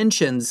same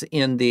tensions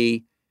in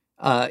the,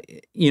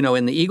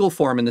 in the Eagle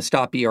Forum and the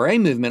Stop ERA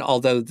movement,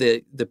 although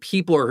the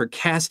people who are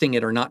casting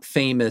it are not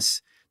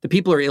famous. The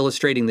people who are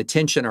illustrating the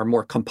tension are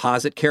more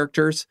composite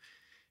characters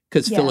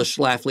because Phyllis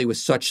Schlafly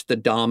was such the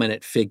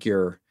dominant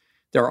figure.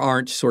 There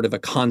aren't sort of a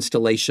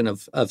constellation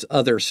of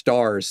other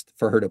stars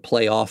for her to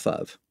play off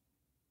of.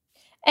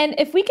 And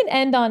if we can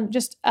end on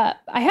just, I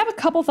have a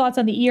couple thoughts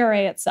on the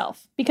ERA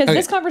itself, because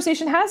this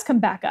conversation has come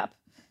back up.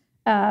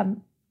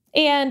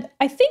 And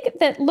I think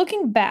that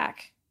looking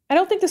back, I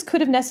don't think this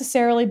could have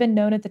necessarily been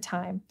known at the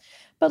time,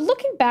 but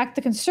looking back,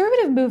 the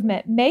conservative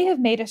movement may have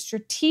made a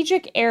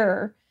strategic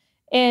error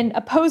in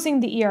opposing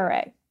the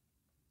ERA.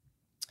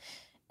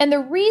 And the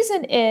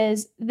reason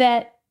is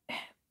that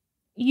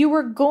you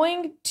were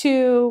going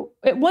to,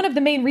 one of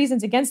the main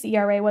reasons against the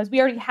ERA was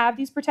we already have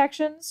these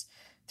protections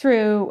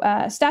through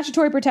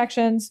statutory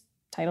protections,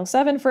 Title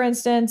VII, for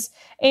instance,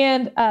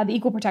 and the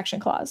Equal Protection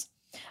Clause.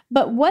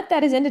 But what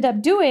that has ended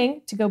up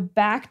doing, to go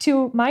back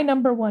to my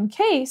number one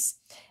case,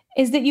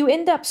 is that you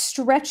end up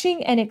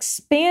stretching and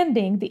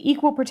expanding the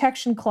Equal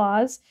Protection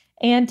Clause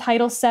and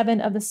Title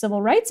VII of the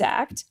Civil Rights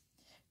Act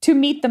to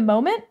meet the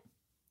moment,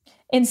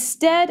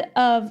 instead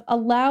of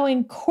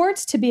allowing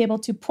courts to be able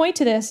to point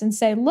to this and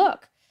say,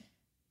 look,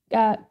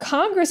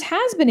 Congress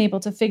has been able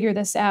to figure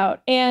this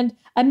out, and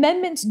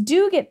amendments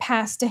do get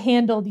passed to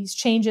handle these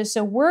changes.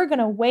 So we're going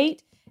to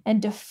wait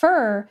and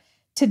defer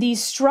to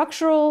these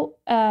structural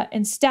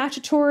and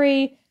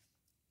statutory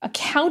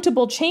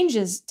accountable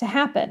changes to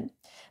happen.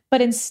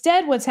 But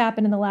instead, what's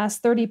happened in the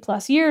last 30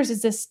 plus years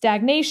is this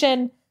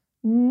stagnation,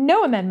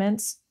 no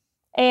amendments,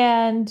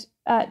 and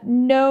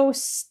no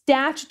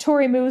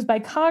statutory moves by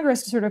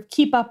Congress to sort of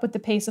keep up with the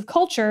pace of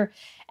culture.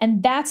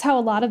 And that's how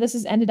a lot of this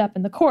has ended up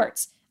in the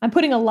courts. I'm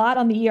putting a lot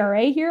on the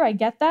ERA here, I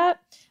get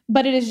that,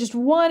 but it is just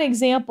one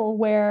example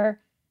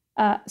where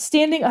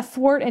standing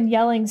athwart and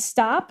yelling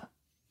stop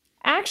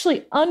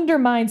actually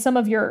undermines some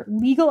of your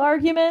legal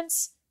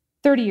arguments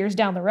 30 years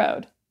down the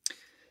road.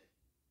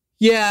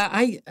 Yeah,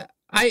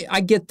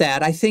 I get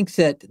that. I think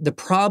that the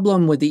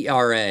problem with the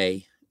ERA,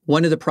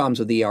 one of the problems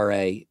with the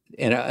ERA,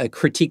 and a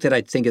critique that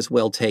I think is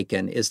well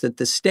taken, is that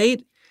the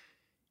state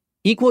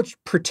equal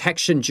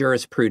protection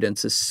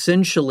jurisprudence,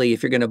 essentially,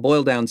 if you're going to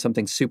boil down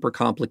something super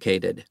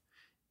complicated,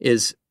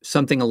 is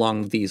something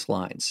along these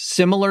lines.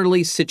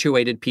 Similarly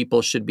situated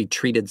people should be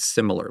treated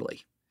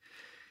similarly.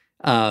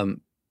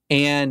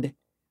 And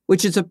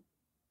which is a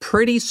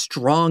pretty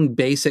strong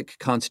basic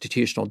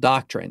constitutional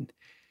doctrine.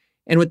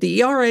 And what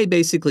the ERA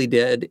basically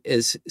did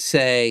is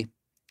say,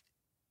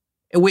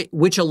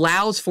 which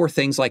allows for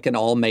things like an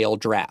all-male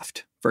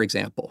draft, for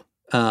example,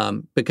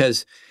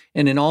 because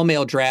in an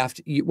all-male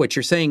draft, what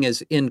you're saying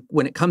is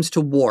when it comes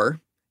to war,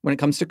 when it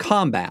comes to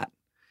combat,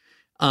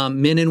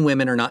 men and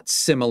women are not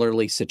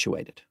similarly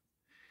situated.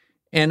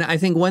 And I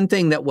think one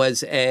thing that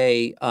was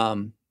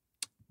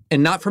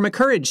and not from a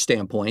courage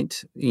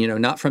standpoint,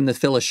 not from the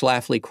Phyllis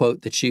Schlafly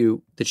quote that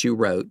you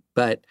wrote,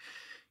 but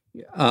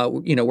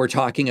we're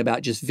talking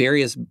about just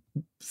various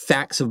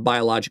facts of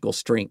biological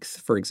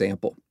strength, for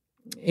example,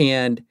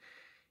 and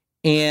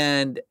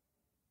then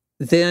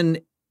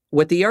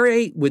what the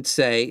ERA would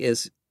say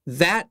is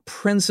that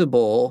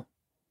principle,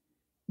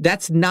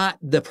 that's not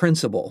the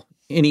principle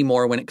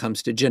anymore when it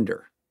comes to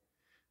gender.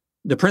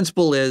 The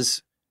principle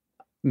is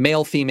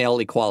male-female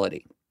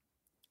equality,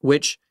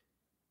 which,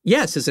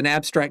 yes, is an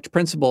abstract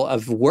principle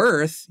of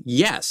worth.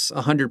 Yes,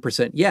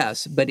 100%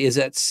 yes. But is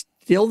that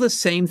still the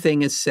same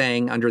thing as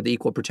saying under the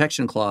Equal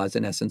Protection Clause,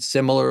 in essence,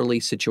 similarly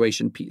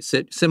situated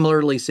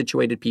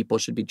people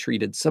should be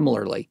treated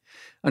similarly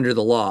under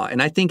the law?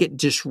 And I think it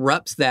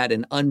disrupts that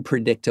in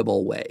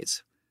unpredictable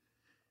ways.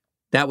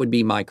 That would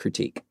be my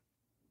critique.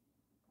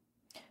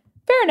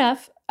 Fair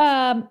enough.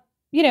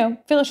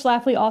 Phyllis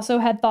Schlafly also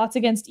had thoughts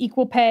against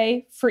equal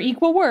pay for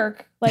equal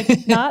work.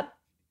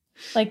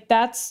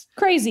 That's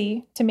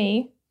crazy to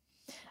me.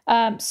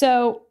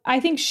 So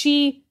I think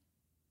she,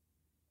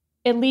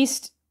 at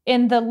least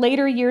in the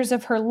later years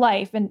of her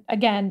life, and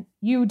again,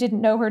 you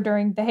didn't know her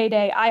during the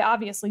heyday, I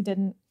obviously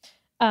didn't,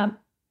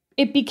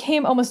 it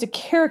became almost a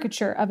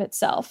caricature of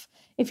itself.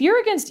 If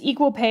you're against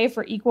equal pay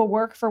for equal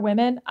work for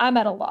women, I'm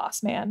at a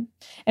loss, man.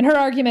 And her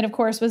argument, of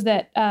course, was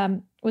that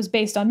was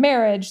based on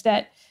marriage,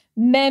 that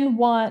men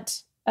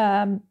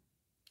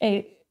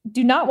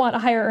do not want a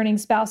higher earning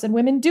spouse, and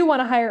women do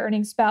want a higher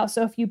earning spouse.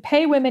 So if you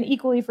pay women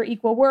equally for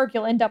equal work,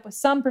 you'll end up with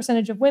some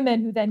percentage of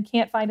women who then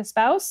can't find a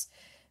spouse.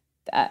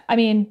 I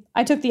mean,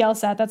 I took the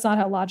LSAT. That's not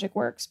how logic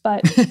works.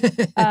 But,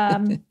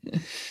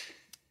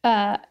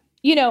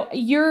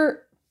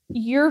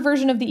 your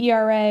version of the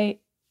ERA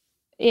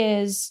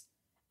is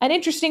an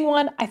interesting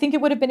one. I think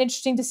it would have been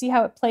interesting to see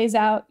how it plays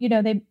out.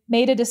 They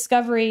made a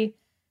discovery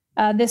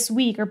this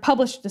week, or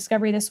published a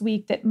discovery this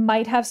week, that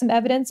might have some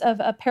evidence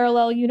of a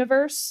parallel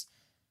universe.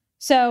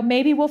 So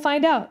maybe we'll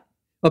find out.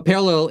 A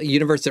parallel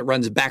universe that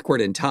runs backward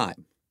in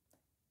time.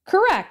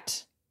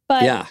 Correct.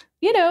 But, yeah.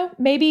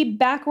 Maybe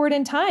backward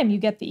in time you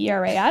get the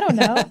ERA. I don't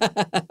know.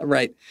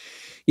 Right.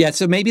 Yeah,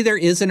 so maybe there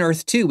is an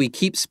Earth 2. We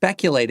keep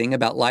speculating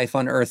about life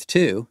on Earth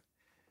 2.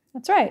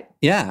 That's right.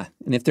 Yeah,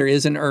 and if there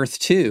is an Earth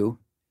 2...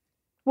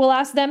 we'll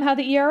ask them how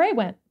the ERA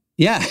went.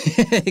 Yeah,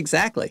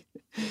 exactly.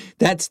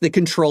 That's the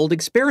controlled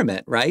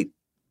experiment, right?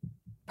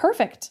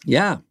 Perfect.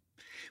 Yeah.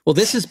 Well,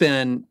 this has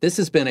been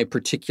a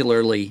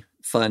particularly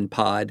fun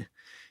pod.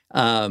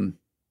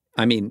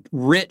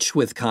 Rich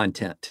with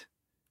content.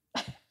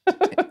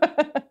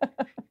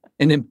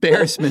 An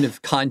embarrassment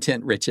of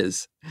content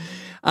riches.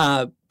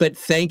 But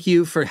thank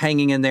you for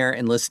hanging in there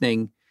and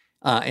listening.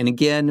 And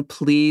again,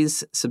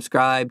 please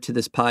subscribe to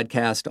this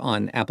podcast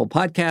on Apple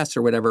Podcasts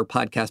or whatever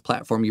podcast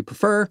platform you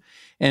prefer.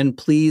 And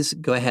please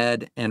go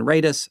ahead and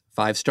rate us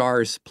 5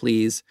 stars,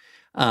 please.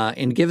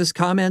 And give us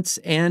comments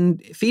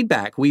and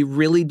feedback. We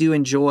really do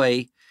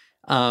enjoy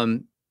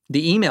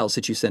the emails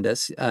that you send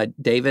us,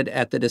 David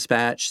at the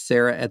Dispatch,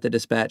 Sarah at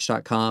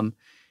thedispatch.com.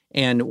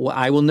 And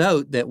I will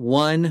note that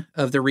one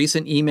of the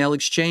recent email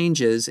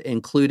exchanges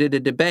included a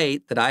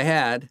debate that I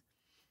had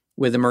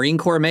with a Marine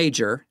Corps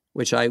major,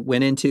 which I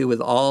went into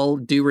with all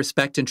due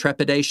respect and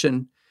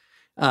trepidation,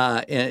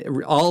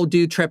 all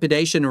due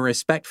trepidation and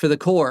respect for the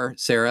Corps,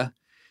 Sarah,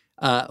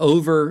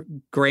 over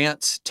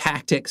Grant's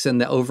tactics in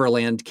the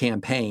Overland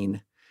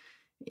Campaign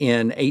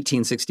in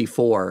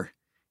 1864.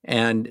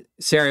 And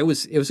Sarah, it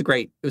was a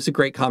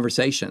great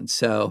conversation.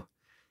 So,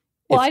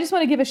 well, I just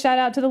want to give a shout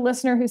out to the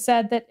listener who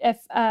said that if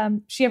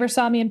she ever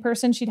saw me in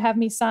person, she'd have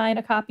me sign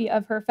a copy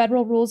of her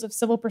Federal Rules of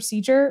Civil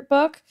Procedure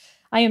book.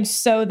 I am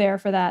so there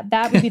for that.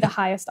 That would be the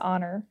highest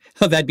honor.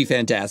 Oh, that'd be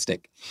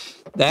fantastic.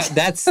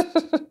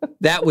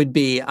 That would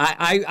be.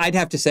 I'd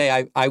have to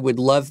say I would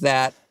love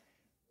that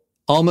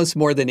almost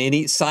more than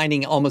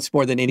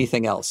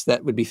anything else.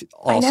 That would be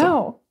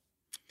awesome.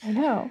 I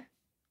know.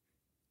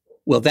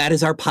 Well, that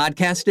is our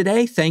podcast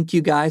today. Thank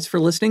you guys for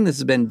listening. This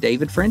has been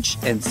David French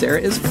and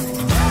Sarah Isbell.